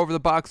don't have to go over the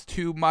Bucks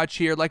too much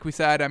here, like we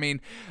said. I mean,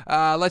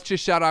 let's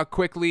just shout out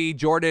quickly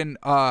Jordan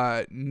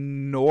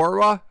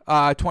Nora,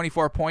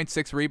 24 points,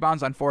 6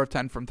 rebounds on 4 of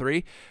 10 from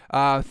 3.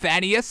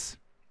 Thanasis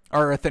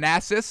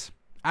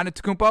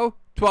Antetokounmpo,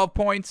 12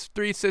 points,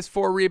 3 assists,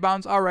 4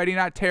 rebounds. Alrighty,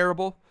 not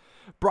terrible.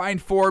 Brian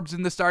Forbes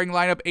in the starting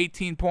lineup,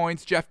 18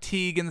 points. Jeff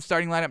Teague in the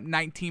starting lineup,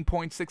 19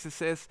 points, 6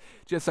 assists.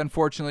 Just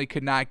unfortunately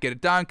could not get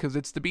it done because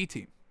it's the B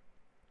team.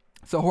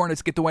 So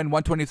Hornets get the win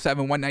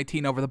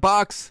 127-119 over the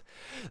Bucks.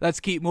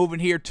 Let's keep moving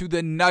here to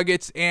the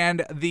Nuggets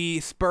and the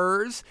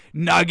Spurs.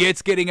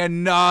 Nuggets getting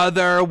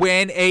another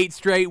win, 8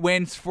 straight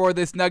wins for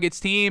this Nuggets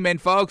team.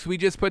 And folks, we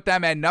just put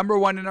them at number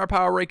 1 in our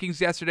power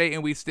rankings yesterday,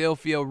 and we still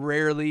feel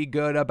really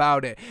good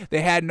about it.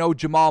 They had no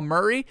Jamal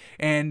Murray,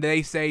 and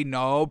they say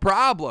no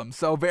problem.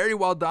 So very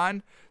well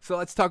done. So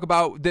let's talk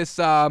about this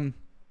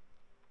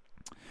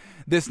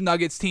this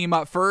Nuggets team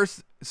up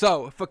first.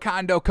 So,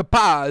 Facundo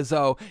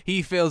Campazzo,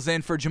 he fills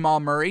in for Jamal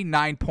Murray,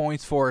 9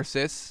 points, 4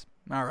 assists.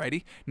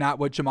 Alrighty, not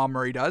what Jamal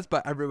Murray does,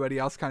 but everybody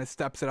else kind of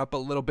steps it up a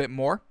little bit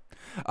more.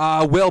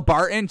 Will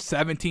Barton,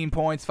 17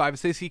 points, 5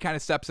 assists. He kind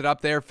of steps it up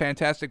there.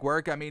 Fantastic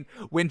work. I mean,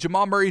 when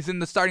Jamal Murray's in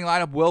the starting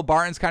lineup, Will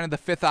Barton's kind of the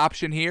 5th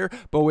option here,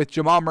 but with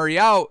Jamal Murray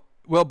out,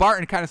 Will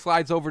Barton kind of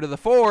slides over to the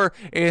 4,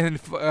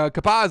 and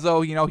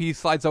Campazzo, he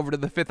slides over to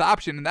the 5th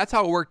option, and that's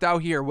how it worked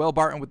out here. Will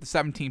Barton with the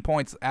 17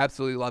 points.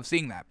 Absolutely love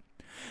seeing that.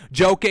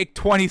 Jokic,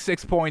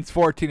 26 points,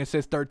 14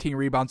 assists, 13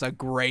 rebounds. A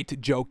great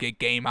Jokic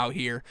game out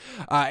here.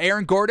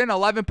 Aaron Gordon,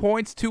 11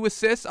 points, 2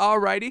 assists.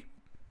 Alrighty.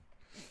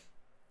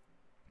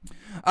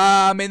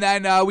 And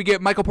then we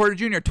get Michael Porter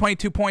Jr.,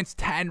 22 points,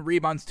 10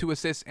 rebounds, 2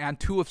 assists, and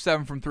 2 of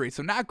 7 from 3.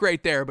 So not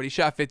great there, but he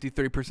shot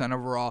 53%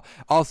 overall.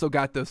 Also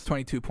got those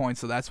 22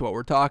 points, so that's what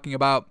we're talking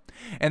about.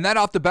 And then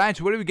off the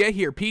bench, what do we get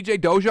here? PJ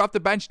Dozier off the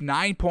bench,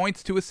 9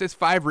 points, 2 assists,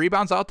 5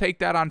 rebounds. I'll take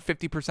that on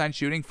 50%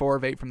 shooting, 4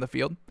 of 8 from the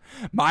field.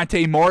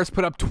 Monte Morris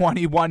put up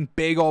 21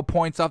 big old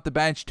points off the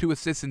bench, 2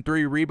 assists and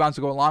 3 rebounds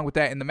to go along with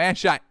that. And the man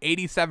shot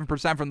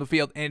 87% from the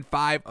field and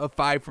 5 of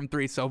 5 from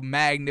 3. So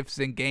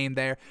magnificent game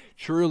there.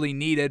 Truly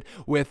needed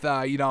with,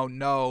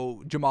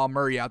 no Jamal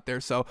Murray out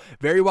there. So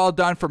very well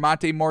done for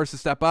Monte Morris to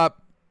step up.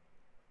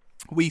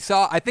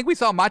 I think we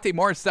saw Monte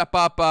Morris step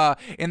up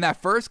in that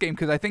first game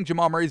because I think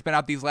Jamal Murray's been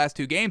out these last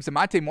 2 games, and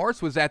Monte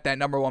Morris was at that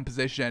number 1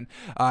 position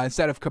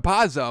instead of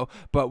Campazzo.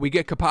 But we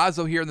get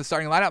Campazzo here in the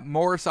starting lineup,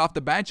 Morris off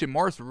the bench, and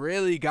Morris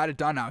really got it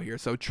done out here.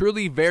 So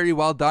truly very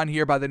well done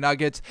here by the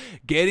Nuggets,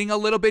 getting a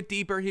little bit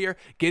deeper here,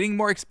 getting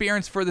more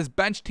experience for this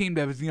bench team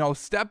to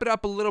step it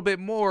up a little bit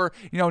more.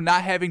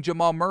 Not having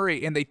Jamal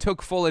Murray, and they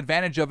took full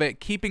advantage of it,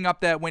 keeping up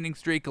that winning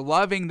streak.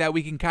 Loving that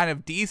we can kind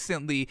of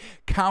decently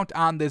count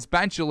on this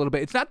bench a little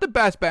bit. It's not the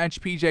best bench,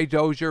 PJ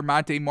Dozier,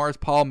 Monte Morris,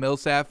 Paul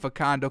Millsap,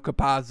 Facundo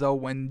Campazzo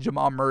when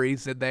Jamal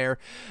Murray's in there.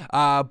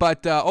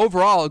 But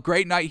overall, a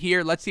great night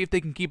here. Let's see if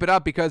they can keep it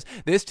up because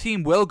this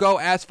team will go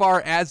as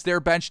far as their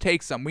bench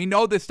takes them. We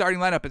know this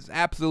starting lineup is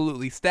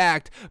absolutely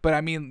stacked, but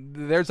I mean,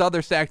 there's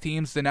other stacked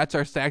teams. The Nets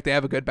are stacked. They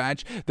have a good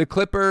bench. The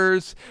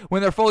Clippers,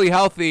 when they're fully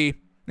healthy,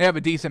 they have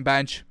a decent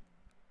bench.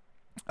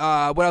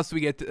 What else do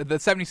we get? The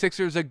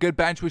 76ers, a good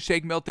bench with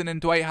Shake Milton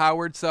and Dwight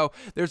Howard. So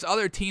there's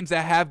other teams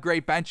that have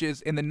great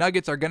benches, and the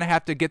Nuggets are going to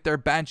have to get their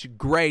bench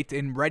great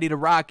and ready to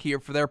rock here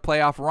for their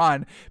playoff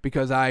run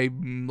because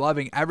I'm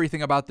loving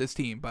everything about this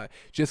team, but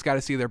just got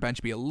to see their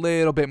bench be a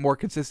little bit more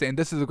consistent. And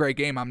this is a great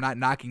game. I'm not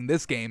knocking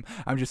this game.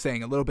 I'm just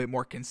saying a little bit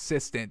more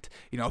consistent,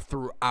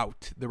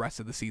 throughout the rest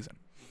of the season.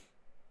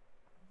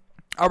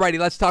 Alrighty,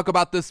 let's talk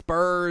about the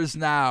Spurs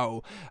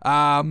now.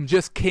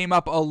 Just came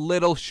up a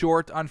little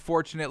short,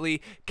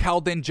 unfortunately.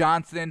 Keldon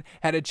Johnson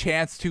had a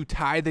chance to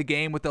tie the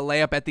game with the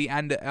layup at the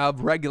end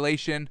of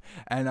regulation,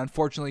 and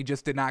unfortunately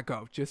just did not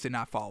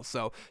fall.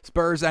 So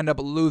Spurs end up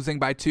losing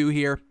by 2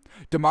 here.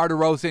 DeMar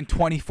DeRozan,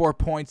 24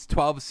 points,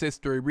 12 assists,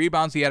 3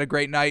 rebounds. He had a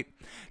great night.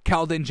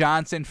 Keldon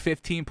Johnson,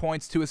 15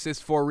 points, 2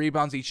 assists, 4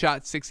 rebounds. He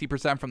shot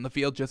 60% from the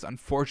field. Just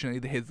unfortunately,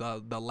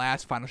 the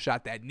last final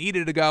shot that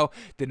needed to go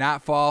did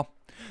not fall.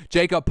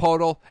 Jacob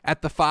Poeltl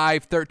at the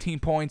 5, 13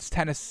 points,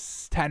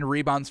 10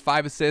 rebounds,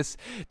 5 assists.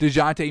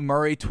 DeJounte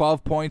Murray,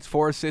 12 points,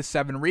 4 assists,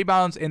 7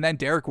 rebounds. And then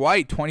Derek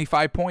White,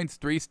 25 points,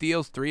 3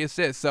 steals, 3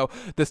 assists. So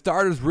the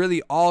starters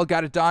really all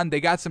got it done. They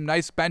got some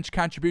nice bench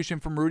contribution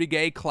from Rudy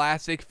Gay,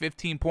 classic,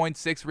 15 points,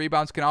 6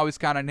 rebounds. Can always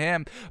count on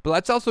him. But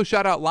let's also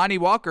shout out Lonnie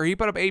Walker. He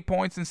put up 8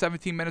 points in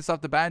 17 minutes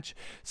off the bench.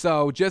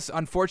 So just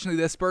unfortunately,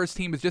 the Spurs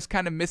team is just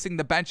kind of missing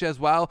the bench as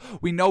well.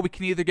 We know we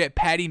can either get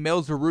Patty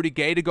Mills or Rudy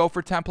Gay to go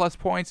for 10 plus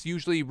points.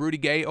 Usually Rudy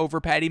Gay over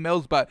Patty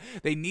Mills, but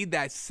they need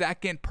that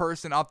second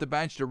person off the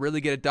bench to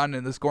really get it done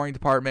in the scoring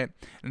department.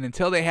 And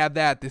until they have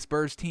that, the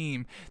Spurs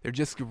team, they're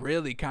just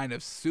really kind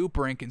of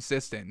super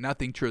inconsistent.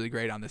 Nothing truly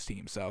great on this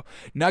team. So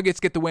Nuggets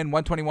get the win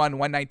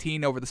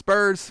 121-119 over the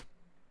Spurs.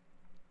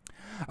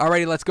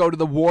 Alrighty, let's go to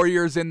the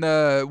Warriors and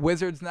the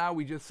Wizards now.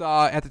 We just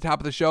saw at the top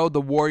of the show the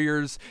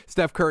Warriors,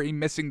 Steph Curry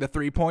missing the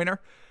 3-pointer.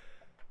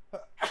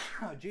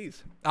 Oh,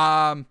 jeez.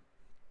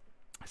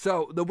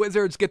 So the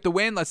Wizards get the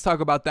win. Let's talk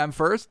about them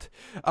first.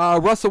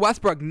 Russell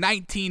Westbrook,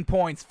 19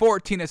 points,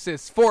 14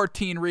 assists,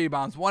 14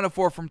 rebounds, 1 of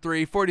 4 from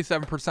 3,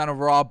 47%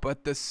 overall,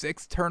 but the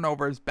 6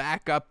 turnovers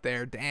back up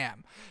there.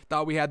 Damn.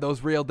 Thought we had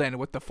those reeled in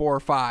with the 4 or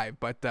 5,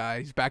 but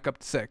he's back up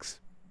to 6.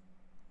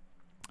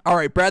 All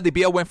right, Bradley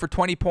Beal went for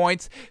 20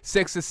 points,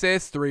 6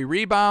 assists, 3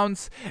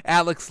 rebounds.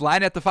 Alex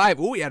Len at the 5.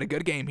 Ooh, he had a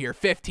good game here.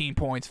 15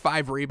 points,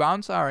 5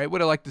 rebounds. All right, would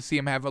have liked to see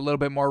him have a little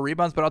bit more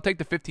rebounds, but I'll take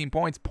the 15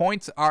 points.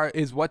 Points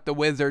is what the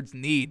Wizards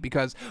need,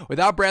 because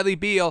without Bradley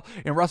Beal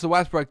and Russell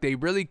Westbrook, they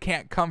really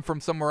can't come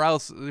from somewhere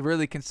else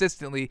really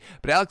consistently.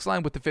 But Alex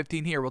Len with the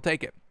 15 here, we'll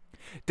take it.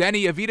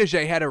 Denny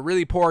Avdija had a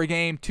really poor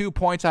game, 2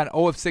 points on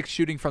 0 of 6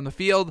 shooting from the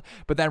field,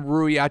 but then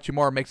Rui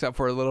Hachimura makes up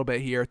for a little bit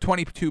here.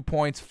 22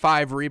 points,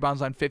 5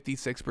 rebounds on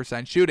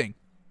 56% shooting.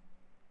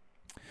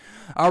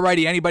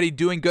 Alrighty, anybody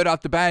doing good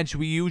off the bench?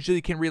 We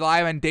usually can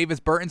rely on Davis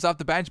Bertans off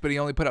the bench, but he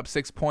only put up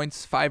 6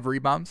 points, 5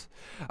 rebounds.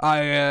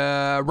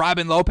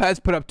 Robin Lopez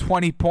put up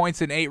 20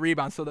 points and 8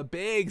 rebounds. So the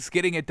bigs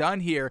getting it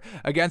done here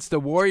against the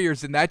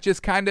Warriors, and that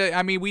just kind of,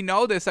 I mean, we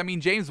know this. I mean,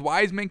 James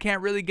Wiseman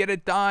can't really get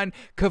it done.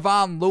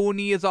 Kevon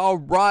Looney is all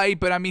right,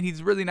 but I mean,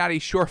 he's really not a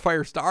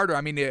surefire starter. I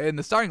mean, in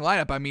the starting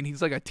lineup, I mean,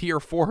 he's like a tier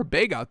 4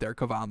 big out there,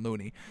 Kevon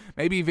Looney.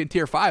 Maybe even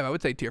tier 5. I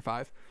would say tier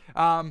 5.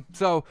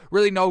 So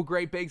really no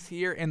great bigs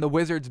here, and the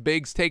Wizards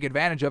bigs take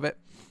advantage of it.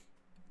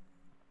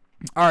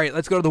 All right,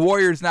 let's go to the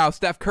Warriors now.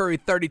 Steph Curry,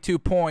 32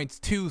 points,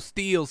 2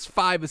 steals,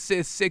 5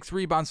 assists, 6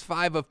 rebounds,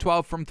 5 of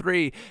 12 from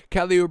 3.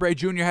 Kelly Oubre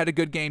Jr. had a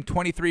good game,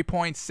 23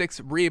 points,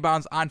 6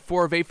 rebounds on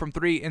 4 of 8 from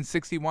 3, and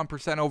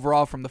 61%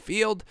 overall from the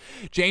field.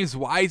 James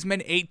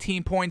Wiseman,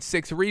 18 points,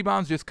 6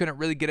 rebounds, just couldn't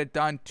really get it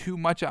done too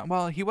much.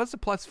 Well, he was a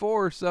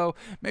 +4, so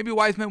maybe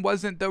Wiseman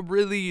wasn't the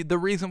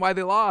reason why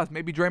they lost.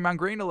 Maybe Draymond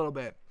Green a little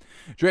bit.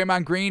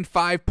 Draymond Green,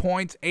 5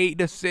 points, 8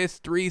 assists,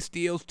 3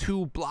 steals,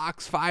 2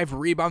 blocks, 5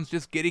 rebounds,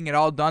 just getting it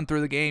all done through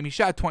the game. He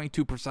shot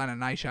 22% on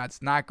nice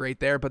shots. Not great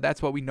there, but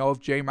that's what we know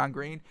of Draymond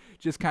Green.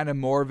 Just kind of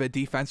more of a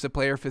defensive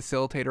player,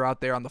 facilitator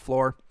out there on the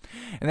floor.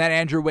 And then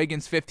Andrew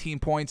Wiggins, 15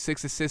 points,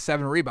 6 assists,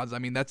 7 rebounds. I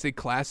mean, that's a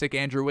classic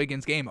Andrew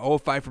Wiggins game. 0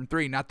 of 5 from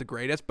 3, not the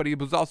greatest, but he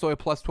was also a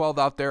 +12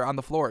 out there on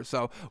the floor.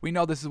 So we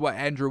know this is what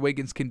Andrew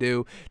Wiggins can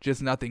do,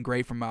 just nothing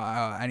great from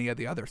any of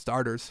the other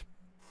starters.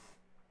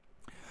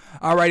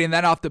 All right, and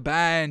then off the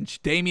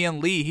bench, Damian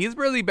Lee. He's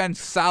really been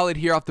solid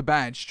here off the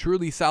bench.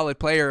 Truly solid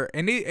player.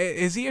 And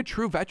is he a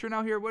true veteran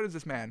out here? What is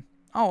this man?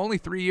 Oh, only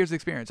 3 years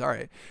experience. All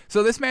right.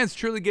 So this man's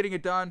truly getting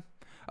it done.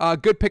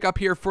 Good pickup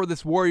here for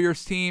this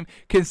Warriors team.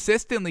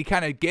 Consistently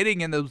kind of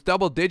getting in those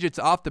double digits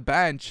off the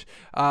bench.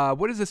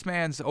 What is this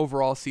man's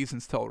overall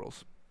season's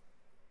totals?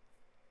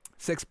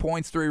 6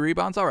 points, 3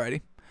 rebounds.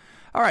 Alrighty.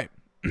 All right.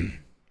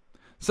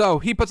 So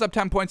he puts up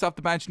 10 points off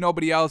the bench.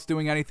 Nobody else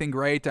doing anything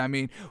great. I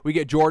mean, we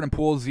get Jordan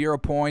Poole, 0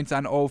 points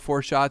on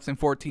 0-4 shots in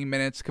 14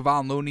 minutes.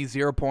 Kevon Looney,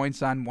 0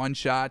 points on 1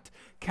 shot.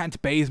 Kent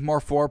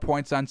Bazemore, 4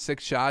 points on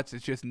 6 shots.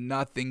 It's just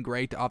nothing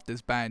great off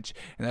this bench,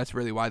 and that's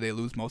really why they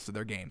lose most of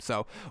their games.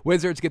 So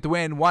Wizards get the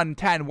win,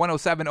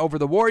 110-107 over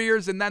the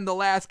Warriors. And then the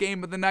last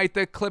game of the night,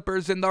 the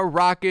Clippers and the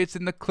Rockets.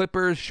 And the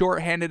Clippers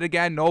shorthanded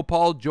again. No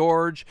Paul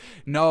George.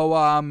 No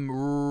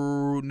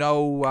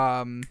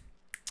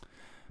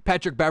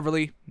Patrick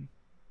Beverley,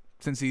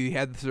 since he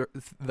had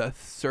the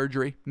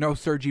surgery. No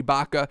Serge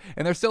Ibaka.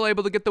 And they're still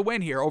able to get the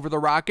win here over the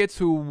Rockets,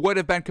 who would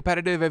have been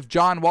competitive if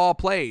John Wall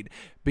played,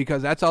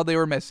 because that's all they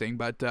were missing.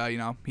 But,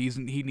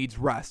 he needs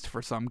rest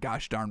for some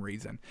gosh darn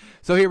reason.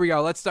 So here we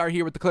go. Let's start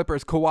here with the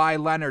Clippers. Kawhi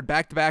Leonard,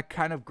 back-to-back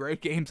kind of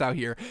great games out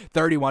here.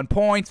 31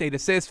 points, 8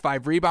 assists,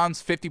 5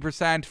 rebounds,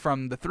 50%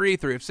 from the 3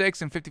 of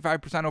 6, and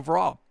 55%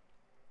 overall.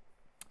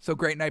 So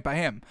great night by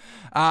him.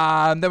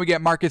 Then we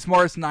get Marcus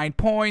Morris, 9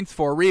 points,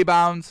 4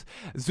 rebounds.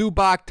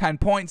 Zubac, 10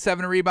 points,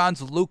 7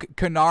 rebounds. Luke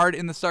Kennard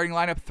in the starting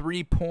lineup,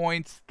 3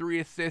 points, 3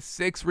 assists,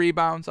 6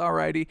 rebounds.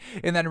 Alrighty.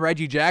 And then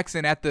Reggie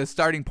Jackson at the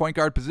starting point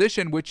guard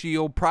position, which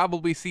you'll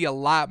probably see a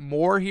lot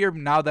more here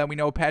now that we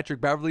know Patrick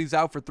Beverley's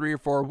out for 3 or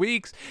 4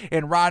 weeks.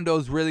 And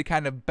Rondo's really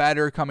kind of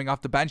better coming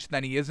off the bench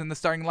than he is in the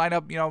starting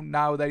lineup,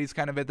 now that he's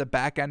kind of at the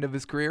back end of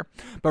his career.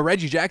 But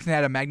Reggie Jackson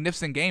had a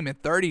magnificent game in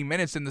 30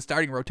 minutes in the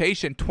starting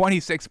rotation,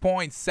 26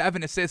 points,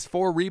 7 assists,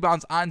 4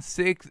 rebounds on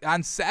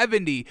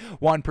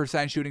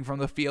 71% shooting from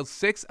the field,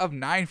 6 of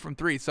 9 from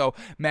 3. So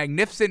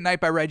magnificent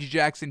night by Reggie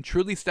Jackson.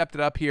 Truly stepped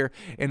it up here,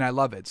 and I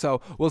love it.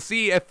 So we'll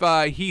see if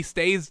he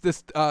stays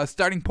this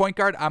starting point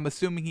guard. I'm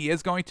assuming he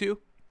is going to,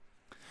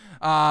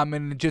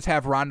 and just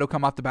have Rondo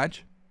come off the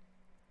bench.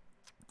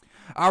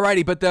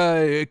 Alrighty, but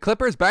the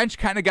Clippers bench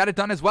kind of got it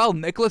done as well.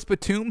 Nicholas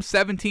Batum,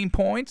 17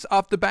 points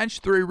off the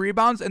bench, 3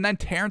 rebounds, and then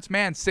Terrence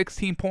Mann,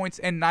 16 points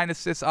and 9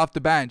 assists off the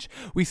bench.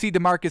 We see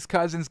DeMarcus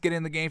Cousins get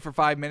in the game for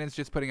 5 minutes,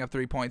 just putting up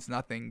 3 points.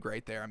 Nothing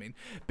great there. I mean,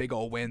 big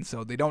old win,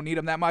 so they don't need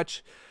him that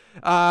much.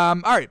 All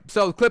right,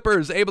 so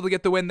Clippers able to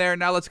get the win there.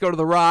 Now let's go to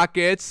the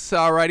Rockets.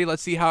 Alrighty,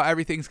 let's see how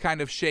everything's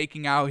kind of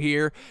shaking out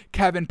here.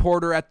 Kevin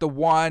Porter at the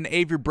 1,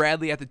 Avery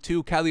Bradley at the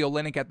 2, Kelly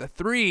Olynyk at the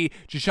 3,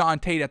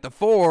 Jae'Sean Tate at the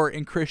 4,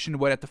 and Christian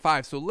Wood at the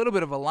 5. So a little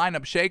bit of a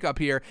lineup shakeup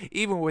here.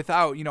 Even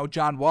without,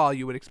 John Wall,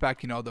 you would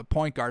expect, the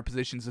point guard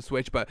positions to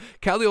switch. But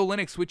Kelly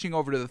Olynyk switching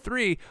over to the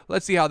 3,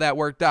 let's see how that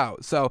worked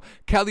out. So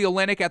Kelly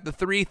Olynyk at the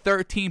 3,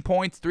 13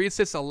 points, 3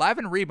 assists,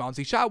 11 rebounds.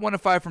 He shot 1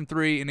 of 5 from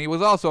 3, and he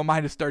was also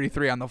minus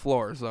 33 on the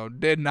floor. So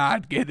did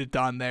not get it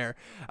done there.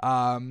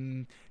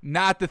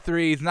 Not the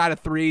 3. He's not a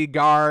 3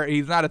 guard.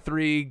 He's not a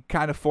 3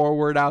 kind of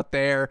forward out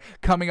there.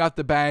 Coming off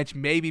the bench,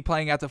 maybe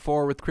playing at the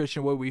 4 with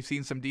Christian Wood. We've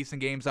seen some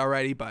decent games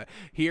already, but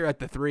here at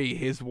the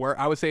 3,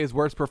 I would say his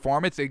worst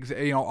performance.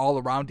 All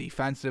around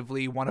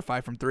defensively, 1 of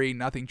 5 from 3,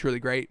 nothing truly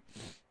great.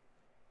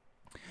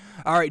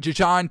 All right,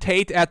 Jae'Sean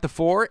Tate at the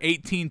 4,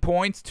 18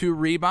 points, 2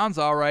 rebounds.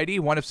 Alrighty,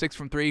 1 of 6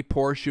 from 3,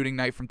 poor shooting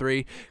night from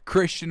 3.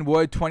 Christian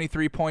Wood,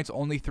 23 points,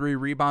 only 3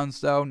 rebounds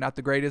though, not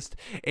the greatest.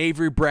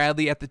 Avery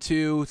Bradley at the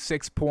 2,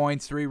 6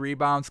 points, 3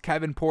 rebounds.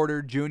 Kevin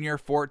Porter Jr.,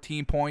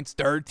 14 points,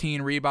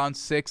 13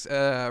 rebounds, 6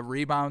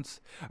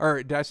 rebounds.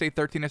 Or did I say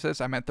 13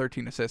 assists? I meant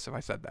 13 assists if I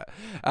said that.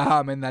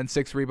 And then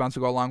 6 rebounds to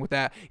go along with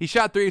that. He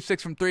shot 3 of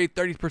 6 from 3,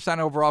 30%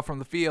 overall from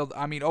the field.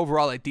 I mean,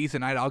 overall a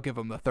decent night. I'll give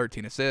him the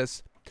 13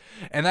 assists.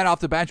 And then off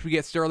the bench, we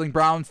get Sterling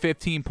Brown,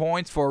 15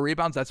 points, 4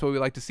 rebounds. That's what we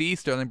like to see.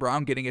 Sterling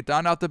Brown getting it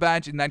done off the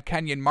bench. And then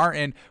Kenyon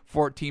Martin,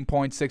 14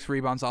 points, 6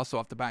 rebounds, also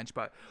off the bench.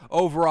 But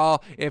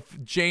overall,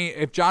 if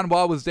John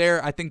Wall was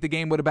there, I think the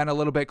game would have been a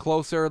little bit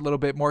closer, a little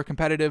bit more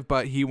competitive,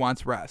 but he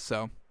wants rest.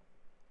 So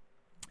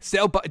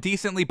still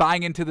decently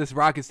buying into this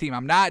Rockets team.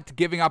 I'm not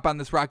giving up on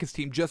this Rockets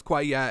team just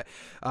quite yet.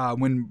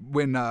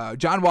 When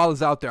John Wall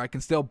is out there, I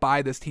can still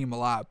buy this team a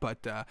lot.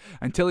 But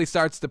until he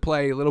starts to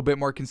play a little bit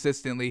more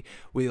consistently,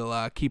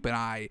 we'll keep an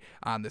eye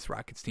on this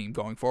Rockets team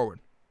going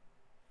forward.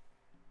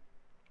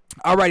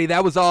 Alrighty,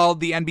 that was all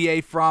the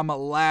NBA from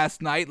last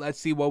night. Let's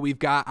see what we've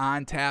got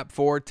on tap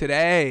for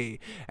today.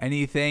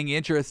 Anything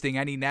interesting?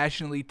 Any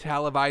nationally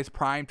televised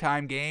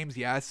primetime games?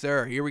 Yes,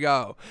 sir. Here we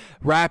go.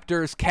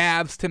 Raptors,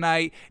 Cavs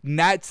tonight.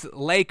 Nets,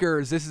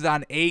 Lakers. This is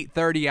on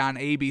 8:30 on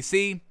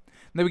ABC.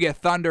 Then we get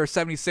Thunder,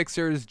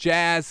 76ers,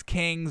 Jazz,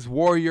 Kings,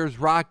 Warriors,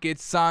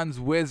 Rockets, Suns,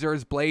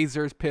 Wizards,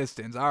 Blazers,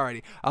 Pistons.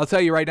 Alrighty, I'll tell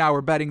you right now,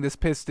 we're betting this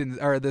Pistons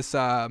or this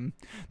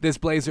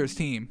Blazers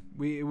team.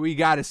 We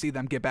got to see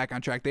them get back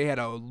on track. They had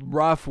a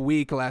rough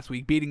week last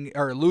week,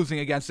 losing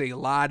against a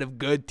lot of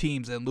good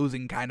teams and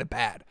losing kind of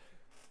bad.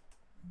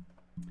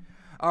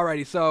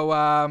 Alrighty, so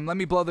let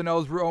me blow the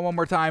nose one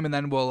more time, and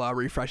then we'll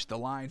refresh the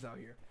lines out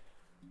here.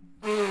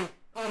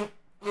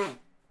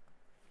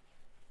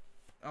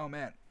 Oh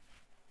man.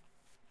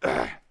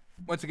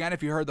 Once again,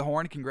 if you heard the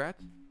horn,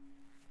 congrats.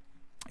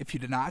 If you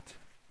did not,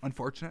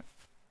 unfortunate.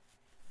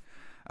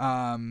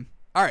 All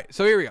right,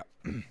 so here we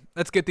go.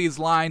 Let's get these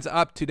lines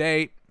up to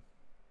date.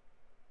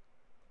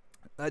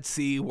 Let's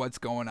see what's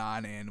going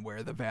on and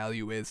where the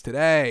value is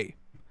today.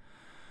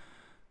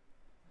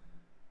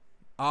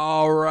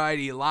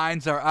 Alrighty,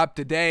 lines are up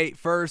to date.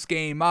 First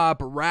game up,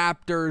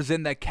 Raptors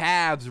and the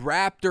Cavs.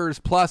 Raptors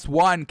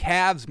 +1,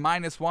 Cavs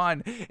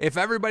 -1. If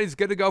everybody's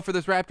good to go for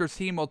this Raptors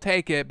team, we'll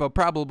take it, but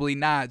probably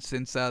not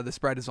since the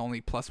spread is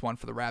only +1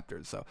 for the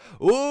Raptors. So,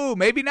 ooh,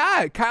 maybe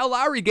not. Kyle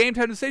Lowry, game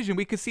time decision.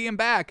 We could see him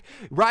back.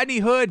 Rodney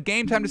Hood,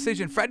 game time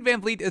decision. Fred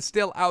VanVleet is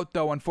still out,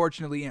 though,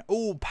 unfortunately. And,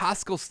 ooh,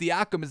 Pascal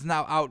Siakam is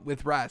now out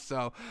with rest.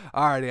 So,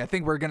 alrighty, I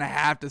think we're going to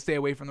have to stay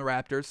away from the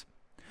Raptors.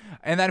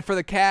 And then for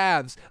the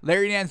Cavs,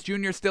 Larry Nance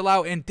Jr. is still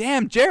out. And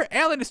damn, Jarrett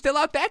Allen is still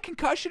out. That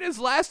concussion is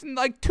lasting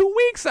like 2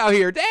 weeks out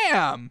here.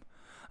 Damn.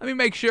 Let me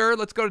make sure.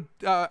 Let's go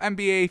to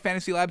NBA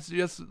Fantasy Labs.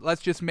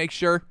 Let's just make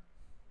sure.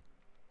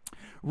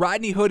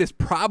 Rodney Hood is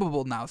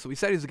probable now. So we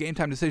said he's a game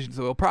time decision,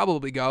 so he'll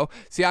probably go.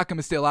 Siakam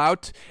is still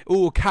out.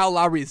 Ooh, Kyle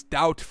Lowry is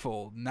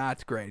doubtful.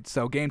 Not great.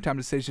 So game time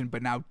decision,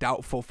 but now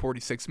doubtful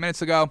 46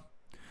 minutes ago.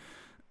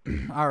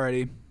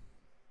 Alrighty.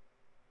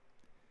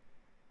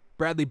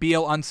 Bradley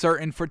Beal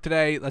uncertain for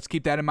today. Let's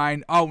keep that in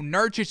mind. Oh,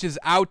 Nurkic is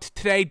out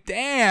today.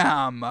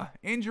 Damn.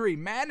 Injury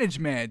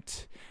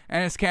management.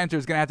 Enes Kanter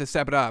is going to have to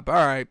step it up. All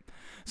right.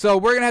 So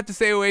we're going to have to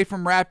stay away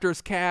from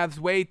Raptors, Cavs.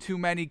 Way too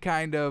many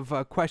kind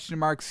of question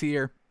marks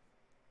here.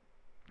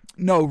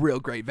 No real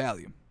great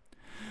value.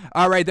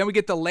 All right, then we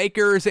get the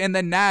Lakers and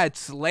the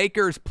Nets.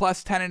 Lakers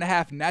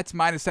 +10.5, Nets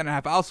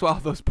 -10.5. I'll swallow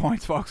those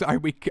points, folks. Are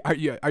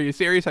you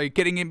serious? Are you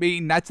kidding me?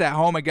 Nets at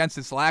home against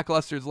this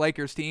lackluster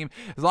Lakers team.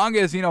 As long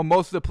as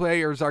most of the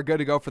players are good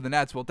to go for the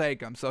Nets, we'll take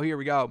them. So here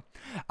we go.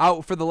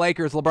 Out for the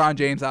Lakers, LeBron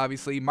James,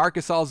 obviously. Marc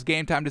Gasol's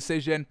game time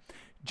decision.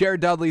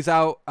 Jared Dudley's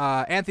out.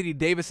 Anthony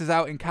Davis is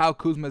out, and Kyle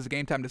Kuzma's a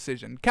game time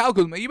decision. Kyle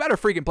Kuzma, you better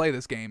freaking play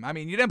this game. I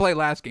mean, you didn't play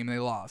last game and they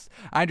lost.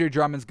 Andre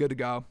Drummond's good to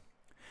go.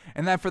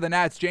 And then for the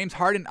Nets, James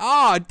Harden.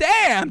 Oh,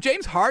 damn!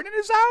 James Harden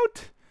is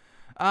out?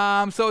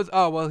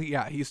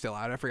 He's still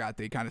out. I forgot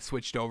they kind of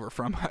switched over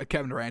from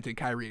Kevin Durant and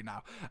Kyrie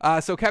now.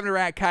 So Kevin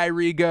Durant,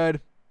 Kyrie,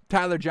 good.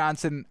 Tyler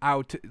Johnson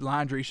out,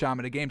 Landry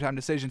Shamet, a game time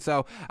decision.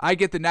 So I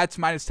get the Nets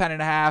minus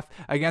 10.5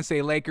 against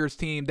a Lakers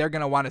team. They're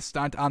going to want to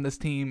stunt on this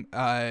team,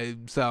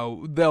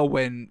 so they'll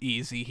win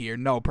easy here,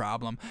 no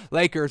problem.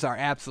 Lakers are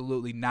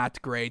absolutely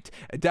not great,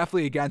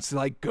 definitely against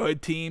like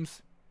good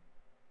teams.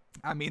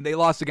 I mean, they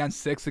lost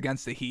against 6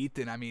 against the Heat,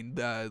 and I mean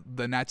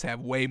the Nets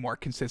have way more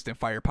consistent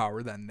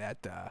firepower than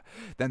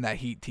that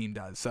Heat team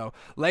does. So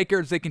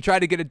Lakers, they can try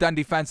to get it done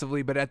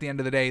defensively, but at the end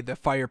of the day, the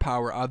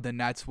firepower of the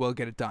Nets will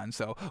get it done.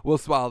 So we'll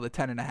swallow the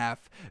 10.5.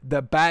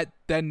 The bet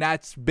the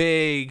Nets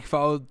big,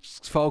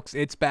 folks.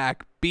 It's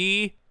back.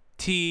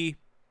 BTNB,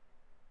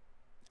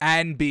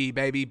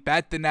 baby.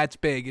 Bet the Nets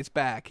big. It's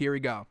back. Here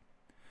we go.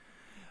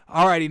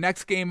 Alrighty,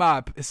 next game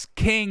up is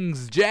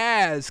Kings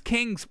Jazz.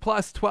 Kings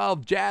plus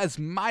 12, Jazz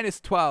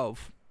minus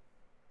 12.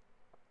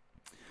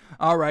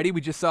 Alrighty, we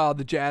just saw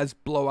the Jazz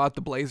blow out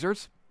the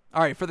Blazers.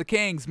 Alright, for the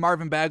Kings,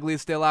 Marvin Bagley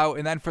is still out.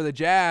 And then for the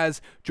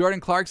Jazz, Jordan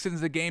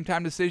Clarkson's a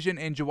game-time decision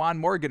and Juwan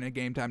Morgan a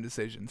game-time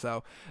decision.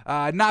 So,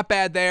 not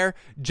bad there.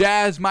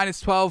 Jazz minus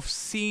 12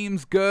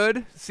 seems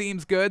good.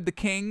 The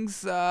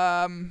Kings,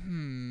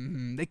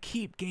 they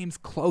keep games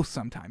close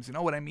sometimes. You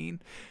know what I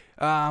mean?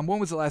 When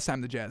was the last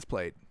time the Jazz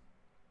played?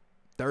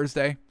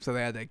 Thursday, so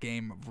they had that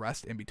game of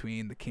rest in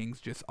between. The Kings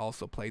just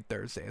also played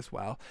Thursday as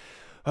well.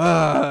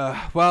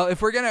 Well,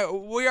 if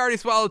we already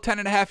swallowed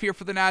 10.5 here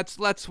for the Nets.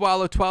 Let's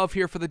swallow 12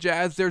 here for the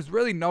Jazz. There's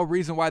really no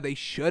reason why they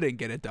shouldn't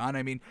get it done.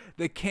 I mean,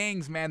 the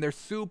Kings, man, they're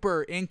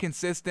super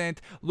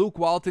inconsistent. Luke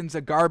Walton's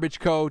a garbage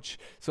coach,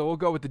 so we'll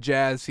go with the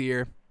Jazz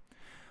here.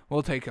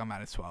 We'll take them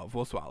minus 12.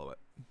 We'll swallow it.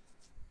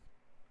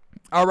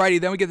 Alrighty,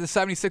 then we get the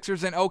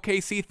 76ers and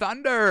OKC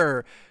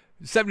Thunder.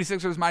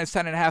 76ers minus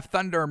 10.5.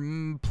 Thunder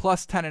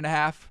plus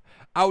 10.5.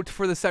 Out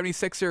for the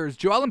 76ers.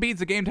 Joel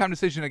Embiid's a game-time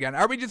decision again.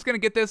 Are we just going to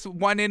get this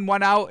one in,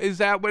 one out? Is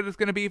that what it's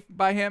going to be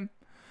by him?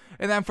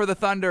 And then for the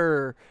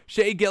Thunder,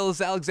 Shai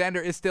Gilgeous-Alexander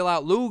is still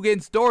out.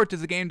 Luguentz Dort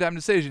is a game-time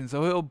decision,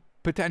 so he'll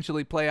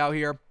potentially play out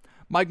here.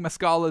 Mike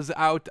Muscala's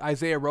out.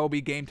 Isaiah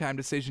Roby, game-time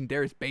decision.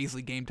 Darius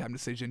Bazley, game-time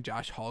decision.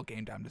 Josh Hall,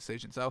 game-time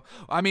decision. So,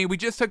 I mean, we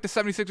just took the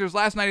 76ers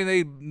last night,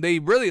 and they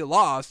really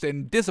lost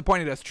and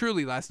disappointed us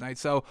truly last night.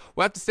 So,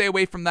 we'll have to stay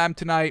away from them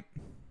tonight.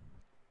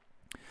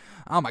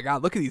 Oh, my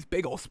God. Look at these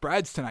big old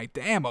spreads tonight.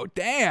 Damn. Oh,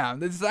 damn.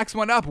 This next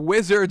one up.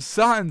 Wizards,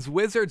 Suns.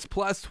 Wizards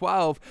plus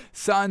 12.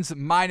 Suns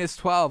minus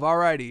 12.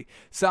 Alrighty.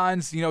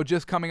 Suns,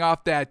 just coming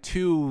off that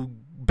 2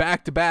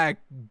 back-to-back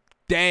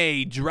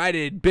day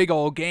dreaded big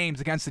old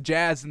games against the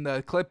Jazz and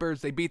the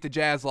Clippers. They beat the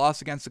Jazz,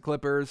 lost against the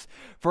Clippers.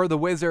 For the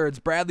Wizards,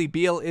 Bradley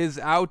Beal is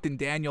out and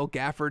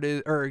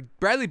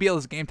Bradley Beal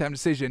is a game time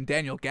decision.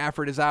 Daniel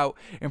Gafford is out,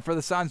 and for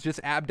the Suns, just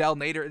Abdel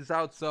Nader is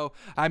out. So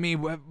I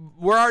mean,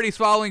 we're already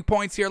swallowing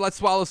points here. Let's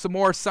swallow some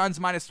more. Suns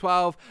minus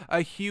 12, a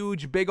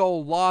huge big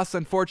old loss,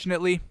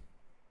 unfortunately,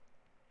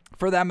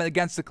 for them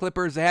against the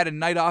Clippers. They had a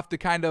night off to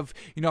kind of,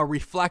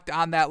 reflect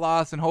on that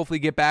loss and hopefully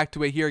get back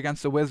to it here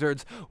against the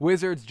Wizards.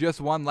 Wizards just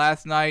won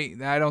last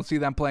night. I don't see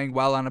them playing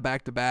well on a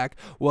back-to-back.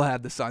 We'll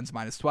have the Suns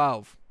minus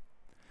 12.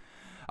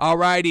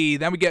 Alrighty,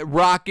 then we get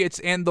Rockets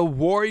and the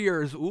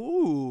Warriors.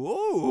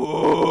 Ooh.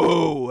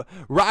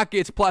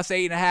 Rockets plus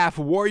 8.5.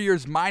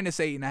 Warriors minus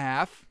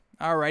 8.5.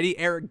 Alrighty,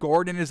 Eric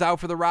Gordon is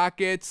out for the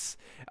Rockets.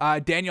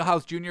 Daniel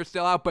House Jr. is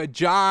still out, but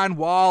John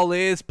Wall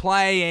is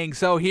playing.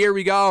 So here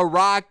we go,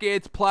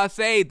 Rockets plus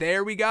 8.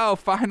 There we go.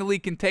 Finally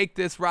can take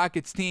this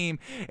Rockets team.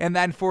 And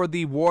then for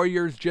the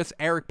Warriors, just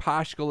Eric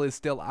Paschall is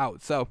still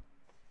out. So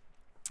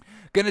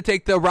going to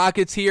take the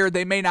Rockets here.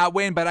 They may not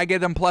win, but I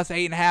get them plus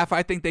 8.5.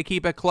 I think they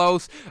keep it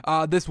close.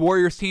 This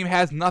Warriors team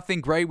has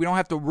nothing great. We don't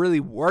have to really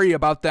worry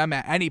about them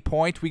at any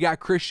point. We got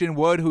Christian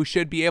Wood, who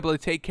should be able to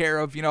take care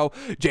of,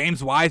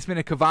 James Wiseman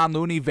and Kevon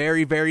Looney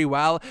very, very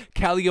well.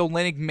 Kelly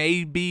Olynyk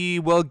maybe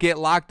will get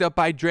locked up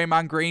by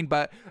Draymond Green,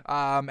 but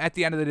at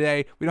the end of the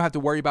day, we don't have to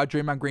worry about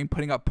Draymond Green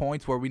putting up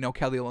points where we know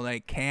Kelly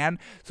Olynyk can.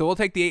 So we'll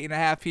take the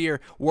 8.5 here.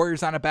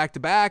 Warriors on a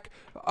back-to-back.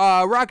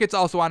 Rockets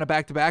also on a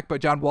back-to-back,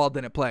 but John Wall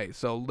didn't play,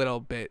 so a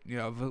little bit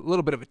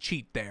of a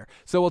cheat there.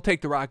 So we'll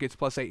take the Rockets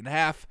plus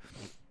 8.5.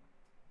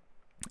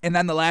 And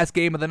then the last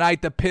game of the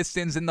night, the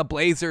Pistons and the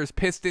Blazers.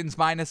 Pistons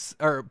plus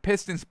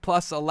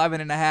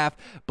 11.5.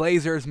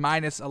 Blazers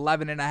minus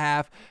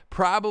 11.5.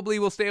 Probably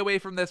will stay away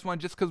from this one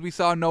just because we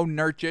saw no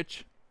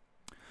Nurkic.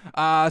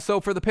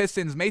 So for the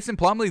Pistons, Mason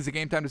Plumlee is a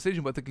game-time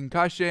decision with a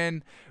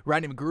concussion.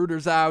 Rodney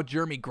McGruder's out.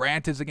 Jeremy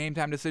Grant is a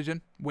game-time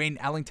decision. Wayne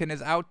Ellington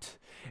is out.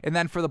 And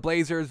then for the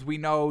Blazers, we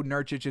know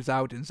Nurkic is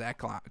out and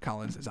Zach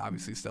Collins is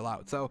obviously still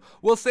out. So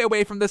we'll stay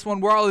away from this one.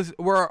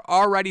 We're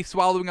already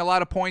swallowing a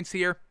lot of points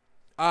here.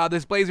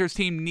 This Blazers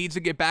team needs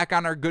to get back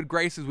on our good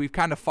graces. We've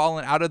kind of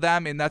fallen out of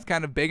them, and that's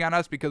kind of big on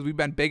us because we've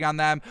been big on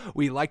them.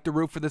 We like to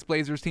root for this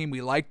Blazers team.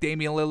 We like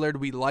Damian Lillard.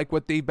 We like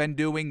what they've been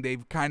doing.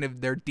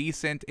 They're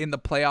decent in the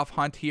playoff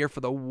hunt here for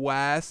the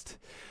West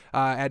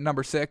at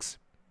number 6.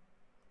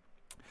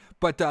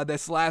 But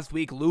this last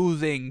week,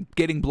 losing,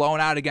 getting blown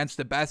out against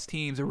the best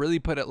teams, it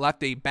really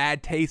left a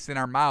bad taste in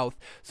our mouth.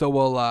 So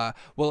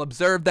we'll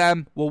observe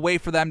them. We'll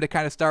wait for them to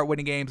kind of start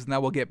winning games, and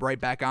then we'll get right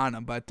back on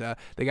them. But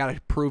they got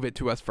to prove it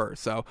to us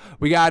first. So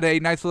we got a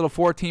nice little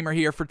 4-teamer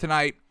here for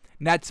tonight.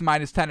 Nets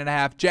minus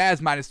 10.5,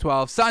 Jazz minus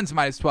 12, Suns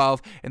minus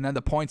 12, and then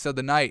the points of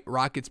the night,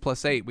 Rockets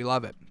plus 8. We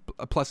love it.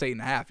 Plus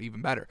 8.5,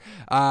 even better.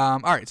 All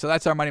right, so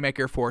that's our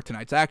moneymaker for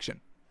tonight's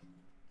action.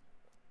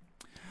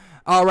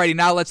 Alrighty,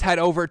 now let's head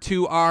over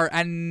to our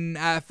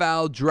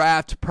NFL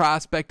draft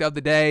prospect of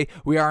the day.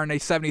 We are in a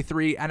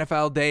 73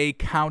 NFL day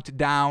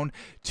countdown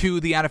to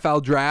the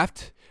NFL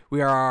draft.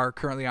 We are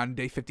currently on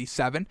day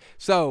 57.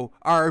 So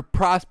our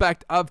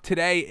prospect of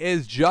today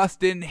is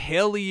Justin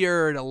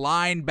Hilliard, a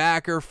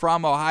linebacker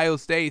from Ohio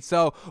State.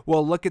 So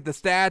we'll look at the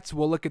stats,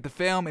 we'll look at the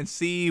film, and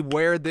see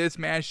where this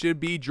man should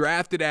be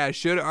drafted as.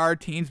 Should our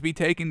teams be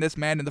taking this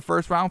man in the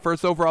first round,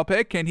 first overall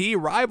pick? Can he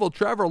rival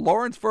Trevor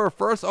Lawrence for a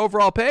first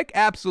overall pick?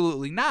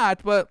 Absolutely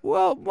not, but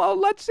well,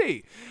 let's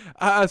see.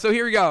 So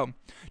here we go.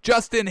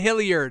 Justin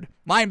Hilliard,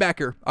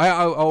 linebacker,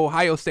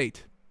 Ohio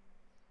State.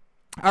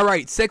 All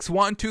right, 6'1",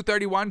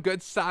 231,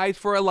 good size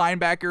for a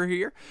linebacker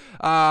here.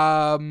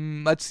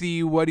 Let's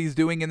see what he's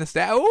doing in the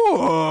stat.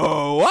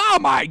 Oh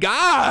my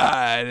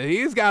God.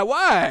 He's got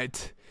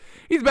what?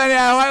 He's been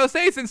at Ohio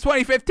State since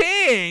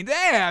 2015.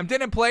 Damn,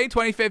 didn't play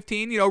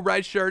 2015,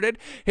 redshirted.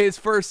 His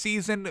first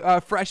season,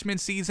 freshman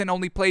season,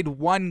 only played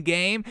one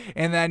game,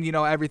 and then,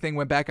 everything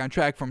went back on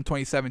track from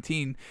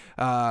 2017.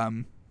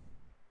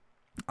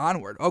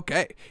 Onward.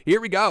 Okay, here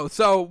we go.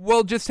 So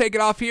we'll just take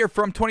it off here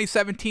from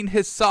 2017,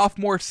 his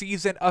sophomore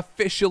season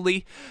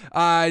officially.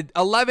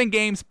 11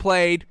 games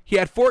played. He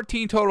had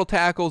 14 total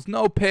tackles,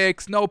 no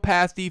picks, no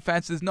pass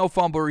defenses, no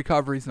fumble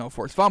recoveries, no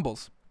forced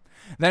fumbles.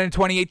 Then in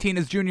 2018,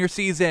 his junior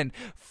season,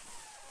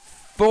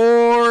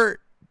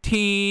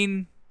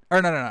 20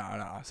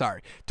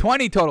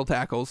 total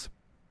tackles,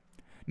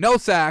 no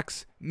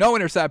sacks, no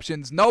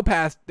interceptions,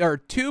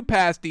 2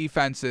 pass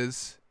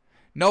defenses,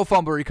 no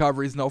fumble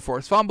recoveries, no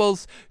forced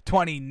fumbles.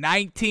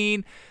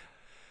 2019,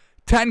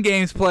 10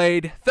 games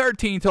played,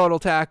 13 total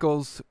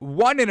tackles,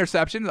 1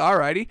 interception,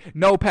 alrighty.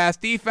 No pass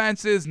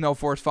defenses, no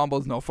forced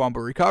fumbles, no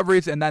fumble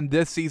recoveries. And then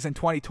this season,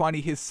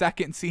 2020, his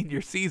second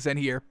senior season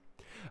here,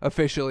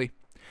 officially.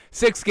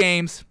 6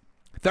 games,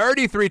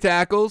 33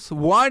 tackles,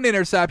 1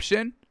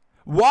 interception,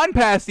 1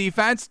 pass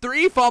defense,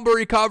 3 fumble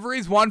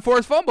recoveries, 1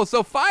 forced fumble.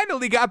 So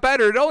finally got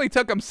better. It only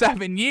took him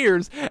 7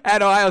 years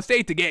at Ohio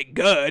State to get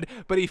good,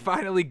 but he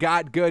finally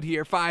got good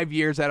here. 5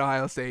 years at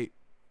Ohio State.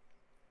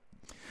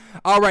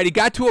 All right, he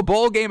got to a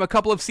bowl game a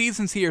couple of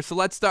seasons here. So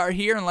let's start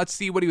here and let's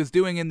see what he was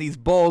doing in these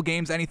bowl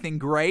games. Anything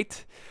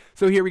great?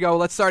 So here we go.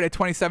 Let's start at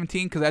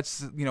 2017 because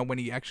that's, when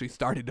he actually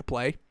started to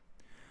play.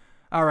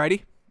 All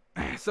righty.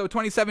 So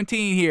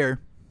 2017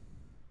 here.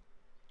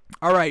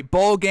 All right,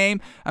 bowl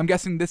game. I'm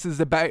guessing this is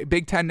the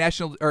Big Ten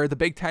the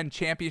Big Ten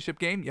championship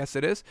game. Yes,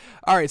 it is.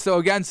 All right, so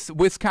against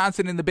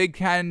Wisconsin in the Big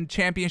Ten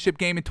championship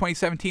game in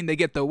 2017, they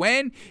get the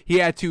win. He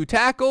had 2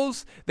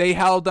 tackles. They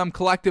held them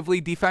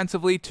collectively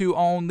defensively to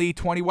only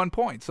 21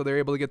 points, so they're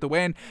able to get the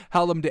win.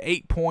 Held them to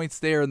 8 points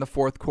there in the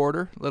fourth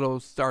quarter.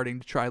 Starting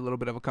to try a little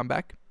bit of a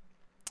comeback.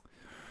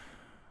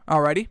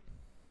 All righty.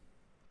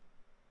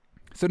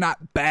 So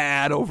not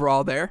bad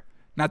overall there.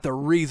 Not the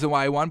reason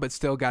why he won, but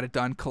still got it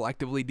done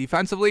collectively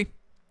defensively.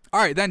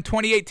 All right, then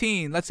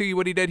 2018. Let's see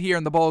what he did here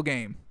in the bowl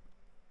game.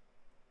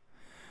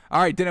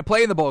 All right, didn't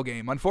play in the bowl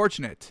game.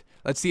 Unfortunate.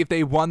 Let's see if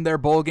they won their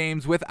bowl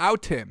games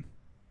without him.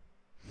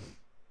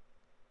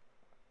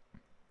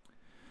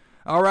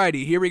 All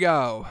righty, here we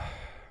go.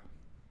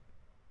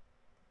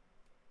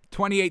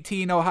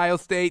 2018 Ohio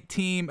State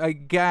team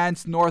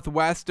against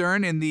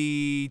Northwestern in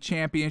the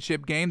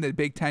championship game, the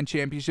Big Ten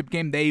championship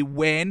game. They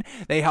win.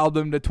 They held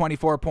them to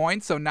 24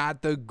 points, so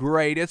not the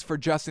greatest for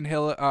Justin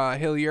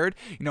Hilliard.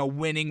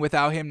 Winning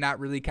without him, not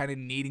really kind of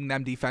needing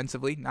him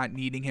defensively.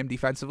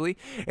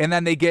 And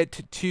then they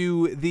get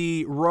to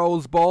the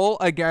Rose Bowl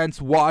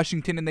against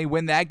Washington, and they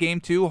win that game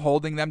too,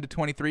 holding them to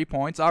 23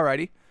 points.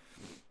 Alrighty.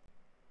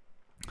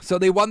 So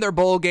they won their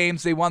bowl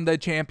games. They won the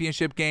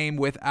championship game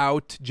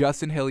without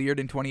Justin Hilliard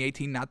in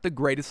 2018. Not the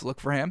greatest look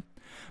for him.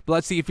 But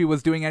let's see if he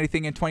was doing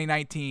anything in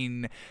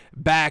 2019.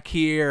 Back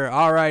here.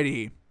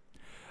 Alrighty.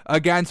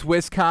 Against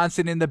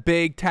Wisconsin in the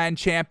Big Ten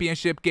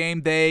championship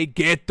game, they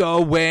get the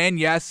win.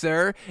 Yes,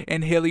 sir.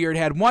 And Hilliard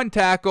had 1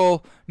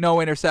 tackle, no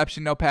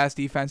interception, no pass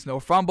defense, no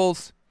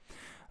fumbles.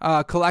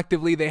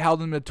 Collectively, they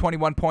held him to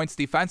 21 points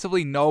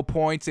defensively. No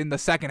points in the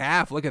second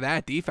half. Look at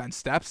that. Defense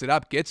steps it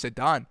up, gets it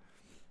done.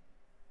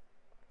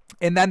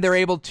 And then they're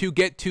able to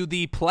get to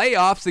the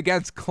playoffs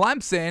against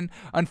Clemson.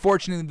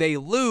 Unfortunately, they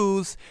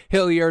lose.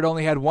 Hilliard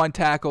only had 1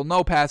 tackle,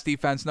 no pass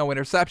defense, no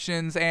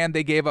interceptions, and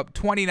they gave up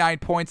 29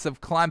 points of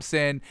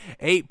Clemson,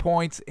 8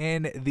 points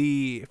in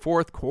the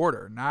fourth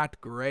quarter. Not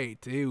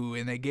great, too.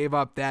 And they gave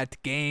up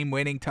that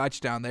game-winning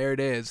touchdown. There it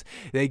is.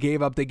 They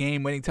gave up the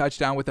game-winning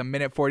touchdown with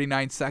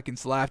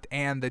 1:49 left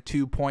and the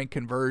 2-point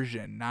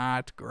conversion.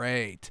 Not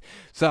great.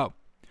 So,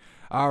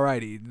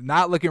 Alrighty,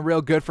 not looking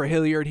real good for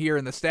Hilliard here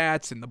in the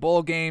stats in the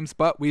bowl games,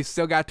 but we've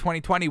still got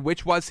 2020,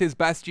 which was his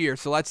best year.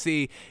 So let's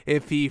see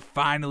if he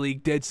finally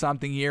did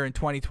something here in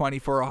 2020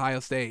 for Ohio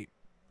State.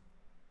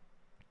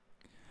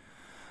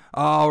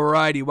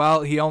 Alrighty,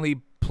 well, he only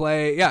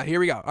played,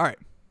 here we go. All right,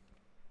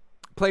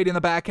 played in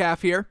the back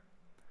half here.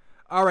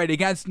 All right,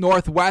 against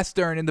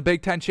Northwestern in the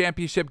Big Ten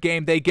Championship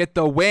game, they get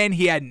the win.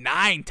 He had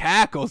 9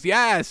 tackles.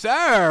 Yes,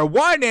 sir.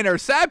 1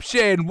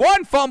 interception,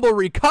 1 fumble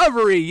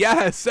recovery.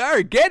 Yes,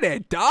 sir. Get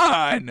it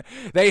done.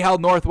 They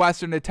held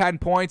Northwestern to 10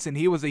 points, and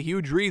he was a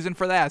huge reason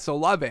for that, so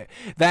love it.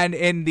 Then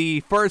in the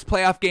first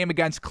playoff game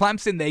against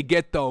Clemson, they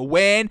get the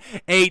win.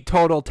 8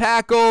 total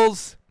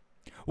tackles.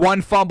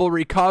 1 fumble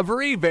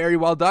recovery, very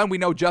well done. We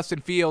know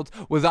Justin Fields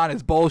was on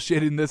his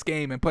bullshit in this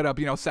game and put up,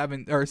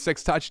 7 or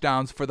 6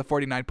 touchdowns for the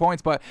 49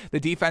 points, but the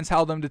defense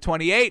held him to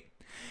 28.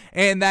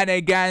 And then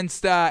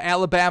against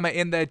Alabama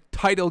in the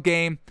title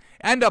game,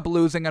 end up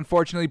losing,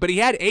 unfortunately, but he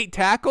had 8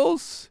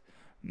 tackles.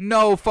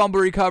 No fumble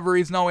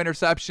recoveries, no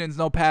interceptions,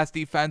 no pass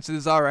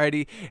defenses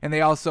already, and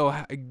they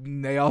also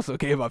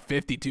gave up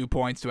 52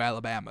 points to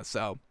Alabama.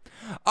 So,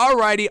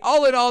 alrighty,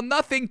 all in all,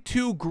 nothing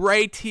too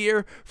great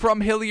here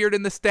from Hilliard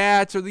in the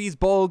stats or these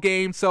bowl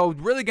games. So,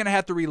 really gonna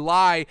have to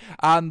rely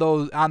on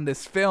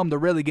this film to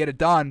really get it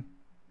done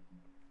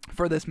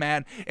for this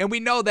man. And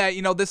we know that,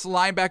 this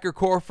linebacker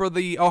core for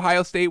the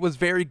Ohio State was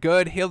very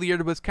good.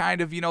 Hilliard was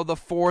kind of, the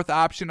 4th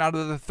option out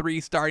of the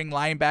 3 starting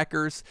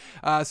linebackers.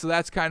 So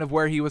that's kind of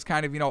where he was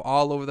kind of,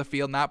 all over the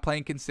field, not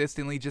playing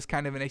consistently, just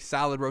kind of in a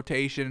solid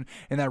rotation.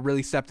 And that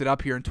really stepped it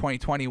up here in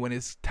 2020 when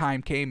his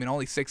time came in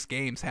only 6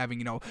 games,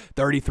 having,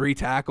 33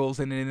 tackles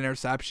and an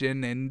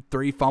interception and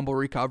 3 fumble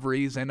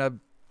recoveries and a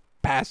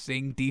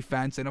passing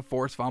defense and a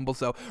forced fumble.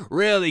 So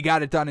really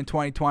got it done in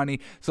 2020.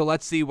 So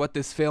let's see what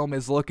this film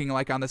is looking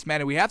like on this man.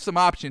 And we have some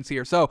options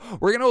here. So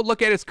we're going to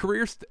look at his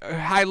career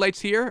highlights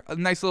here. A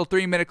nice little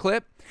 3-minute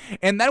clip.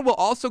 And then we'll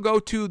also go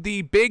to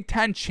the Big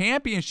Ten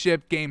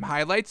Championship game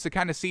highlights to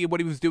kind of see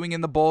what he was doing in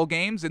the bowl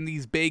games and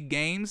these big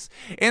games.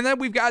 And then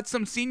we've got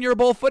some Senior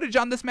Bowl footage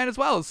on this man as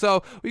well.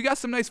 So we've got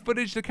some nice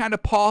footage to kind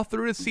of paw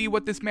through to see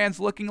what this man's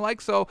looking like.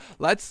 So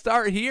let's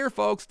start here,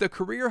 folks. The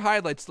career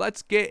highlights.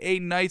 Let's get a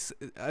nice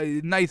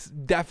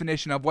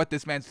definition of what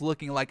this man's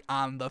looking like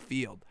on the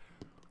field.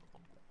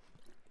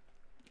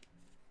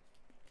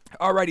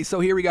 Alrighty, so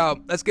here we go.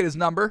 Let's get his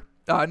number.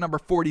 Number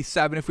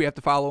 47 if we have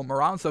to follow him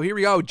around. So here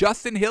we go.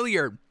 Justin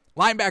Hilliard,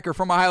 linebacker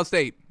from Ohio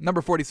State,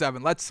 number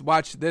 47. Let's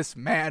watch this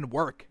man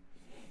work.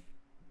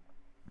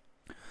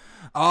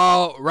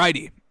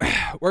 Alrighty.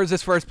 Where's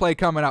this first play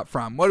coming up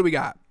from? What do we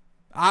got?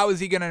 How is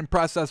he going to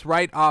impress us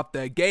right off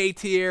the gate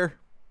here?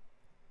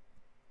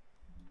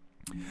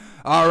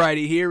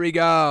 Alrighty, here we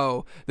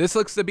go. This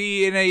looks to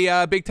be in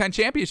a Big Ten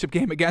Championship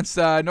game against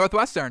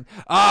Northwestern.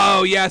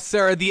 Oh, yes,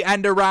 sir. The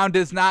end around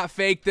does not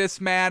fake this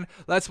man.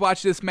 Let's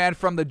watch this man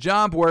from the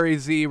jump. Where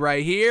is he?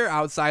 Right here.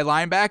 Outside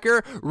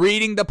linebacker.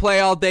 Reading the play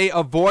all day.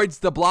 Avoids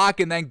the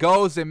block and then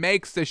goes and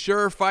makes the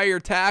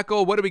surefire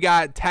tackle. What do we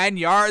got? 10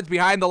 yards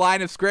behind the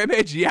line of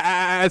scrimmage?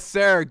 Yes,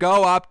 sir.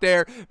 Go up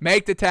there.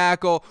 Make the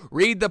tackle.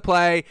 Read the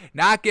play.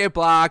 Not get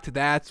blocked.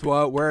 That's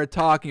what we're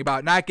talking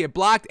about. Not get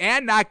blocked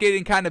and not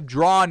getting kind of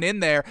drawn in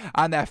there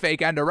on that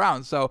fake end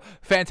around. So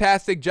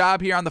fantastic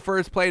job here on the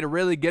first play to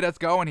really get us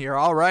going here.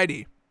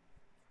 Alrighty.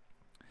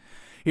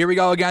 Here we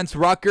go against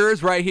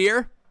Rutgers right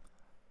here.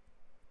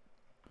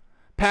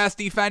 Pass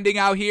defending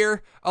out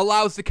here,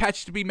 allows the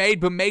catch to be made,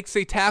 but makes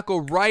a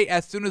tackle right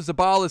as soon as the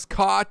ball is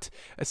caught.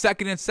 A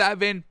 2nd and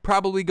 7,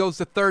 probably goes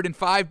to 3rd and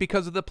 5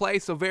 because of the play,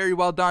 so very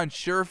well done.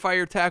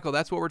 Surefire tackle,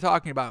 that's what we're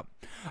talking about.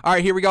 All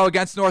right, here we go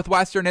against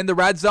Northwestern in the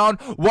red zone.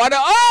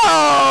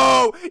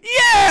 Oh,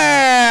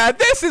 yeah!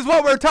 This is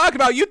what we're talking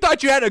about. You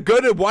thought you had a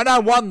good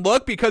one-on-one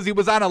look because he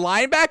was on a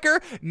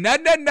linebacker? No,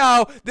 no,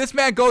 no. This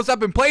man goes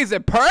up and plays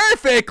it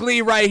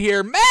perfectly right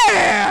here.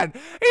 Man,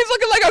 he's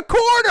looking like a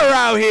corner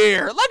out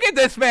here. Look at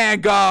this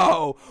man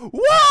go.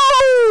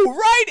 Whoa!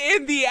 Right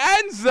in the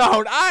end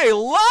zone. I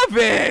love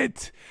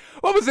it.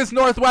 What was this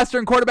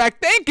Northwestern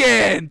quarterback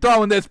thinking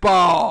throwing this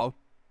ball?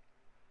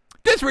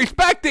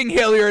 Disrespecting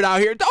Hilliard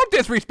out here. Don't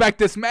disrespect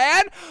this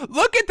man.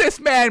 Look at this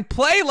man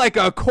play like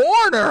a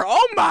corner.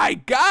 Oh my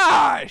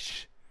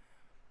gosh.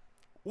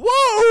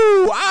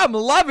 Whoa, I'm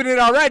loving it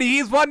already.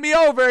 He's won me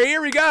over.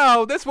 Here we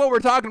go. This is what we're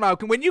talking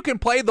about. When you can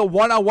play the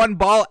one-on-one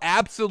ball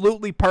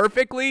absolutely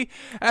perfectly,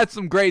 that's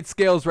some great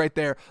skills right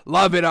there.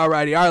 Love it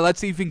already. All right, let's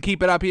see if he can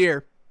keep it up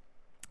here.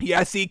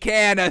 Yes, he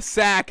can. A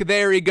sack.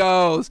 There he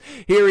goes.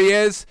 Here he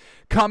is.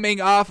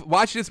 Coming off,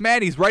 watch this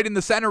man, he's right in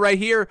the center right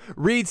here,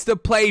 reads the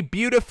play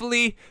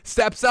beautifully,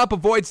 steps up,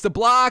 avoids the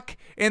block,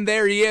 and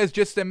there he is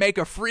just to make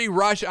a free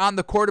rush on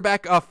the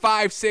quarterback, a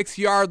 5-6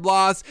 yard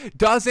loss,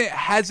 doesn't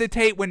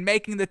hesitate when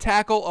making the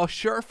tackle, a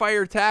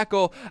surefire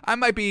tackle. I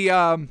might be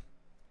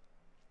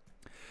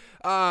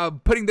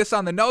putting this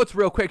on the notes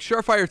real quick.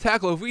 Surefire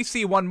tackle. If we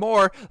see one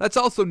more, let's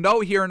also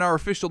note here in our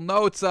official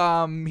notes, for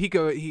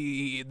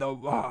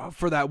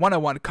that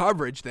one-on-one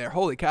coverage there.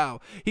 Holy cow,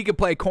 he could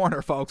play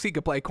corner, folks. He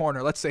could play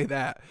corner. Let's say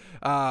that.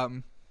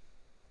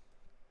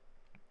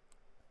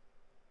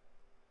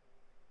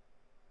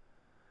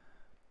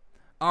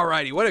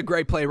 Alrighty, what a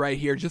great play right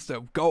here, just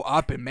to go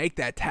up and make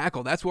that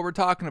tackle. That's what we're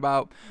talking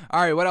about.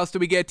 All right, what else do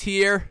we get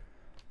here?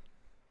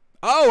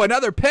 Oh,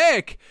 another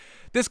pick.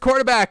 This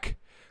quarterback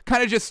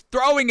kind of just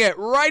throwing it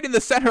right in the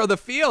center of the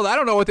field. I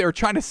don't know what they were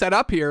trying to set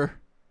up here.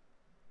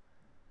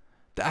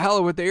 The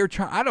hell what they were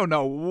trying, I don't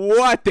know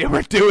what they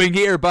were doing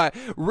here, but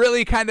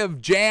really kind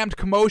of jammed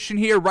commotion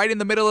here right in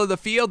the middle of the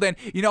field. And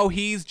you know,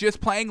 he's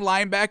just playing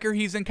linebacker,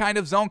 he's in kind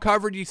of zone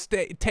coverage, he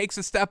takes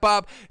a step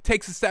up,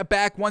 takes a step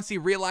back once he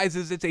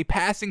realizes it's a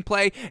passing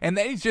play, and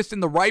then he's just in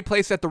the right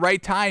place at the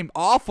right time.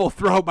 Awful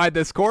throw by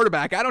this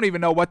quarterback. I don't even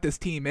know what this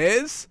team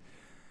is.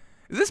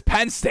 Is this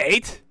Penn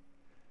State?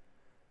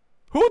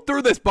 Who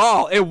threw this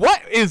ball? And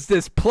what is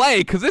this play?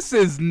 Because this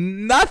is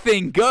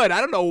nothing good. I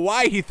don't know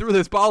why he threw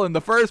this ball in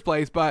the first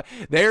place, but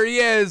there he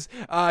is.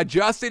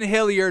 Justin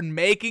Hilliard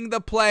making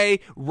the play.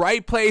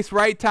 Right place,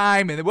 right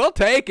time. And we'll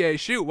take it.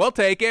 Shoot, we'll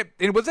take it.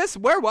 And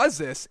where was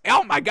this?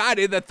 Oh my God,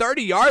 in the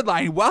 30-yard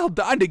line. Well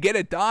done to get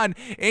it done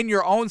in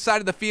your own side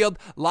of the field.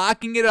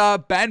 Locking it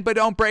up. Bend but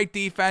don't break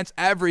defense.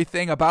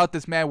 Everything about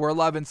this man we're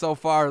loving so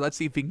far. Let's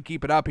see if he can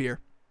keep it up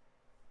here.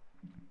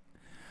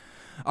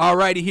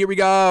 Alrighty, here we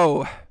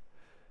go.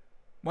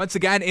 Once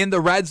again, in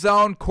the red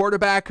zone,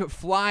 quarterback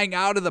flying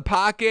out of the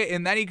pocket,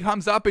 and then he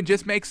comes up and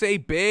just makes a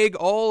big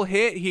ol'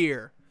 hit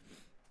here.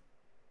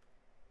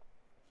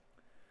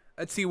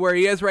 Let's see where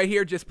he is right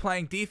here, just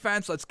playing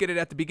defense. Let's get it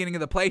at the beginning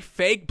of the play.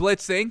 Fake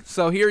blitzing.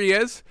 So here he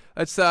is.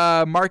 Let's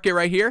mark it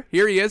right here.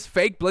 Here he is,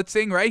 fake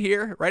blitzing right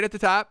here, right at the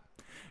top.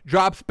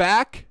 Drops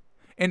back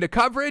into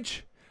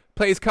coverage,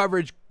 plays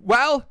coverage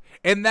well.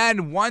 And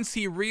then once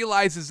he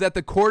realizes that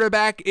the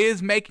quarterback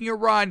is making a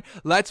run,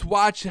 let's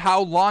watch how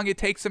long it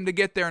takes him to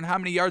get there and how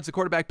many yards the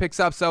quarterback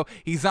picks up. So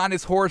he's on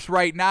his horse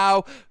right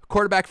now.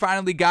 Quarterback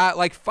finally got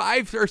like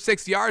 5 or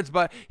 6 yards,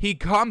 but he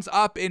comes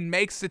up and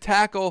makes the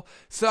tackle.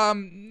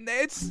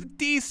 It's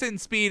decent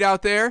speed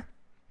out there.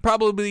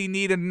 Probably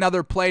need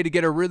another play to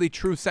get a really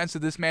true sense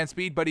of this man's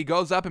speed, but he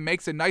goes up and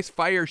makes a nice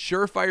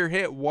surefire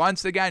hit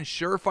once again.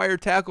 Surefire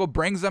tackle,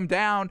 brings him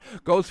down,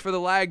 goes for the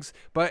legs,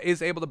 but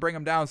is able to bring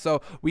him down.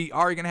 So we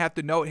are going to have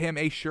to note him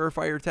a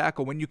surefire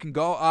tackle. When you can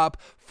go up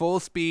full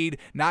speed,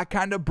 not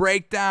kind of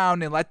break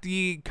down and let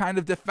the kind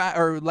of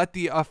let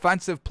the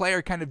offensive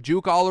player kind of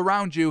juke all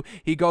around you,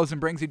 he goes and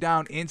brings you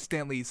down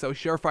instantly. So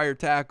surefire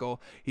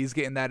tackle, he's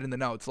getting that in the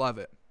notes. Love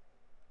it.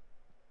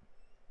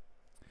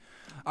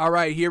 All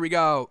right, here we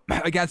go.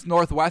 Against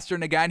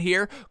Northwestern again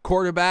here.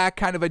 Quarterback,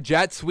 kind of a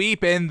jet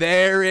sweep, and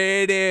there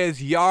it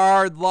is.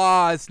 Yard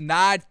loss,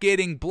 not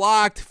getting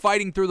blocked,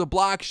 fighting through the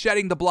block,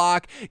 shedding the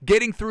block,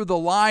 getting through the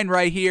line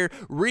right here,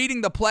 reading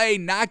the play,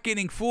 not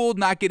getting fooled,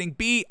 not getting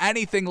beat,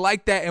 anything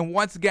like that. And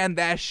once again,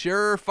 that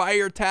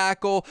surefire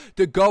tackle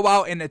to go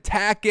out and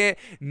attack it,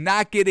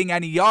 not getting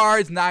any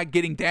yards, not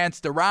getting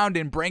danced around,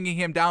 and bringing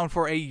him down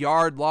for a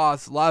yard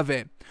loss. Love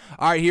it.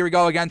 All right, here we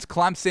go against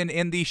Clemson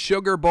in the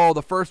Sugar Bowl,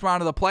 the first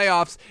round of the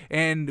playoffs,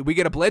 and we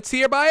get a blitz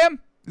here by him.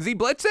 Is he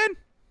blitzing?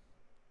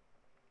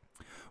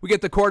 We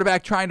get the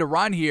quarterback trying to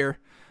run here.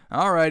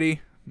 All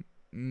righty.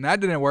 That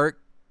didn't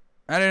work.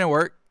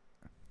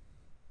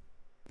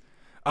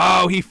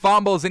 Oh, he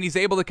fumbles, and he's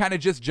able to kind of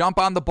just jump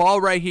on the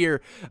ball right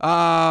here.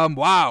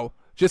 Wow.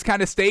 Just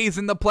kind of stays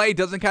in the play,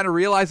 doesn't kind of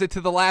realize it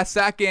to the last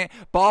second.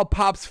 Ball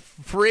pops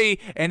free,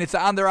 and it's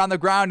on the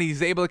ground.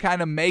 He's able to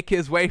kind of make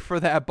his way for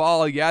that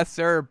ball. Yes,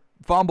 sir.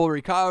 Fumble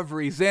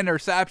recoveries,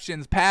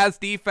 interceptions, pass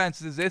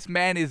defenses. This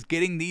man is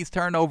getting these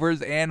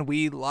turnovers, and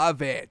we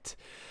love it.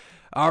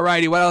 All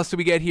righty, what else do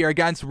we get here?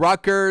 Against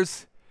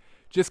Rutgers,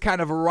 just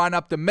kind of a run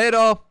up the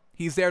middle.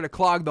 He's there to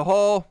clog the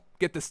hole,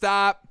 get the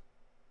stop.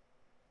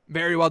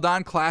 Very well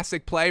done.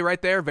 Classic play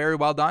right there. Very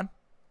well done.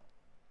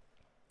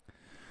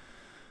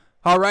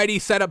 Alrighty,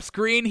 set up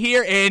screen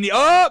here, and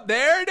oh,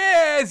 there it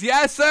is.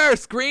 Yes, sir.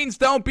 Screens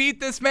don't beat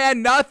this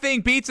man.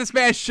 Nothing beats this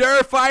man.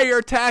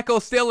 Surefire tackle,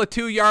 still a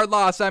 2-yard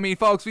loss. I mean,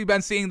 folks, we've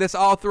been seeing this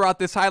all throughout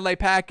this highlight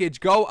package.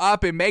 Go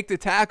up and make the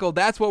tackle.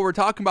 That's what we're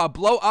talking about.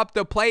 Blow up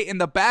the play in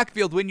the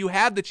backfield when you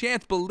have the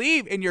chance.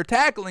 Believe in your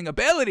tackling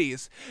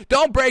abilities.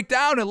 Don't break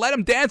down and let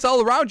them dance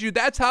all around you.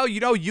 That's how,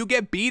 you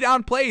get beat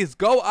on plays.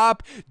 Go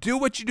up, do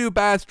what you do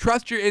best,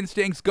 trust your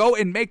instincts, go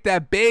and make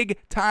that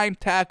big-time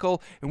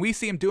tackle, and we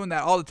see him doing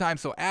that all the time.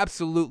 So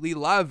absolutely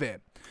love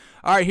it.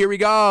 All right, here we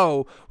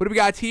go. What do we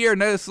got here?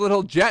 This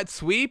little jet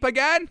sweep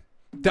again.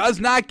 Does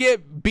not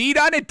get beat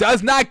on it.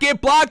 Does not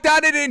get blocked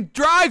on it. And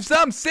drives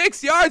some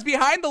 6 yards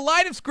behind the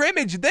line of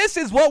scrimmage. This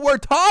is what we're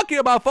talking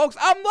about, folks.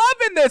 I'm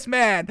loving this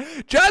man.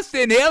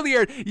 Justin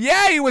Hilliard.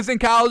 Yeah, he was in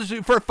college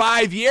for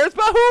 5 years,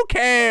 but who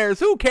cares?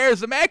 Who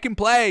cares? The man can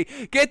play.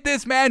 Get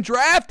this man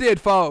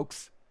drafted,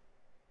 folks.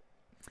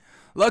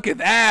 Look at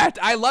that.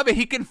 I love it.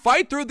 He can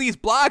fight through these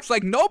blocks.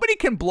 Like, nobody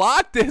can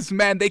block this,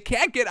 man. They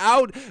can't get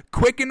out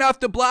quick enough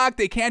to block.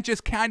 They can't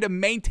just kind of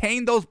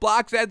maintain those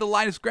blocks at the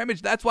line of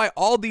scrimmage. That's why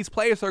all these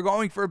players are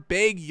going for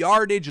big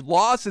yardage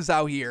losses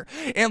out here.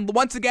 And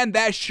once again,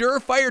 that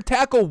surefire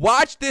tackle.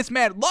 Watch this,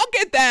 man. Look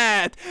at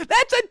that.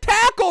 That's a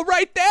tackle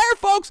right there,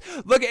 folks. folks.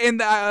 Look, and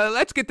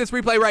let's get this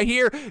replay right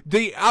here.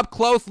 The up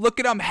close, look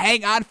at him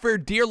hang on for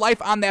dear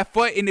life on that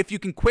foot, and if you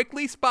can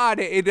quickly spot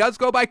it, it does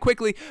go by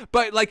quickly,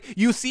 but like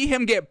you see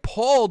him get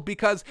pulled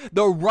because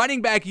the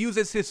running back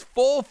uses his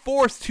full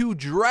force to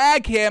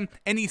drag him,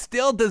 and he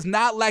still does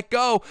not let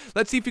go.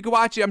 Let's see if you can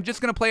watch it. I'm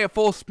just going to play it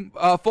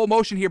full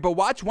motion here, but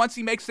watch, once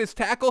he makes this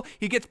tackle,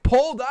 he gets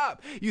pulled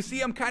up. You see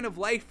him kind of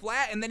lay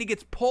flat, and then he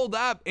gets pulled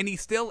up, and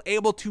he's still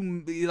able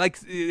to like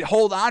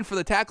hold on for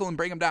the tackle and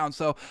bring him down.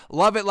 So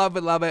love it, love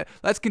it, love it.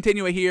 Let's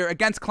continue it here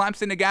against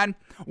Clemson again.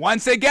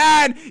 Once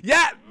again,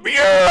 yes,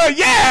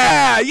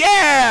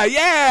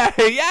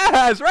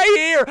 right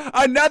here.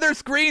 Another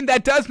screen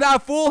that does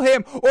not fool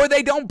him, or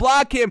they don't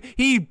block him.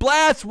 He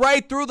blasts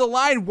right through the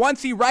line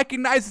once he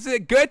recognizes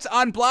it, gets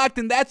unblocked,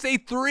 and that's a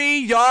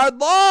 3-yard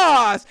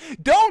loss.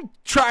 Don't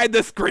try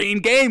the screen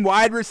game,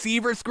 wide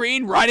receiver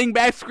screen, running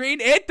back screen.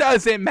 It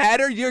doesn't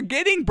matter. You're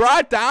getting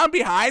brought down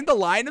behind the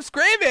line of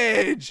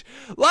scrimmage.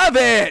 Love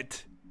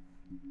it.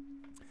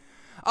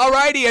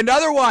 Alrighty,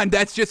 another one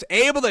that's just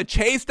able to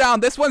chase down.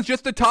 This one's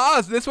just a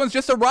toss. This one's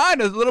just a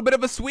run, a little bit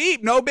of a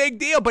sweep. No big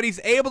deal, but he's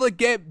able to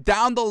get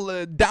down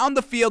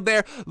the field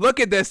there. Look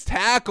at this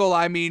tackle.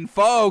 I mean,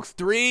 folks,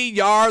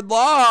 3-yard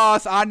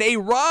loss on a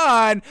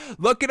run.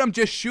 Look at him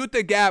just shoot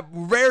the gap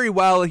very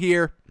well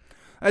here.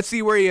 Let's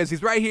see where he is.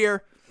 He's right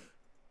here.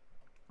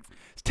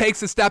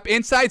 Takes a step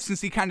inside since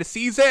he kind of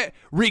sees it,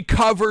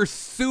 recovers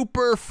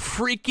super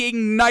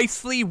freaking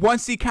nicely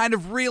once he kind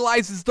of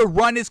realizes the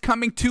run is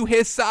coming to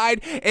his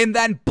side, and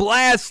then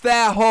blasts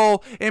that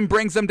hole and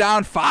brings him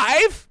down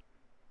 5,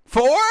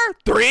 4,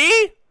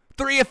 3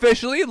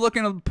 officially,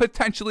 looking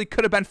potentially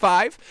could have been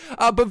 5,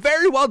 but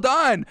very well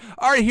done.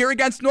 All right, here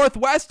against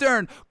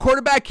Northwestern,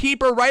 quarterback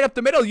keeper right up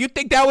the middle. You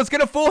think that was going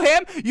to fool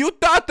him? You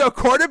thought the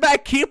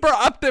quarterback keeper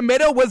up the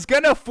middle was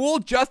going to fool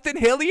Justin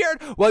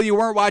Hilliard? Well, you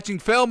weren't watching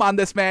film on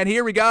this man.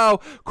 Here we go.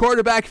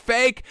 Quarterback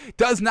fake,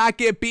 does not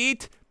get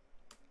beat.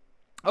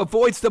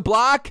 Avoids the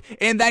block,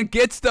 and then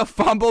gets the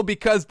fumble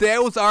because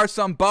those are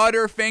some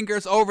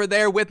butterfingers over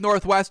there with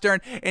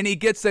Northwestern, and he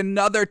gets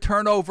another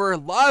turnover.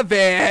 Love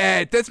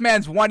it. This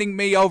man's winning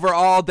me over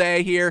all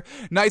day here.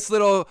 Nice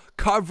little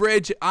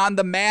coverage on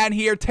the man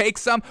here.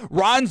 Takes him,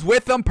 runs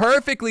with him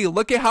perfectly.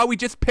 Look at how he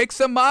just picks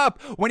him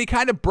up when he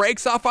kind of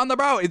breaks off on the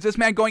route. Is this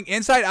man going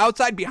inside,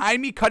 outside, behind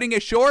me, cutting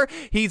it short?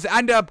 He's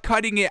ended up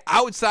cutting it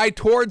outside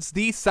towards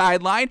the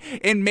sideline,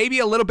 and maybe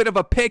a little bit of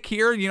a pick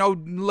here. You know,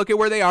 look at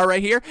where they are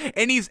right here,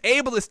 and he's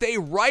able to stay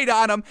right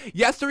on him.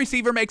 Yes, the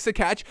receiver makes a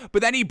catch,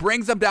 but then he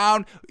brings him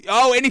down.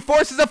 Oh, and he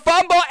forces a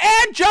fumble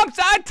and jumps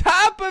on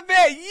top of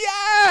it.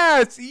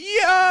 Yes!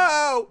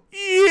 Yo!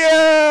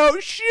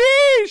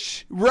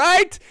 Sheesh!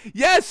 Right?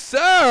 Yes,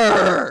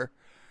 sir!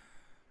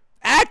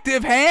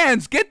 Active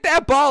hands. Get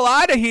that ball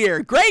out of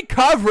here. Great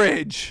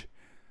coverage.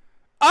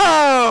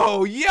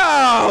 Oh,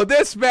 yo!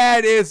 This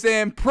man is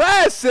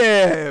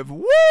impressive.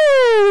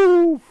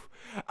 Woo!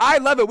 I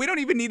love it. We don't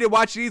even need to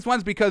watch these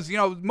ones because, you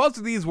know, most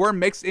of these were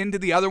mixed into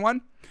the other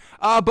one.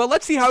 But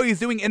let's see how he's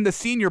doing in the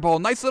Senior Bowl.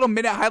 Nice little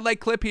minute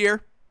highlight clip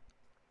here.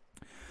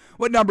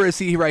 What number is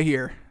he right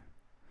here?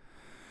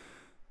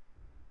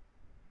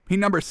 He's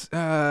got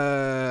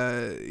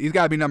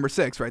to be number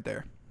 6 right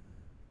there.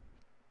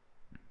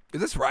 Is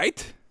this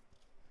right?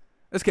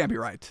 This can't be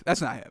right.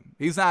 That's not him.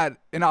 He's not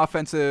an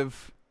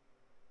offensive.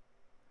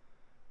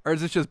 Or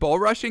is this just bull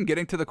rushing,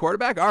 getting to the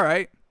quarterback? All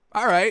right.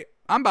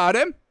 I'm about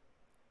him.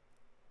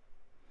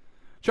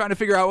 Trying to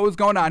figure out what was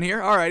going on here.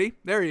 Alrighty.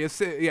 There he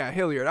is. Yeah,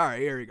 Hilliard. All right,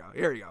 here we go.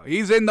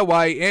 He's in the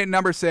white, in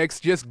number 6,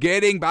 just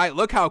getting by.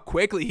 Look how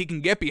quickly he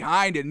can get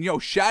behind and, you know,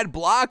 shed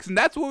blocks. And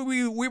that's what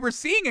we were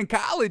seeing in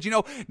college, you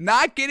know,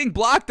 not getting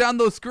blocked on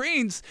those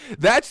screens.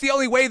 That's the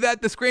only way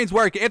that the screens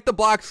work. If the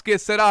blocks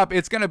get set up,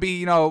 it's going to be,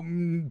 you know,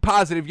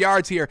 positive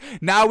yards here.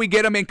 Now we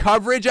get him in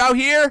coverage out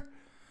here.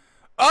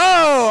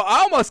 Oh,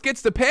 almost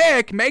gets the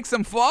pick, makes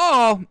him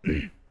fall.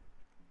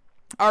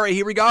 All right,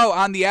 here we go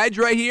on the edge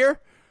right here.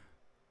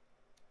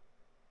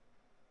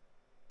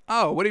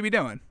 Oh, what are we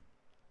doing?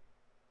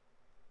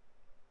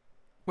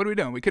 What are we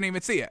doing? We couldn't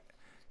even see it.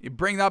 You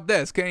bring up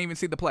this, couldn't even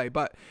see the play.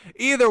 But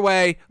either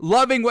way,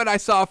 loving what I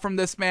saw from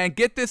this man.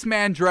 Get this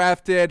man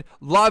drafted.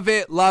 Love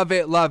it, love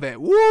it, love it.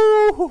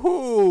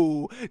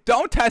 Woo-hoo-hoo.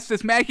 Don't test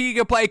this man. He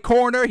can play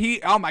corner.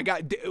 Oh my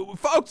God.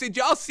 Folks, did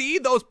y'all see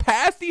those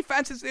pass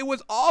defenses? It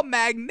was all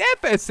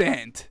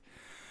magnificent.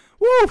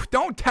 Woo,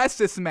 don't test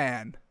this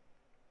man.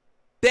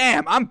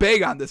 Damn, I'm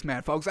big on this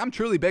man, folks. I'm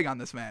truly big on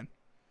this man.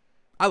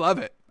 I love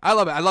it. I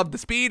love the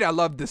speed. I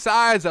love the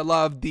size. I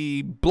love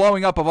the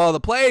blowing up of all the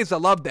plays. I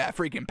love that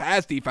freaking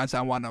pass defense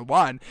on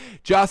 1-on-1.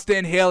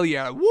 Justin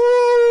Hilliard.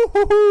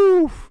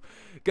 Woo!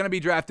 Gonna be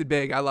drafted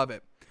big. I love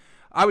it.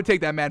 I would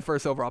take that man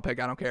first overall pick.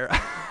 I don't care.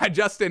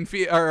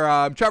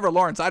 Trevor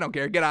Lawrence. I don't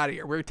care. Get out of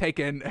here. We're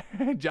taking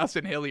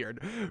Justin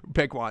Hilliard.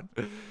 Pick one.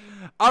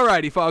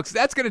 Alrighty, folks,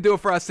 that's going to do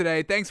it for us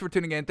today. Thanks for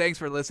tuning in. Thanks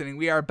for listening.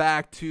 We are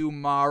back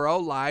tomorrow,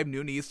 live,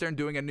 noon Eastern,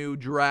 doing a new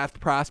draft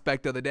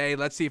prospect of the day.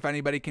 Let's see if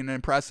anybody can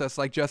impress us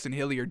like Justin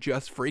Hilliard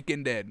just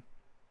freaking did.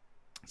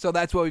 So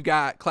that's what we've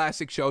got.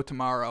 Classic show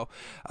tomorrow,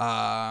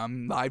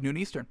 live noon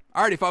Eastern.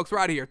 Alrighty, folks, we're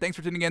out of here. Thanks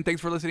for tuning in.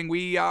 Thanks for listening.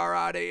 We are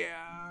out of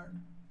here.